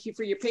thank you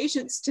for your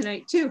patience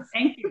tonight too.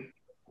 Thank you.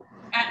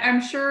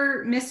 I'm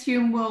sure Ms.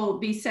 Hume will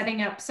be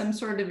setting up some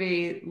sort of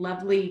a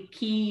lovely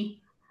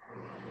key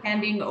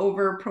handing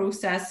over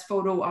process,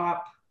 photo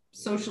op,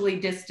 socially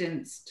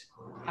distanced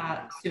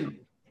soon.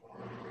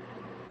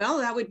 Well,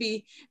 that would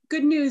be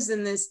good news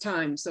in this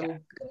time. So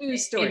good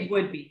news story. It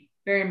would be,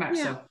 very much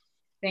so.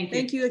 Thank you.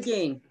 Thank you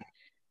again.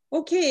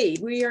 Okay,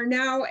 we are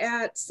now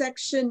at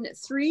section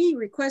 3,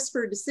 request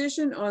for a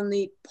decision on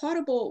the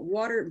potable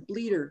water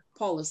bleeder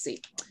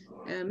policy.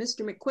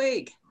 Mr.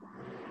 McQuaig.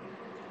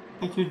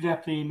 Thank you,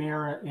 Deputy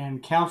Mayor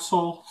and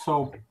Council.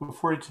 So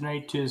before you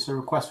tonight is a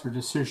request for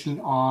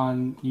decision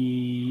on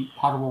the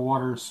potable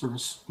water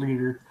service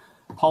leader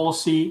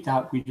policy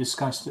that we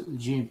discussed at the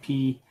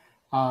GMP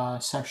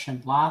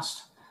session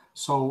last.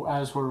 So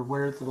as we're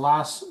aware, the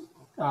last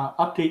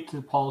update to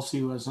the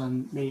policy was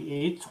on May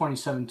 8th,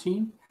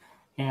 2017.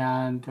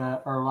 And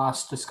our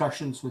last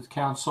discussions with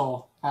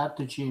Council at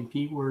the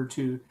GMP were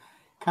to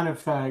kind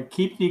of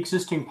keep the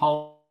existing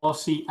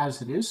policy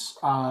as it is,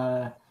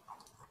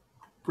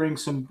 bring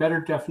some better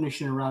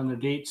definition around the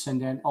dates,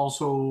 and then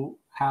also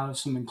have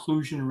some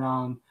inclusion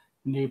around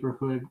the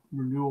neighborhood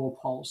renewal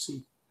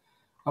policy.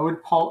 I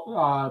would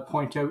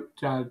point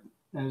out,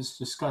 as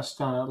discussed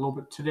a little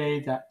bit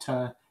today, that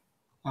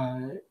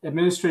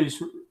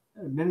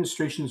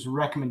administration's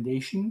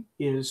recommendation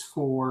is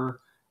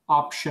for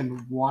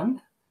option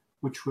 1,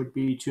 which would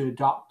be to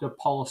adopt the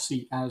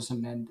policy as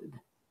amended.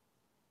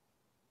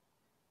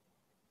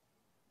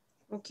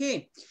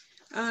 Okay.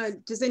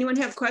 Does anyone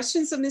have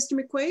questions of Mr.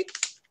 McQuaig?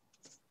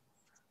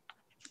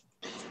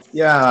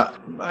 Yeah,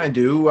 I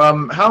do.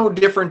 How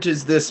different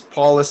is this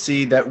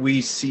policy that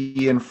we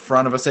see in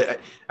front of us?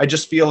 I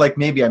just feel like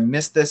maybe I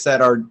missed this at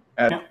the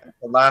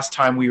last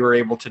time we were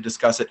able to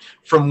discuss it,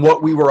 from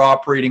what we were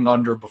operating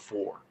under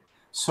before.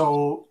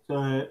 So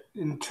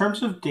in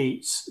terms of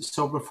dates,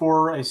 so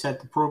before I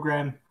said the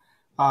program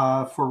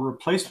for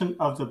replacement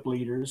of the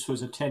bleeders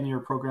was a 10-year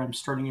program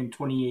starting in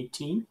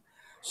 2018.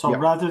 So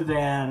rather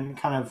than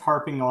kind of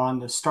harping on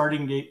the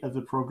starting date of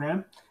the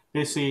program,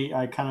 basically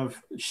I kind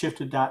of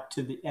shifted that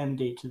to the end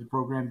date to the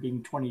program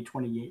being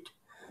 2028.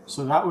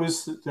 So that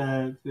was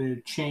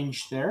the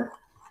change there.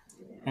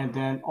 And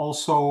then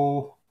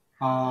also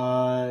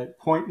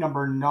point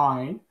number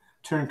 9,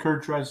 to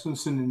encourage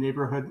residents in the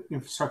neighborhood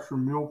infrastructure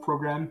renewal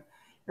program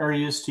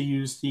areas to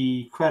use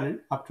the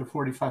credit up to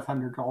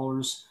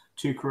 $4,500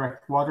 to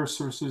correct water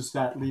sources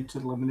that lead to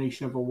the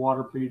elimination of a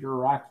water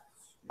bleeder or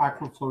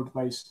aquaflow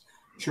device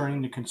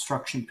during the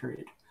construction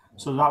period.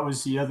 So that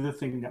was the other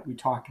thing that we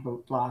talked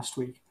about last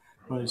week,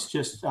 was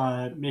just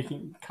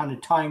kind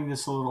of tying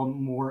this a little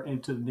more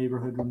into the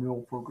neighborhood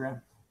renewal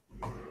program.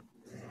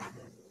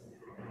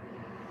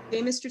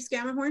 Okay, Mr.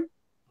 Scammahorn?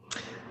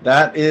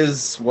 That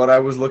is what I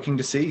was looking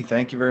to see.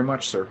 Thank you very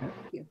much, sir. Thank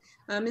you.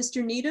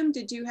 Mr. Needham,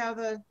 did you have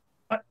a?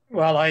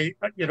 Well,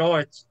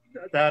 it's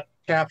that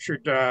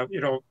captured,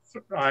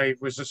 I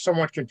was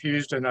somewhat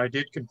confused, and I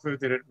did conclude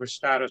that it was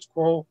status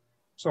quo.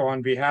 So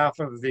on behalf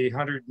of the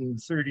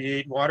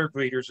 138 water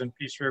bleeders in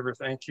Peace River,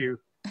 thank you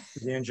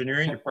to the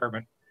engineering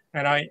department.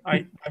 And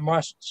I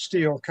must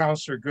steal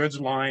Councillor Good's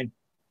line.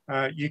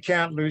 You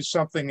can't lose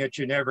something that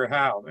you never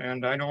have.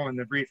 And I know in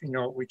the briefing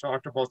note, we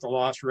talked about the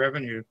lost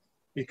revenue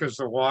because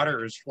the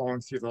water is flowing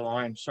through the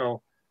line.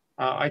 So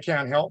I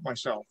can't help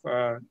myself.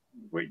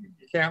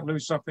 You can't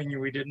lose something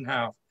we didn't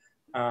have.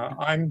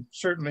 I'm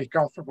certainly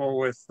comfortable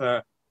with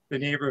the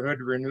neighborhood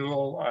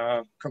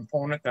renewal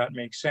component. That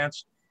makes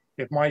sense.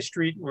 If my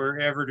street were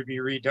ever to be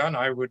redone,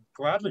 I would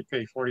gladly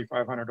pay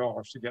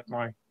 $4,500 to get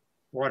my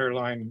water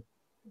line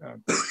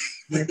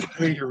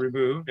bleeder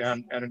removed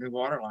and a new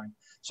water line.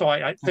 So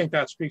I think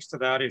that speaks to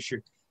that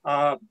issue.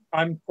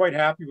 I'm quite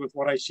happy with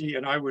what I see,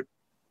 and I would,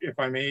 if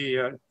I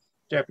may,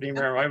 Deputy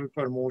Mayor, I would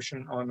put a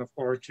motion on the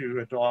floor to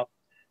adopt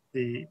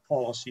the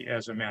policy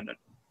as amended.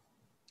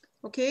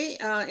 Okay,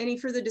 any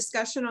further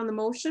discussion on the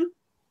motion?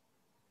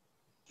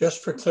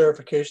 Just for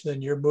clarification,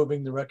 then you're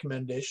moving the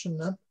recommendation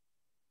then?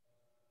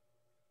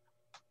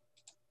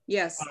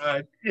 Yes.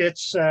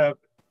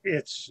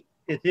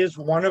 It is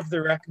one of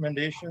the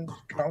recommendations,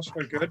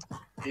 Councillor Good.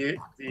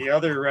 The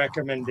other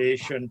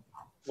recommendation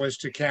was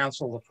to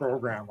cancel the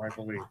program, I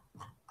believe.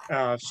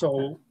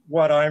 So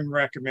what I'm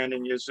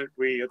recommending is that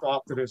we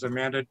adopt it as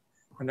amended,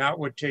 and that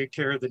would take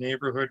care of the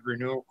neighborhood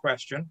renewal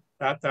question.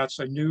 That's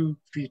a new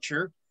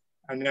feature.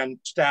 And then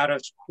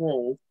status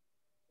quo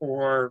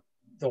for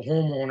the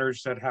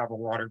homeowners that have a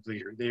water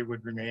bleeder, they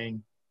would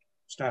remain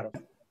status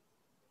quo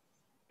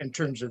in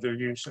terms of their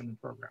use in the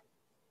program.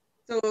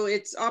 So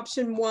it's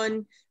option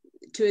 1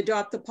 to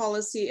adopt the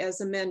policy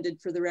as amended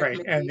for the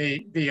recommendation.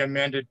 Right, and the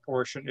amended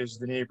portion is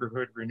the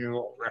neighborhood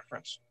renewal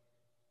reference.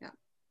 Yeah.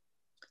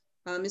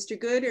 Mr.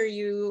 Good, are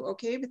you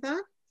okay with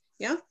that?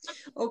 Yeah,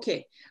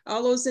 okay.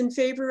 All those in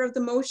favor of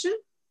the motion?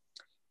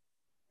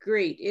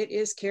 Great, it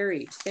is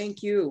carried.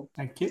 Thank you.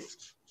 Thank you.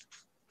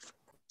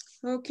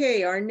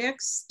 Okay, our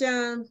next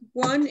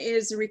one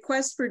is a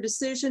request for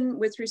decision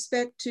with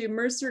respect to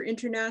Mercer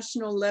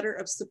International Letter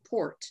of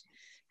Support.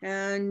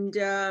 And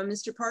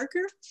Mr.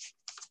 Parker?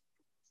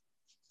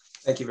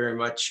 Thank you very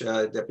much,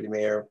 Deputy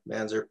Mayor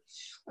Manzer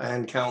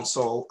and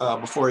Council.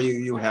 Before you,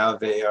 you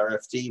have a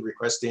RFD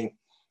requesting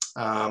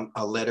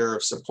a letter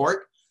of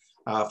support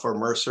for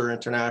Mercer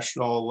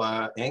International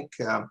Inc.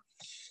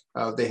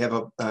 They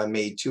have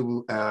made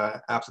 2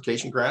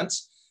 application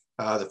grants.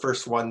 The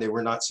first one they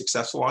were not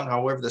successful on.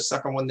 However, the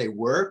second one they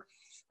were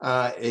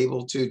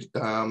able to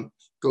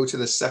go to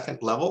the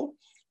second level,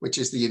 which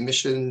is the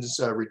Emissions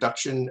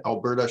Reduction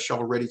Alberta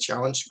Shovel Ready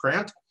Challenge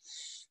grant.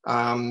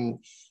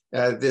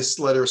 This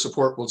letter of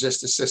support will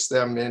just assist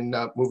them in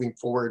moving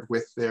forward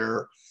with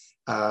their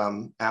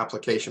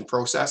application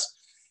process.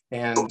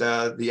 And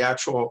the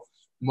actual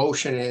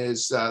motion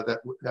is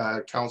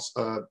that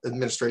council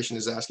administration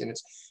is asking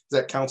is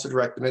that council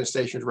direct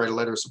administration to write a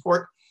letter of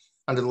support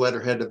under the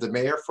letterhead of the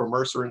mayor for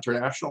Mercer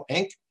International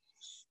Inc.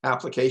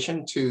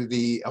 application to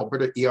the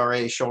Alberta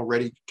ERA Shovel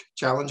Ready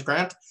Challenge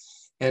grant,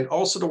 and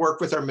also to work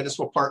with our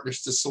municipal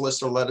partners to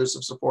solicit letters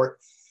of support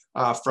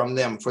from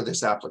them for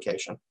this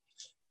application.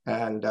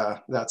 And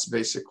that's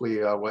basically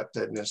what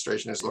the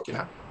administration is looking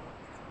at.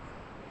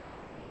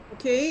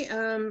 Okay,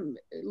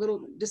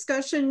 little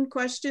discussion,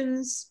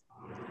 questions,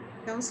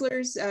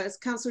 councillors,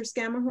 Councillor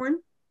Scammahorn.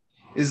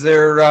 Is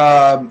there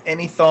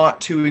any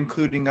thought to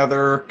including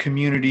other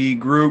community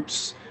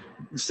groups,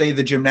 say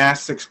the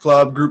gymnastics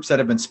club, groups that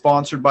have been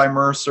sponsored by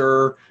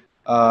Mercer,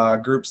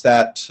 groups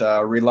that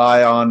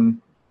rely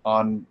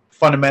on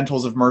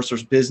fundamentals of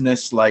Mercer's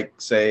business, like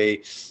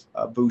say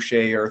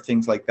Boucher or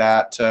things like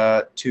that,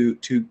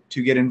 to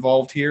get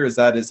involved here? Is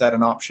that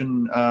an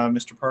option,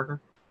 Mr. Parker?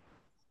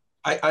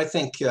 I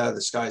think the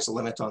sky's the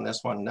limit on this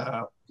one.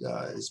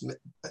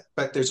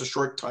 But there's a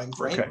short time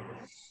frame. Okay.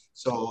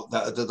 So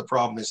the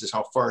problem is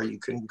how far you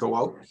can go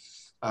out.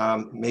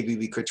 Maybe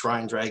we could try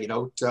and drag it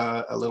out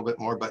a little bit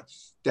more, but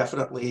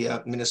definitely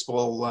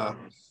municipal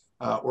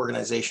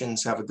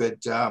organizations have a good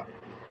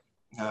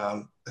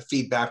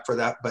feedback for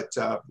that. But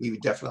we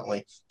would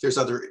definitely, there's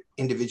other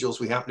individuals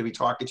we happen to be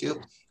talking to,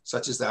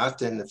 such as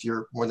that. And if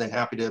you're more than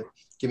happy to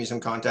give me some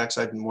contacts,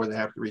 I'd be more than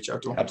happy to reach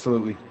out to them.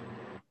 Absolutely.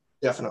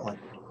 Definitely.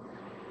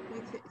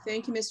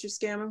 Thank you, Mr.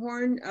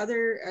 Scammahorn.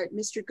 Other,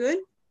 Mr. Good?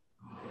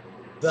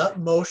 That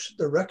motion,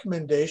 the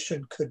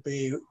recommendation could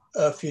be,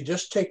 if you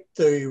just take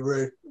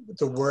the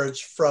words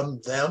 "from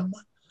them"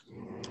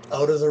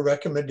 out of the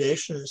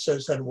recommendation, it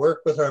says, "and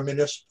work with our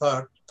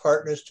municipal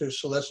partners to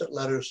solicit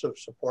letters of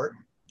support."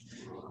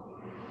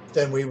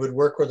 Then we would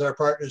work with our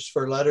partners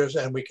for letters,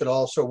 and we could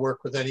also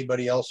work with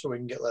anybody else who we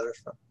can get letters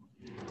from.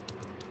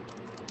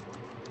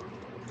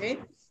 Okay.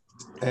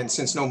 And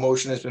since no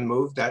motion has been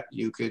moved, that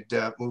you could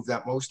move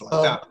that motion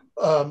like that.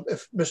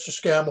 If Mr.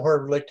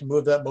 Scamahorn would like to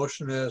move that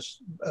motion as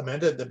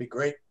amended, that'd be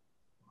great.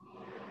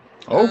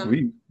 Oh,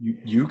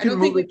 you can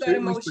move it too,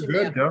 Mr.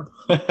 Good.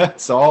 Yeah.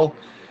 It's all.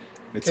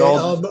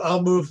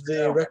 I'll move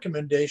the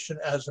recommendation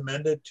as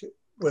amended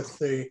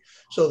with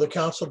so the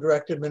council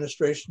direct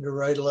administration to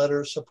write a letter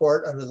of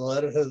support under the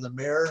letterhead of the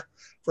mayor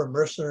for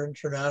Mercer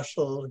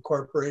International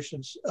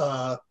Corporation's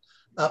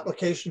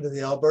application to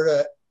the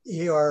Alberta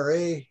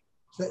ERA,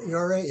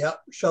 yeah,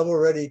 Shovel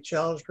Ready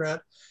Challenge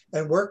Grant,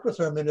 and work with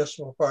our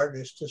municipal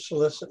partners to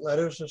solicit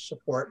letters of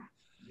support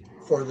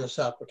for this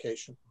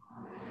application.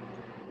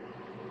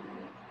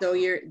 So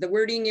the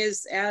wording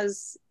is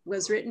as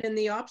was written in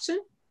the option?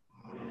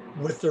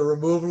 With the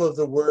removal of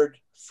the word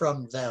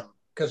 "from them,"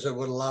 because it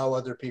would allow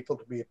other people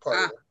to be a part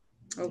of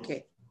it.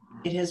 Okay.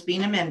 It has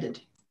been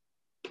amended.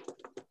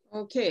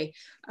 Okay.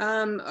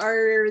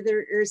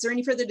 Is there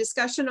any further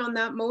discussion on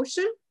that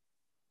motion?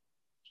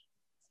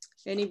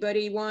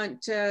 Anybody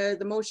want the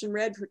motion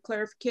read for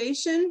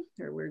clarification,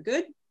 or we're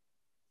good?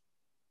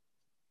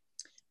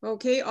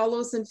 Okay, all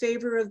those in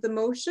favor of the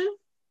motion?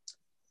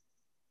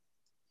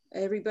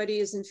 Everybody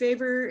is in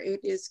favor. It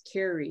is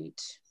carried.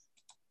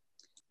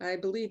 I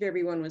believe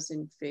everyone was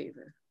in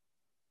favor.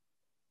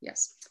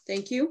 Yes,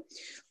 thank you.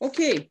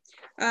 Okay,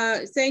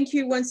 thank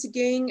you once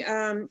again,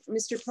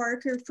 Mr.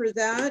 Parker, for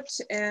that.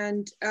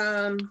 And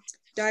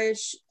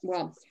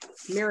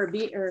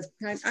Marabee, or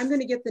I'm going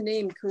to get the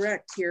name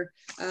correct here.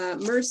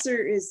 Mercer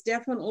is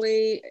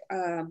definitely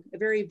a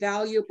very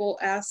valuable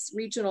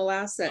regional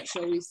asset,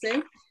 shall we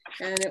say,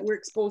 and it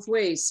works both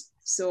ways.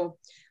 So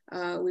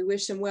we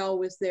wish them well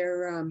with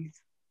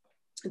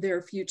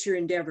their future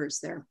endeavors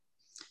there.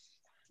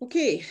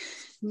 Okay,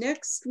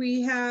 next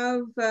we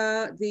have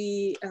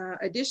the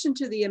addition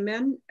to the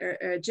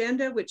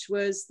agenda, which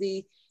was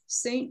the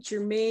Saint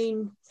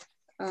Germain,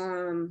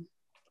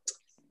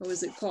 what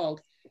was it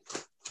called?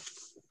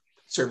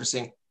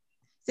 Servicing.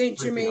 Saint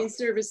Germain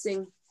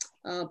servicing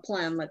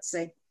plan, let's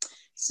say.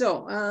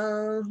 So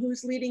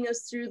who's leading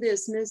us through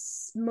this?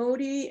 Ms.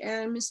 Modi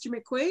and Mr.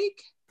 McQuaig?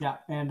 Yeah,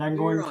 and I'm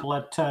going to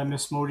let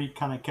Ms. Modi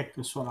kind of kick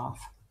this one off.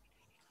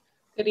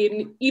 Good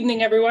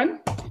evening,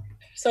 everyone.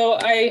 So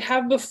I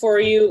have before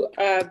you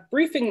a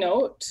briefing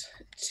note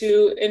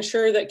to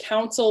ensure that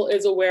council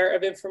is aware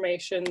of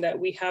information that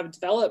we have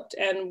developed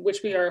and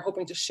which we are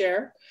hoping to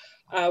share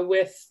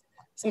with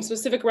some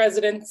specific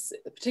residents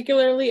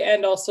particularly,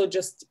 and also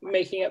just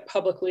making it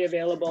publicly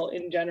available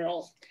in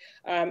general.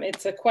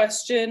 It's a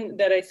question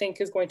that I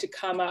think is going to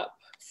come up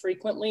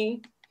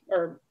frequently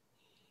or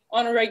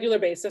on a regular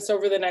basis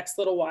over the next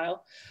little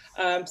while.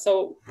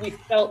 So we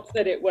felt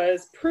that it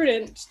was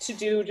prudent to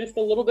do just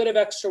a little bit of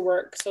extra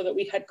work so that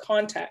we had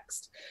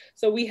context.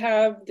 So we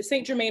have the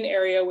Saint Germain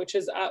area, which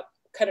is up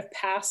kind of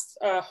past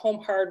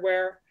Home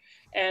Hardware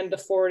and the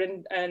Ford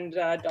and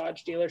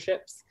Dodge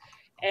dealerships.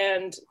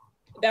 And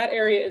that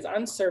area is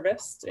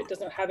unserviced. It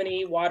doesn't have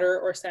any water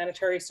or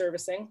sanitary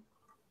servicing.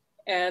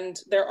 And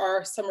there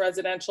are some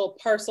residential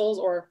parcels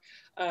or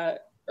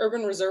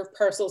urban reserve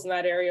parcels in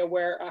that area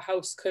where a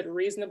house could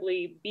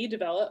reasonably be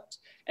developed.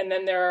 And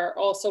then there are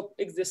also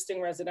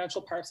existing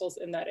residential parcels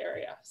in that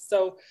area.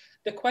 So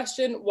the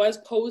question was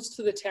posed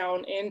to the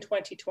town in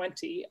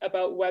 2020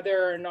 about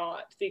whether or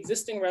not the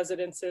existing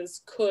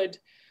residences could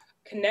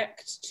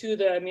connect to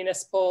the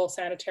municipal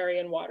sanitary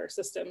and water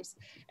systems.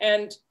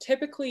 And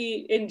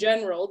typically, in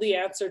general, the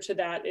answer to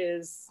that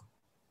is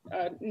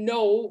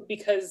no,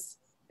 because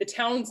the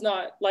town's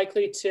not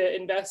likely to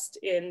invest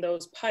in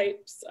those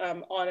pipes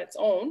on its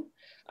own.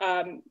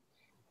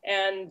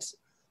 And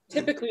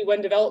typically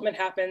when development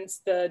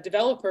happens, the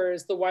developer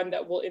is the one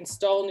that will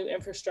install new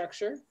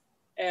infrastructure,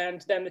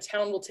 and then the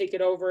town will take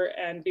it over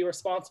and be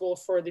responsible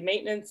for the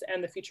maintenance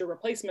and the future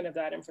replacement of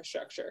that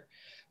infrastructure.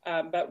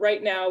 But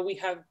right now we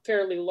have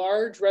fairly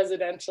large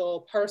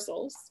residential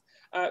parcels.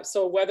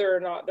 So whether or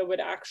not that would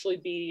actually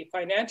be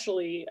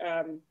financially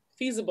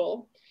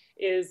feasible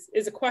is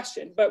a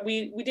question, but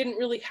we didn't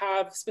really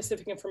have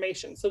specific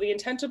information. So the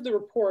intent of the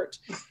report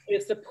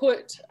is to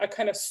put a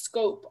kind of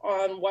scope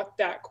on what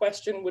that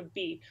question would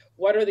be.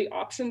 What are the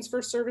options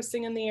for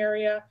servicing in the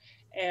area?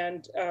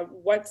 And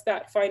what's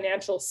that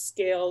financial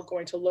scale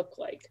going to look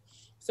like?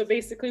 So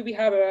basically we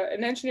have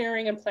an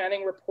engineering and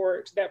planning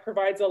report that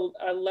provides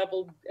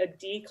a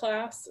D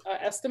class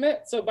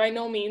estimate. So by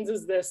no means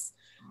is this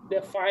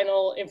the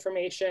final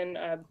information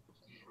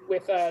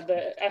with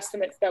the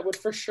estimates that would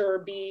for sure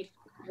be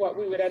what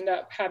we would end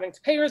up having to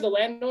pay or the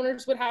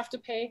landowners would have to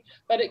pay,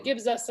 but it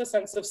gives us a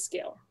sense of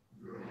scale.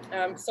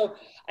 So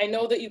I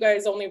know that you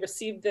guys only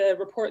received the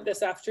report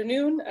this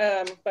afternoon,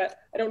 but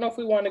I don't know if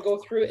we want to go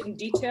through it in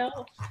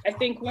detail. I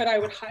think what I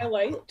would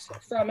highlight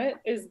from it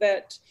is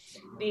that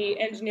the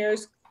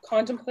engineers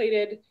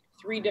contemplated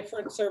 3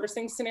 different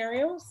servicing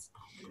scenarios.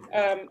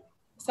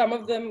 Some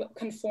of them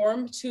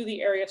conform to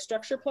the area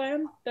structure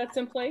plan that's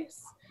in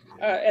place.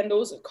 And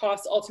those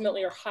costs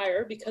ultimately are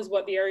higher because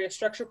what the area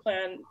structure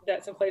plan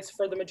that's in place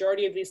for the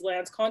majority of these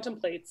lands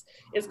contemplates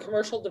is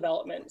commercial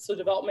development. So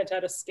development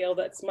at a scale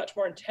that's much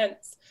more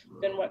intense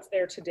than what's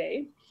there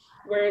today.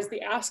 Whereas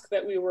the ask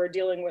that we were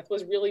dealing with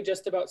was really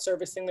just about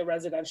servicing the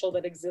residential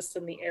that exists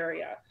in the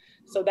area.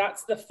 So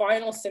that's the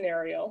final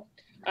scenario.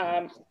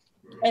 And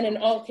in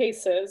all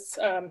cases,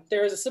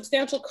 there is a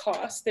substantial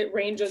cost that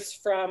ranges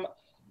from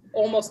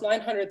almost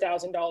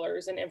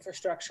 $900,000 in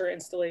infrastructure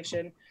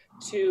installation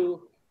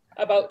to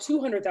about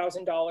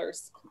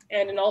 $200,000.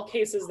 And in all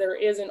cases, there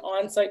is an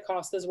on-site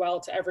cost as well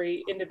to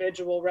every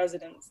individual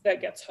residence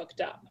that gets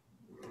hooked up.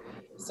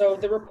 So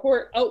the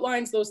report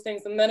outlines those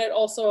things, and then it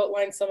also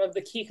outlines some of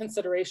the key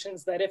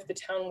considerations that if the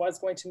town was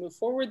going to move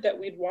forward that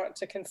we'd want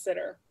to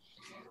consider.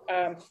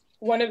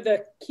 One of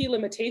the key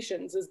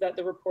limitations is that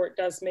the report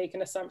does make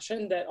an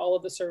assumption that all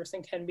of the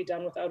servicing can be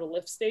done without a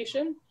lift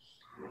station.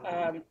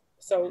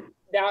 So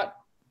that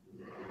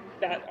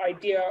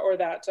idea or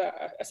that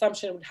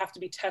assumption would have to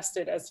be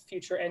tested as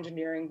future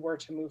engineering were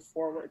to move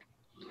forward.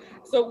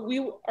 So we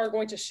are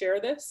going to share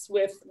this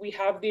with, we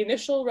have the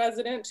initial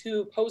resident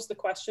who posed the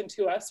question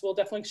to us. We'll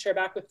definitely share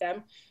back with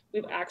them.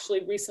 We've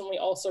actually recently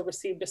also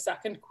received a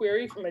second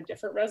query from a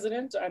different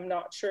resident. I'm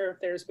not sure if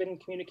there's been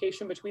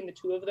communication between the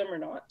 2 of them or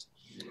not,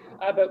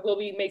 but we'll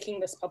be making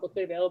this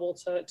publicly available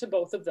to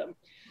both of them.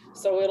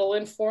 So it'll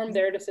inform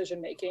their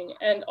decision-making.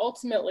 And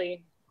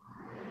ultimately,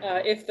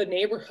 if the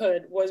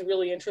neighborhood was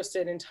really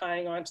interested in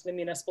tying on to the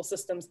municipal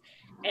systems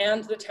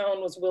and the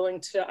town was willing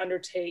to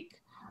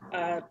undertake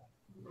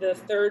the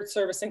 3rd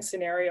servicing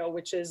scenario,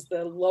 which is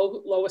the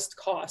lowest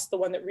cost, the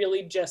one that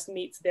really just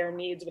meets their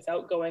needs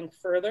without going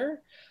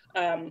further,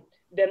 then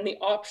the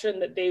option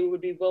that they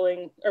would be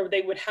willing, or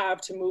they would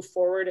have to move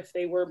forward if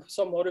they were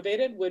so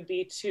motivated, would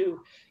be to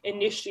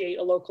initiate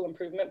a local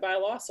improvement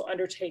bylaw, so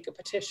undertake a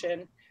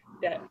petition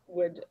that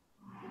would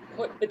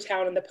put the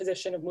town in the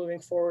position of moving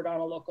forward on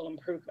a local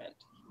improvement.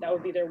 That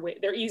would be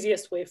their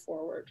easiest way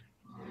forward.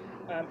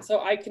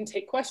 So I can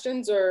take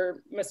questions,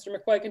 or Mr.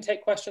 McCoy can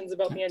take questions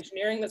about the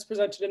engineering that's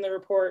presented in the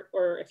report,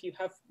 or if you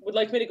would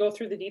like me to go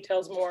through the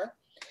details more,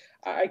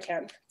 I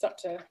can. It's up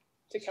to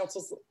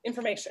council's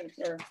information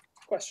or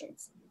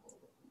questions.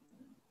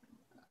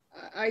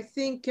 I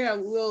think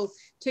we'll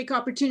take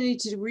opportunity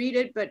to read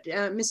it, but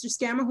Mr.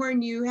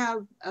 Scammahorn, you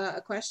have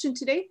a question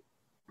today?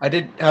 I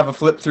did have a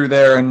flip through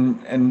there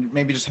and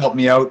maybe just help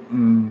me out.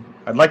 And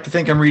I'd like to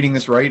think I'm reading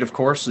this right, of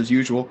course, as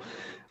usual.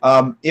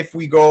 If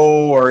we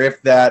go, or if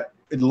that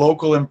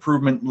local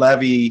improvement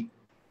levy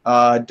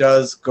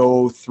does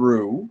go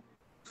through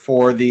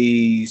for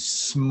the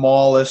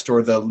smallest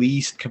or the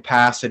least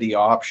capacity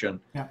option,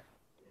 yeah,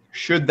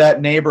 should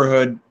that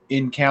neighborhood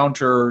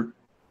encounter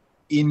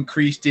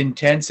increased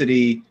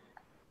intensity,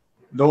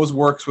 those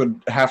works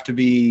would have to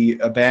be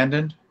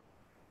abandoned,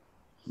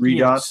 redone?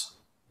 Yes.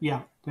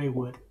 Yeah, they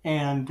would.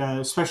 And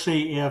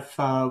especially if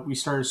we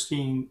started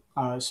seeing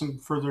some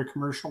further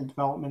commercial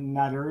development in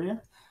that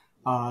area.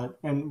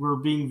 And we're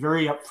being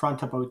very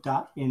upfront about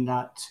that, in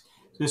that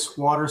this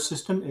water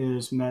system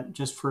is meant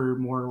just for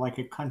more like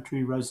a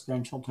country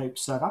residential type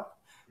setup,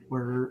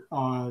 where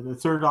the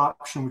 3rd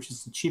option, which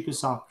is the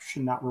cheapest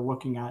option that we're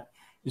looking at,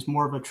 is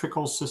more of a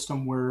trickle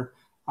system where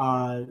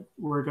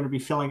we're going to be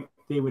filling,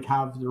 they would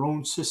have their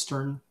own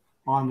cistern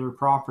on their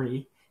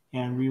property,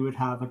 and we would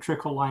have a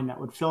trickle line that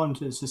would fill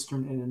into the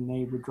cistern, and then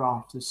they would draw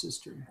off the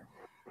cistern.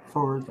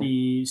 For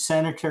the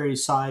sanitary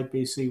side,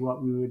 basically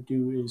what we would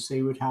do is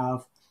they would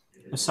have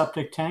a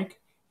septic tank,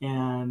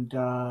 and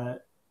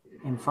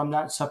from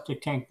that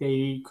septic tank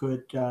they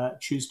could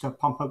choose to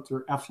pump out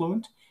their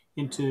effluent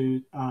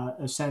into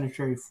a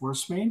sanitary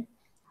force main,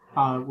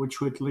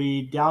 which would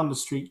lead down the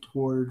street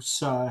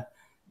towards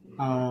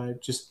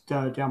just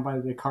down by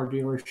the car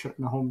dealership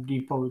and the Home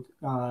Depot,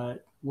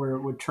 where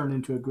it would turn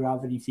into a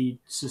gravity feed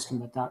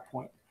system at that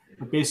point.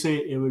 But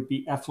basically it would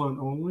be effluent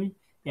only,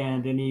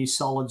 and any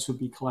solids would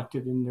be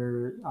collected in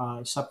their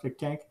septic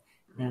tank,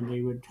 and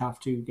they would have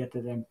to get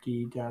it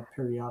emptied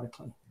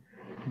periodically.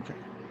 Okay.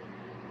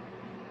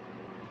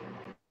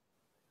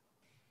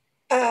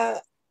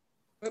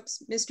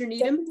 Oops, Mr.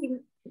 Needham.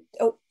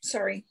 Oh,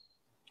 sorry.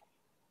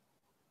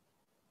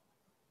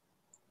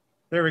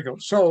 There we go.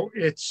 So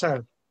it's,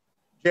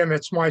 Jim,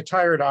 it's my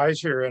tired eyes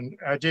here, and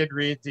I did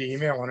read the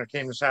email when it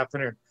came this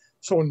afternoon.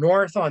 So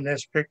north on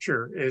this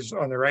picture is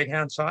on the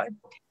right-hand side?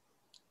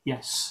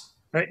 Yes.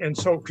 Right. And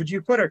so could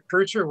you put a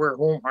cursor where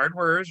Home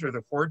Hardware is, or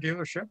the Ford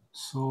dealership?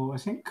 So I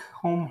think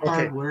Home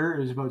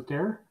Hardware is about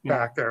there. Yeah.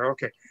 Back there.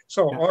 Okay.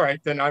 So, all right,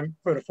 then I'm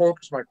going to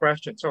focus my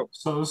question. So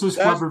this is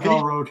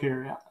Gloverville Road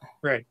here. Yeah.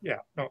 Right. Yeah.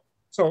 No.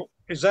 So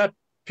is that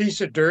piece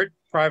of dirt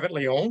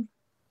privately owned?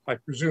 I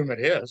presume it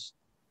is.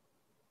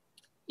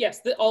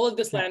 Yes, all of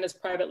this land is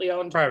privately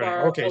owned, bar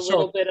a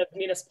little bit of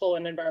municipal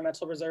and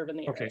environmental reserve in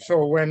the area. Okay,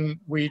 so when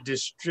we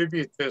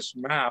distribute this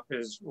map,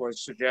 as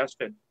was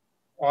suggested,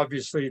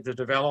 obviously the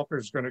developer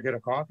is going to get a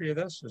copy of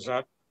this, is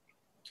that?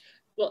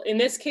 Well, in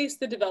this case,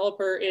 the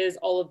developer is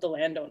all of the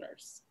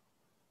landowners.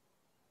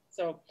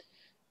 So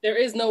there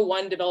is no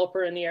one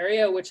developer in the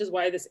area, which is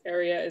why this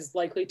area is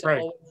likely to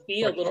always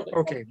be a little bit.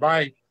 Okay,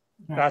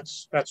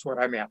 that's what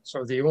I meant.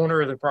 So the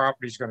owner of the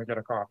property is going to get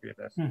a copy of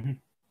this. Mm-hmm.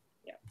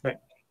 Yeah. Okay.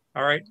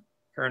 All right,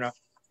 fair enough.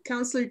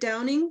 Councillor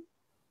Downing.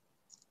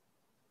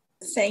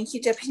 Thank you,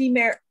 Deputy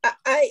Mayor.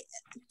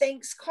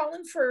 Thanks,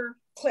 Colin, for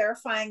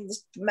clarifying the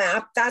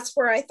map. That's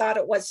where I thought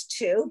it was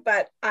too,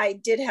 but I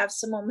did have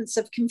some moments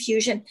of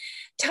confusion.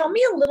 Tell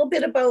me a little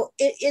bit about,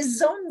 is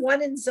Zone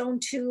 1 and Zone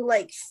 2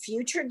 like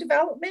future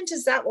development?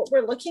 Is that what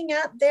we're looking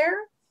at there?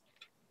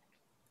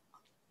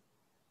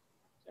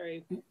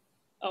 Sorry.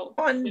 Oh,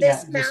 on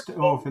this map,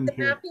 over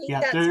here.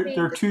 Yeah,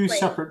 there are two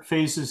separate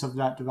phases of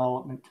that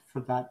development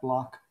for that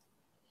block.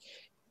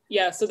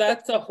 Yeah, so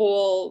that's a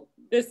whole,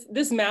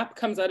 this map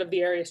comes out of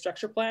the area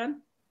structure plan.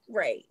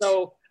 Right.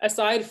 So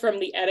aside from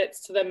the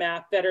edits to the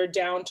map that are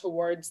down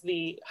towards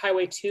the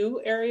Highway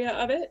 2 area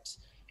of it,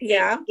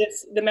 yeah,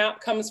 the map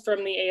comes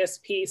from the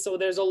ASP. So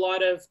there's a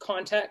lot of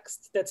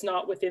context that's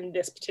not within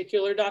this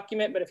particular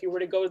document, but if you were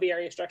to go to the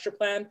area structure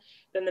plan,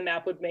 then the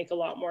map would make a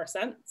lot more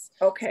sense.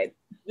 Okay.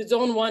 The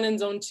Zone 1 and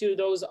Zone 2,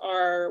 those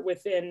are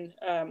within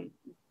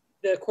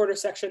the quarter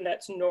section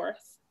that's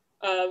north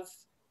of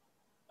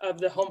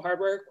the Home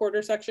Hardware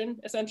quarter section,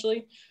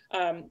 essentially.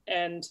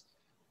 And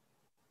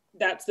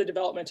that's the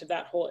development of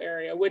that whole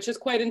area, which is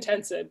quite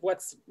intensive,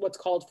 what's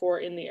called for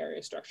in the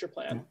area structure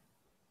plan.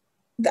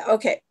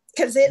 Okay,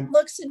 because it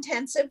looks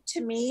intensive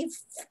to me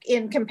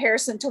in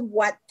comparison to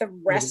what the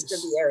rest of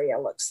the area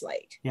looks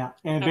like. Yeah,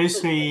 and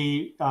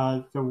basically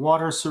the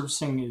water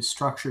servicing is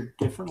structured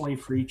differently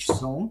for each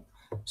zone.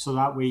 So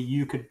that way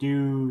you could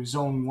do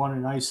Zone 1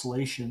 in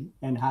isolation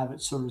and have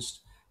it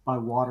serviced by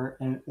water,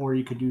 or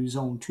you could do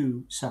Zone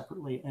 2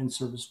 separately and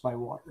serviced by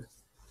water.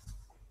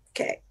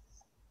 Okay.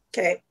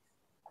 Okay.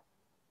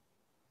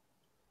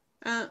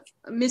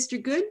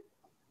 Mr. Good?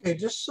 Okay,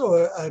 just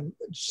so I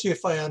see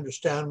if I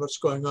understand what's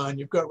going on.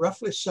 You've got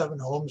roughly 7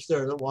 homes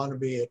there that want to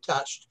be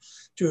attached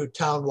to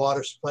town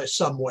water supply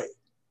some way.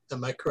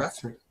 Am I correct?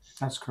 That's right.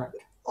 That's correct.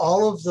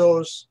 All of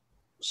those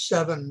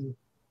 7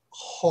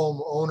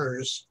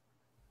 homeowners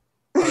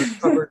are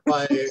covered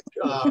by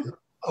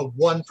a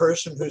one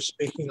person who's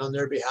speaking on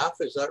their behalf.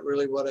 Is that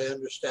really what I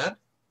understand?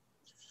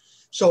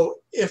 So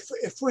if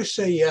we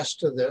say yes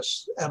to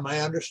this, am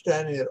I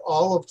understanding that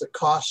all of the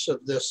costs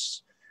of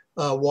this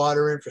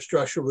water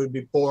infrastructure would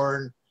be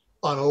borne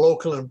on a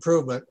local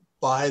improvement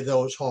by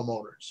those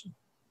homeowners,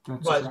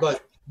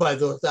 by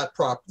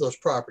those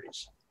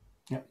properties?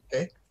 Yeah.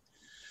 Okay.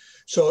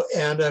 So,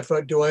 and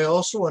do I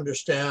also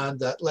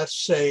understand that,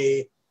 let's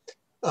say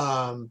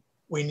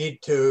we need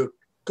to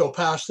go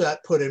past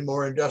that, put in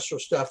more industrial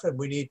stuff, and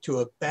we need to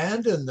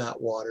abandon that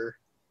water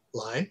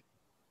line,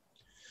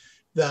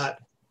 that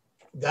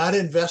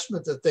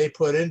investment that they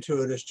put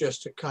into it is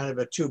just a kind of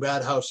a too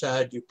bad house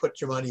ad. You put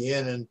your money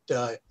in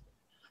and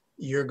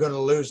you're going to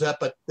lose that,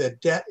 but the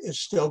debt is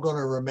still going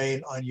to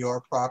remain on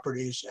your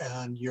properties,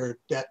 and your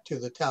debt to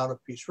the town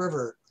of Peace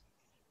River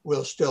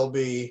will still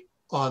be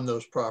on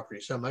those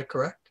properties. Am I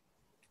correct?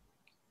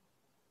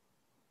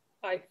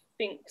 I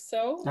think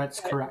so. That's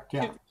correct,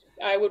 yeah.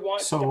 I would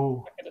want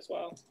to check it as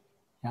well.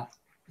 Yeah.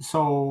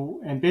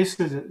 So, and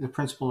basically the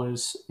principle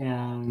is,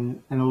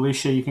 and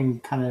Alicia, you can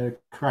kind of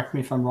correct me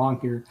if I'm wrong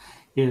here,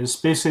 is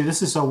basically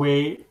this is a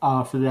way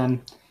for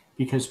them,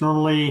 because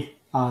normally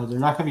they're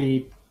not going to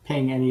be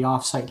paying any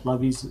offsite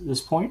levies at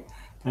this point,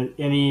 but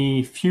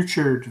any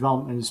future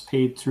development is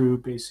paid through,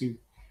 basically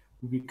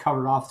would be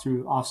covered off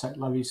through offsite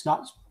levies,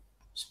 not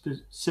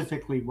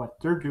specifically what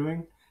they're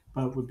doing,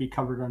 but would be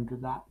covered under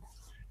that.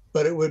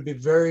 But it would be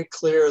very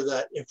clear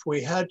that if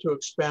we had to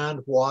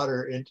expand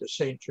water into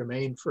Saint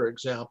Germain, for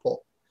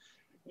example,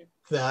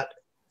 that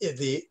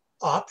the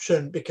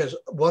option, because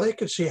what I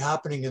could see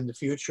happening in the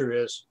future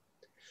is,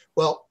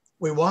 well,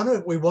 we want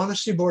to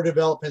see more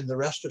development in the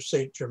rest of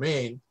Saint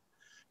Germain,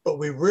 but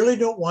we really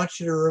don't want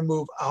you to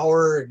remove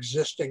our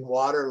existing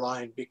water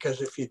line, because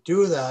if you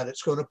do that,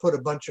 it's going to put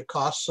a bunch of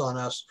costs on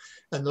us,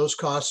 and those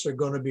costs are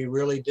going to be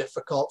really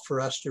difficult for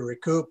us to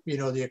recoup. You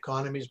know, the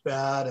economy's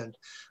bad and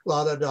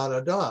la da da da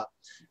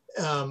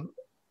da.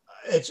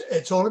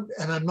 It's only,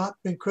 and I'm not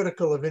being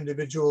critical of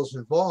individuals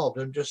involved.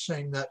 I'm just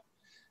saying that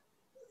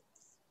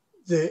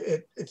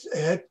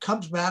it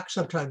comes back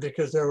sometimes,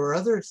 because there were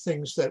other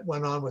things that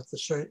went on with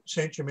the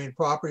Saint Germain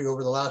property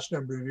over the last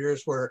number of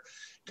years, where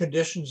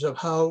conditions of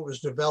how it was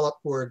developed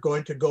were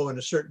going to go in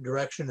a certain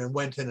direction and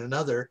went in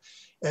another.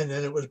 And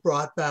then it was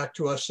brought back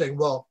to us saying,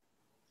 well,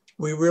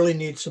 we really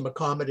need some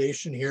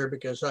accommodation here,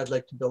 because I'd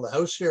like to build a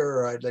house here,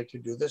 or I'd like to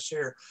do this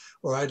here,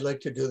 or I'd like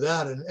to do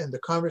that. And the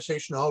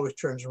conversation always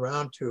turns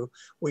around to,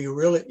 well, you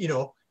really, you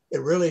know,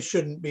 it really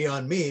shouldn't be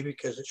on me,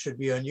 because it should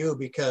be on you,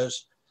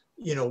 because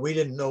you know, we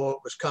didn't know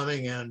what was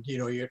coming, and you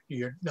know,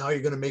 now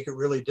you're going to make it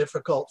really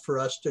difficult for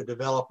us to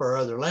develop our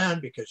other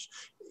land, because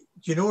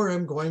do you know where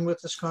I'm going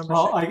with this conversation?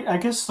 Well, I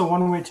guess the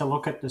one way to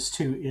look at this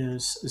too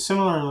is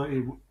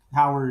similarly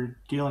how we're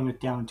dealing with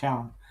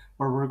downtown,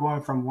 where we're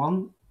going from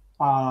one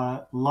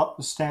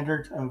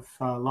standard of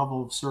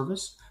level of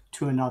service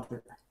to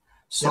another.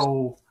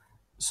 So, yes.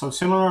 So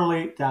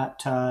similarly,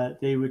 that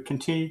they would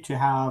continue to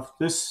have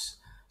this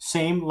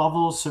same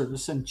level of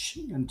service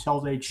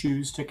until they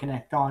choose to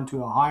connect on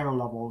to a higher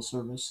level of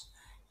service.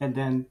 And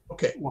then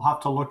we'll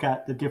have to look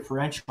at the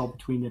differential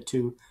between the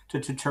two to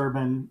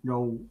determine, you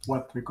know,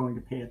 what they're going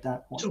to pay at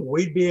that point. So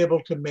we'd be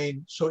able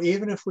to so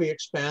even if we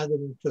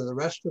expanded into the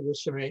rest of the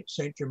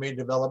St. Germain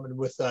development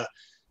with a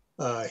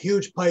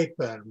huge pipe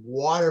and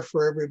water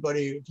for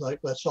everybody, like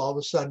let's all of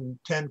a sudden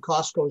 10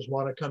 Costco's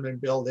want to come and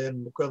build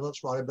in,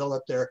 equivalents want to build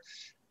up there,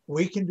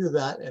 we can do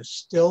that and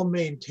still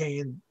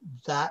maintain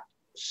that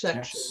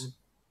section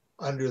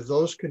under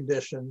those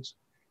conditions,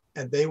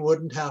 and they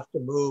wouldn't have to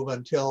move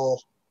until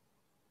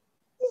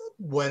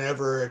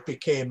whenever it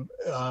became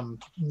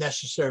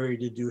necessary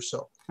to do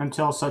so.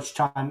 Until such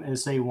time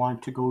as they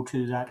want to go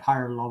to that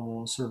higher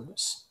level of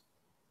service.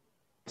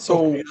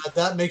 So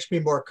that makes me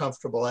more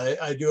comfortable.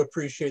 I do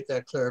appreciate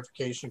that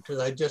clarification,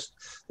 because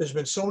there's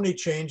been so many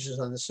changes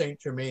on the St.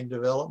 Germain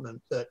development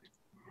that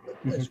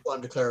I just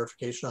wanted a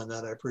clarification on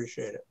that. I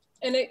appreciate it.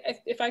 And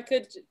if I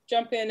could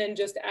jump in and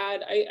just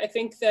add, I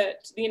think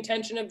that the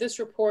intention of this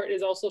report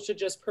is also to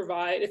just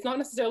provide, it's not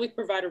necessarily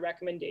provide a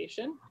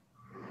recommendation.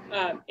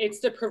 It's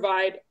to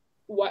provide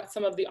what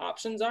some of the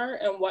options are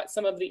and what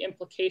some of the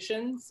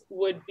implications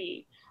would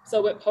be.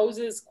 So it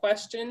poses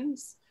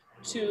questions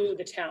to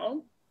the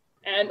town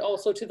and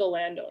also to the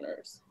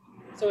landowners.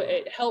 So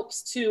it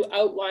helps to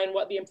outline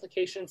what the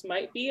implications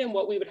might be and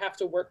what we would have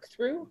to work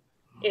through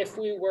if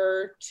we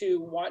were to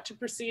want to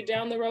proceed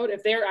down the road,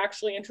 if they're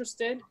actually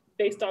interested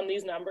based on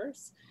these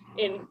numbers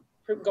in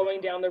going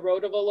down the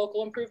road of a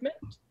local improvement.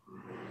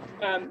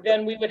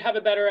 Then we would have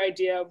a better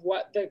idea of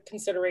what the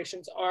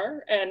considerations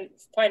are and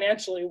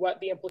financially what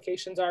the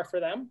implications are for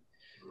them.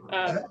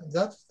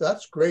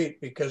 That's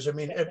great, because I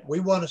mean, we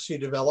want to see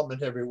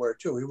development everywhere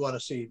too. We want to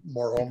see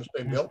more homes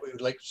being built. We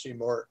would like to see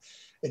more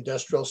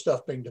industrial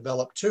stuff being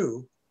developed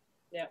too.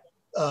 Yeah.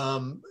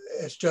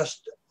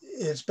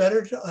 It's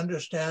better to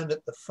understand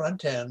at the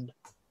front end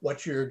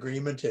what your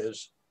agreement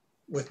is,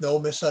 with no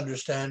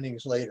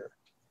misunderstandings later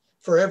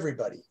for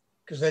everybody,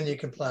 because then you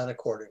can plan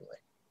accordingly.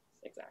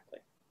 Exactly.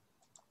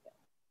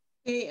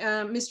 Hey,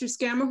 Mr.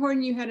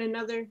 Scammahorn, you had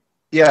another?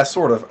 Yeah,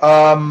 sort of.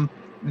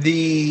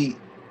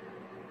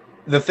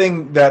 The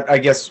thing that I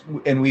guess,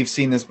 and we've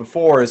seen this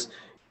before, is,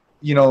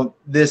 you know,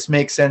 this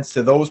makes sense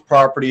to those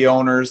property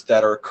owners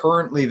that are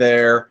currently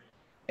there,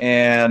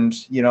 and,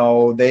 you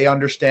know, they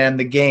understand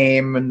the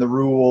game and the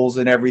rules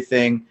and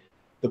everything.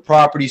 The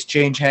properties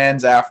change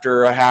hands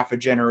after a half a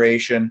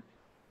generation,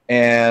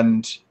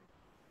 and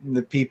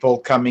the people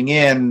coming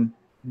in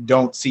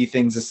don't see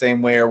things the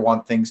same way or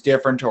want things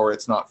different, or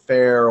it's not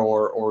fair,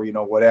 or you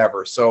know,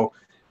 whatever. So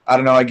I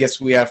don't know, I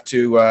guess we have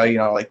to you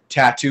know, like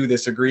tattoo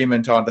this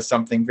agreement onto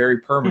something very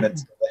permanent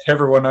so that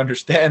everyone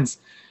understands,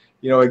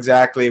 you know,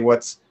 exactly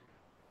what's,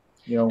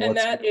 you know, and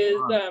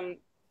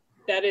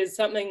that is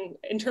something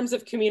in terms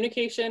of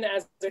communication.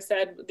 As I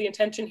said, the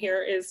intention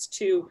here is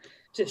to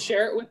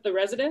share it with the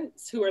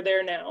residents who are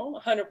there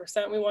now.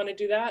 100% we want to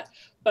do that.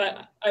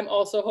 But I'm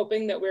also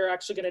hoping that we're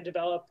actually going to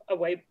develop a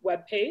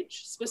web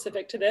page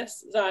specific to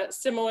this,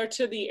 similar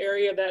to the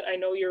area that I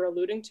know you're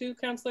alluding to,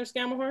 Councillor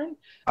Scammahorn.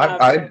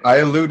 I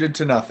alluded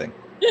to nothing.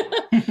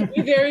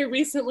 We very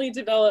recently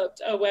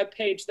developed a web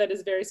page that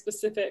is very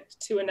specific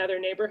to another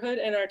neighborhood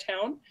in our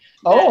town.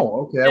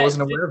 Oh, okay. I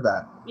wasn't aware of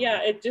that. Yeah,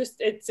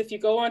 it's if you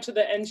go onto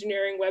the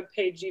engineering web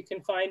page, you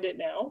can find it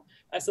now.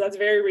 So that's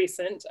very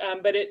recent,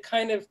 but it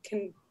kind of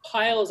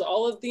compiles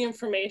all of the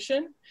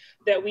information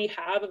that we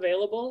have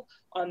available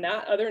on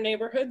that other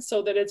neighborhood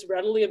so that it's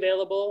readily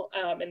available,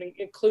 and it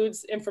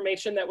includes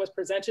information that was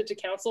presented to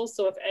council.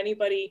 So if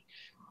anybody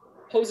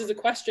poses a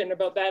question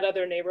about that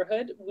other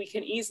neighborhood, we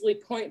can easily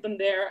point them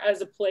there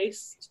as a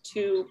place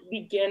to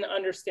begin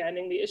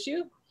understanding the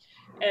issue.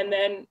 And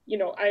then, you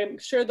know, I'm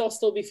sure there'll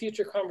still be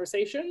future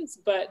conversations,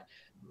 but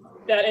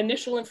that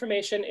initial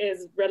information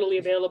is readily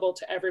available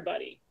to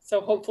everybody. So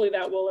hopefully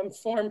that will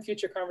inform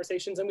future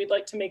conversations. And we'd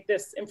like to make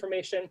this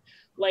information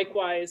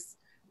likewise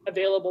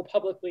available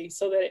publicly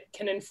so that it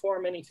can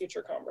inform any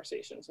future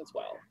conversations as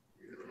well.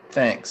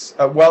 Thanks.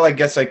 Well, I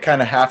guess I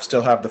kind of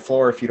still have the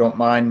floor, if you don't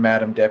mind,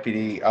 Madam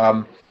Deputy.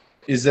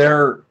 Is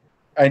there,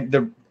 I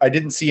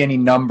didn't see any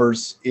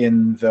numbers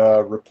in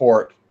the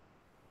report.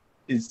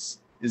 Is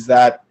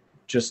that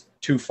just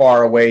too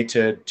far away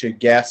to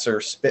guess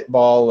or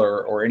spitball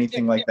or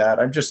anything like that?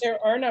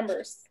 There are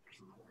numbers.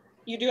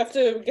 You do have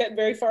to get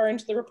very far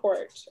into the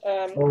report.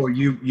 Oh,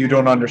 you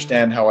don't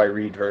understand how I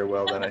read very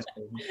well, then, I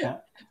suppose.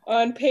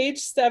 On page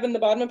 7, the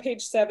bottom of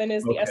page 7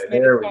 is the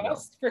estimated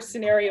cost for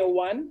scenario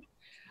 1.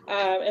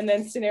 And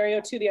then scenario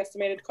 2, the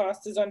estimated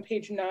cost is on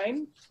page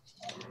 9.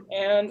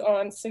 And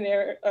on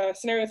scenario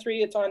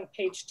 3, it's on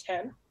page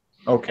 10.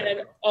 Okay. And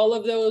then all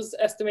of those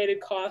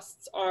estimated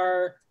costs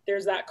are,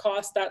 there's that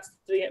cost, that's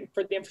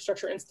for the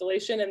infrastructure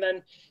installation. And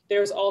then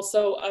there's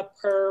also a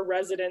per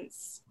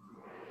residence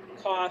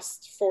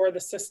cost for the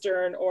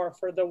cistern or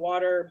for the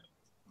water.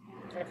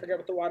 I forget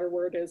what the water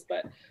word is,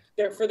 but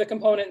they're for the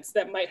components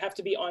that might have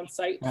to be on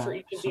site for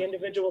each of the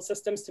individual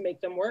systems to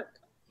make them work.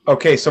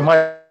 Okay, so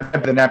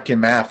the napkin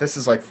math, this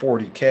is like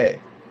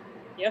 40K.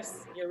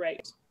 Yes, you're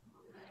right.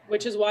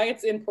 Which is why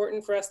it's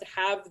important for us to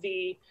have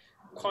the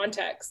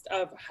context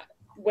of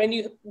when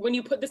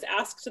you put this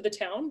ask to the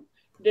town,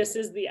 this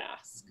is the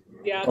ask.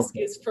 The ask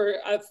is for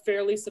a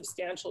fairly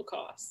substantial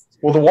cost.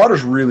 Well, the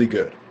water's really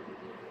good.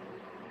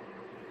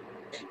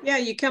 Yeah,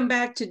 you come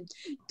back to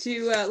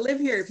live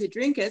here if you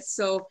drink it,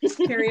 so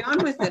carry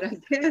on with it, I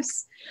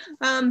guess.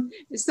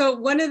 So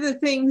one of the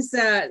things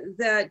that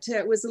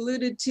was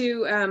alluded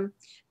to,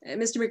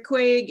 Mr.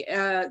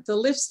 McQuaig, the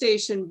lift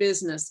station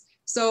business.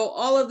 So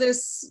all of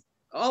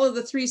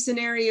the three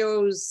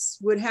scenarios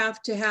would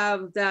have to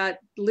have that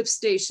lift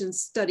station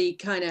study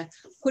kind of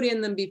put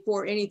in them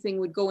before anything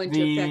would go into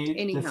effect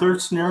anyhow. The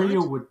third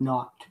scenario would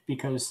not,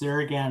 because there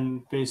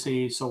again,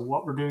 basically, so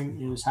what we're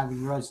doing is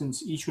having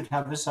residents, each would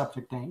have a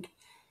septic tank.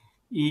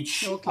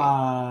 Each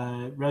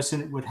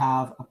resident would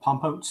have a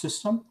pump out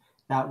system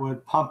that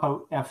would pump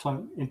out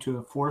effluent into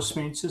a force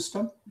main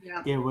system.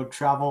 Yeah. It would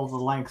travel the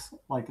length,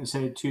 like I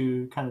said,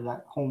 to kind of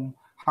that home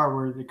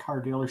hardware, the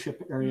car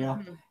dealership area,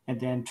 and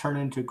then turn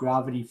into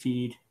gravity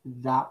feed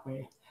that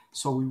way.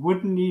 So we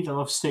wouldn't need a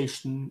lift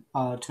station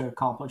to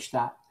accomplish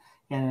that.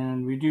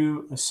 And we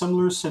do a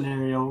similar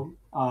scenario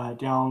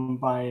down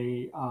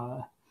by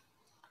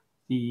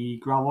the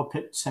gravel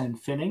pits and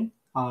Finning,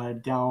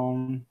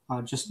 down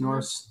just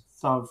north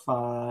of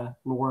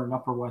Lower and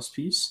Upper West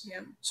Peace.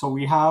 Yep. So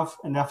we have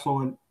an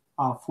effluent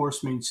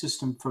force main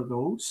system for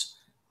those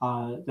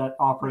that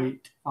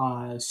operate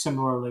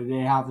similarly.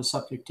 They have a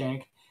septic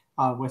tank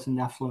with an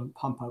effluent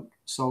pump out.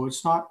 So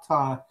it's not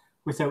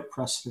without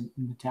precedent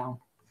in the town.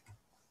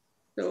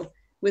 So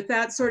with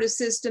that sort of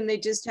system, they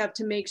just have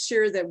to make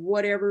sure that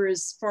whatever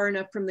is far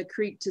enough from the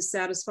creek to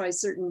satisfy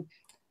certain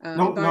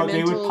No,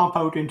 they would pump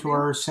out into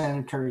our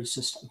sanitary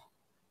system.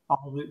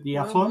 All the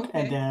effluent,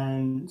 and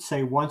then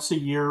say once a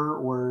year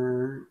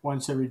or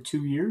once every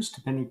 2 years,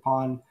 depending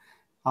upon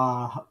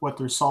what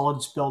their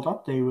solids build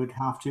up, they would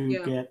have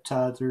to get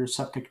their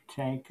septic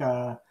tank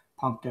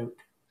pumped out.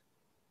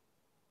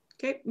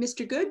 Okay,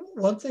 Mr. Good.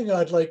 One thing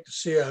I'd like to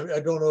see, I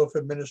don't know if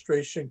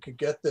administration could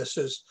get this,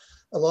 is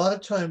a lot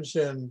of times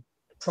in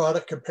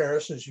product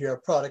comparisons, you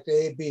have product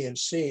A, B, and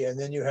C, and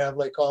then you have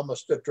like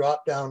almost a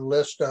drop-down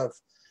list of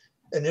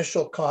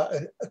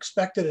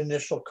expected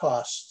initial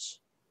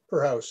costs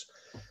per house.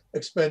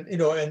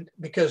 And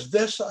because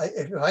this,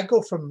 if I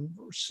go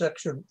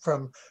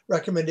from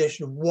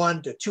recommendation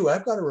 1 to 2,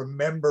 I've got to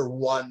remember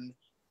 1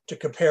 to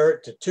compare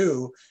it to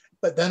 2.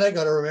 But then I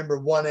got to remember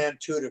 1 and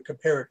 2 to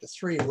compare it to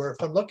 3, where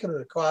if I'm looking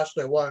at a cost,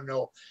 I want to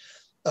know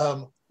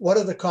what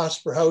are the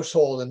costs per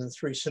household in the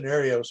 3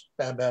 scenarios,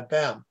 bam, bam,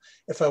 bam.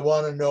 If I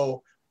want to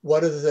know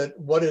what is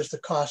the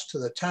cost to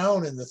the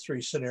town in the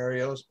 3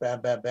 scenarios, bam,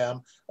 bam,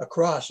 bam,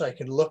 across, I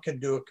can look and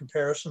do a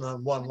comparison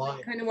on one line.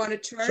 I kind of want to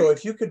chart. So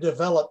if you could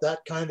develop that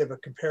kind of a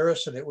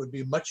comparison, it would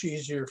be much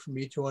easier for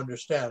me to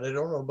understand. I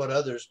don't know about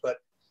others, but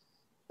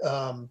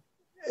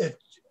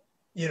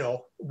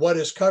what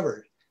is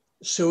covered?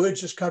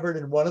 Sewage is covered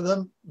in one of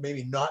them,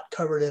 maybe not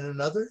covered in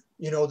another,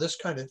 this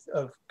kind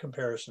of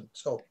comparison.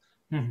 So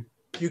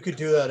if you could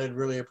do that, I'd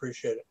really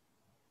appreciate it.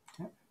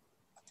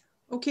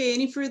 Okay,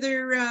 any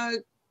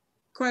further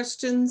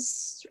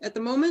questions at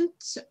the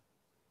moment?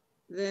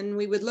 Then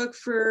we would look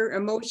for a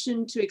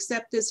motion to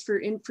accept this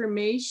for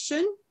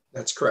information.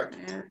 That's correct.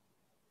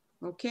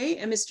 Okay,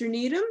 and Mr.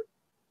 Needham?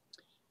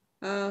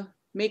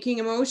 Making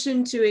a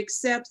motion to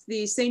accept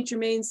the St.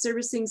 Germain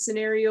servicing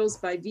scenarios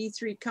by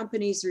V3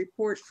 Companies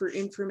report for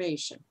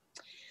information.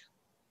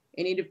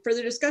 Any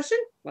further discussion?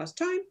 Last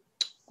time.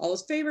 All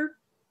those in favor?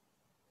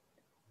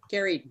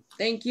 Carried.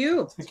 Thank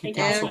you. Thank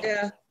you,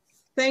 and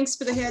thanks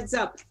for the heads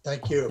up.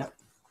 Thank you.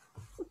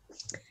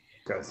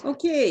 Guys.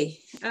 Okay,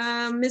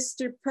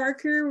 Mr.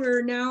 Parker,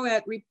 we're now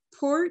at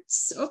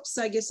reports. Oops,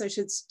 I guess I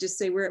should just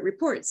say we're at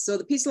reports. So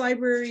the Peace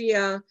Library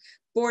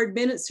board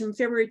minutes from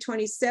February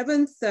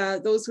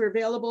 27th, those were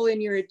available in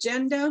your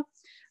agenda.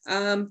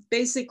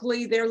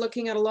 Basically, they're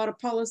looking at a lot of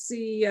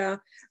policy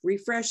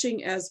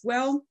refreshing as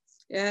well.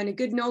 And a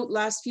good note,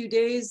 last few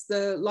days,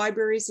 the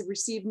libraries have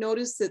received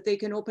notice that they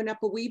can open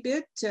up a wee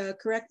bit,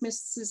 correct,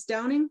 Mrs.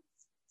 Downing?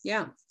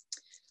 Yeah.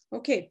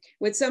 Okay,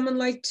 would someone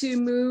like to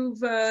move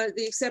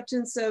the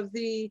acceptance of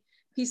the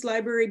Peace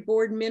Library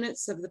board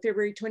minutes of the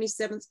February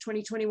 27th,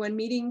 2021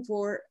 meeting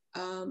for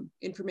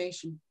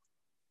information?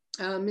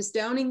 Ms.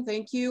 Downing,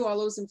 thank you. All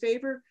those in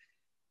favor?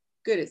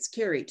 Good, it's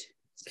carried.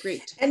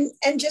 Great. And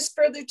just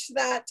further to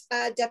that,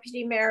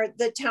 Deputy Mayor,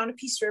 the Town of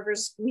Peace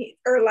Rivers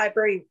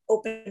library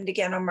opened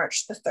again on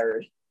March the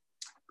 3rd.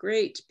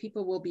 Great,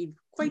 people will be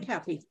quite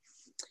happy.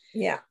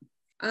 Yeah.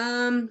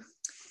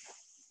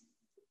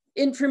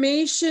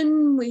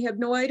 Information, we have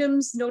no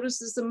items.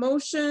 Notices of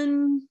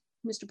motion.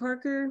 Mr.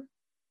 Parker?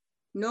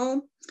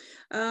 No.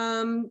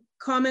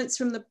 Comments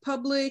from the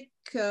public?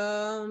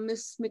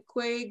 Ms.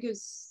 McQuaig,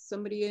 is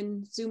somebody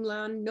in Zoom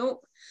land?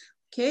 Nope.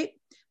 Okay.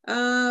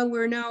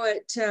 We're now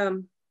at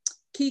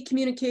key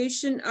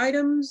communication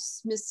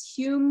items. Ms.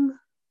 Hume,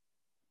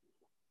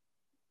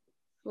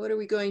 what are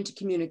we going to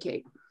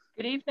communicate?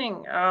 Good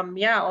evening.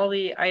 Yeah, all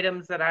the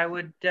items that I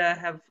would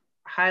have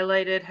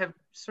highlighted have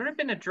sort of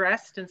been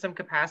addressed in some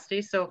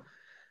capacity. So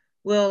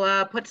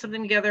we'll put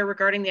something together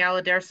regarding the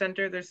Aladare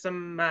Center. There's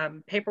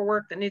some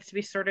paperwork that needs to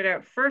be sorted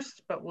out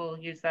first, but we'll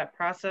use that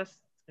process.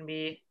 It's gonna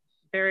be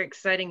very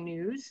exciting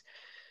news.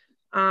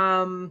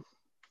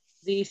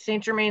 The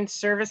St. Germain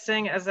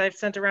servicing, as I've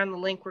sent around the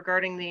link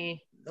regarding the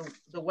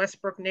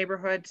Westbrook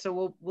neighborhood.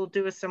 So we'll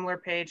do a similar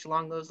page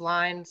along those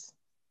lines.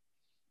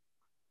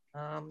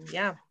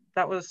 Yeah,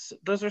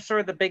 those are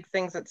sort of the big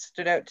things that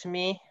stood out to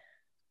me.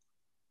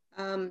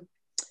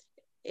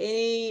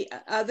 Any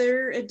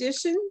other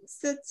additions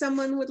that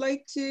someone would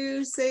like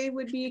to say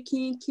would be a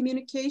key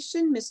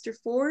communication? Mr.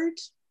 Ford?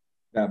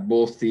 That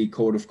both the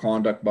Code of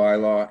Conduct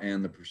bylaw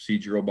and the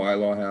procedural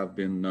bylaw have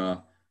been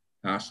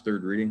passed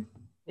third reading.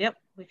 Yep,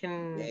 we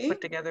can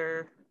put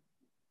together.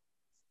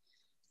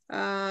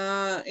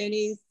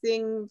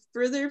 Anything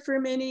further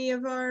from any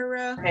of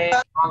our page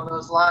on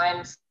those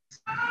lines?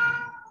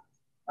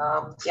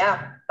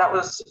 Yeah,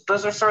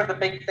 those are sort of the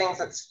big things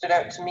that stood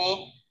out to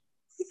me.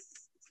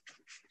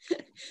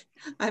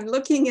 I'm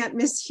looking at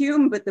Miss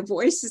Hume, but the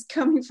voice is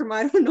coming from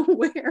I don't know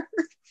where.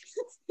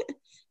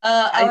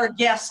 Our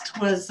guest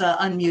was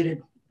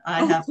unmuted.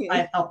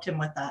 I've helped him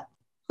with that.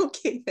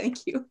 Okay,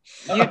 thank you.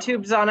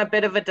 YouTube's on a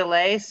bit of a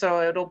delay,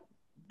 so it'll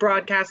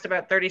broadcast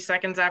about 30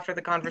 seconds after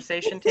the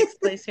conversation takes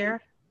place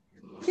here.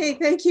 Okay,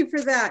 thank you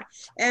for that.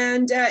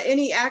 And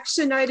any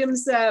action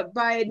items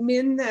by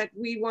admin that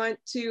we want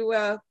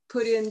to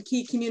put in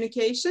key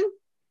communication?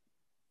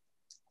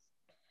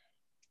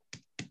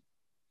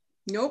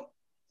 Nope.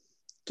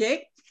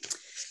 Okay,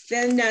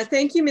 then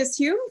thank you, Ms.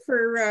 Hume,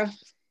 for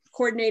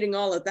coordinating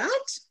all of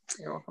that.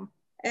 You're welcome.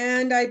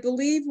 And I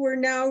believe we're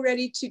now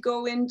ready to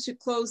go into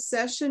closed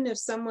session if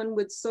someone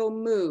would so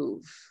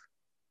move.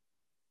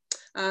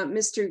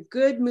 Mr.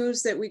 Good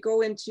moves that we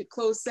go into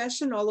closed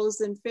session. All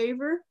those in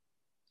favor?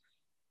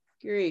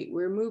 Great,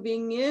 we're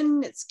moving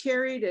in. It's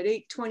carried at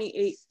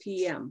 8:28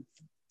 p.m.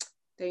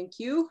 Thank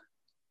you.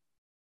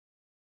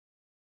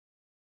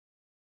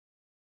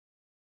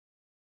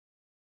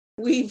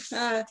 We've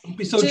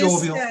just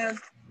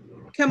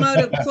come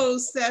out of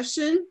closed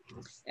session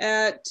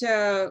at,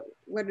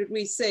 what did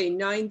we say,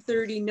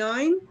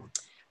 9:39.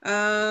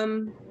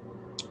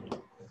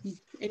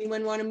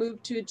 Anyone want to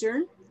move to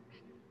adjourn?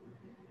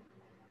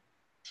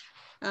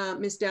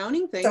 Ms.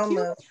 Downing, thank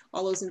you.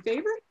 All those in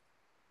favor?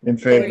 In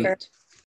favor. Great.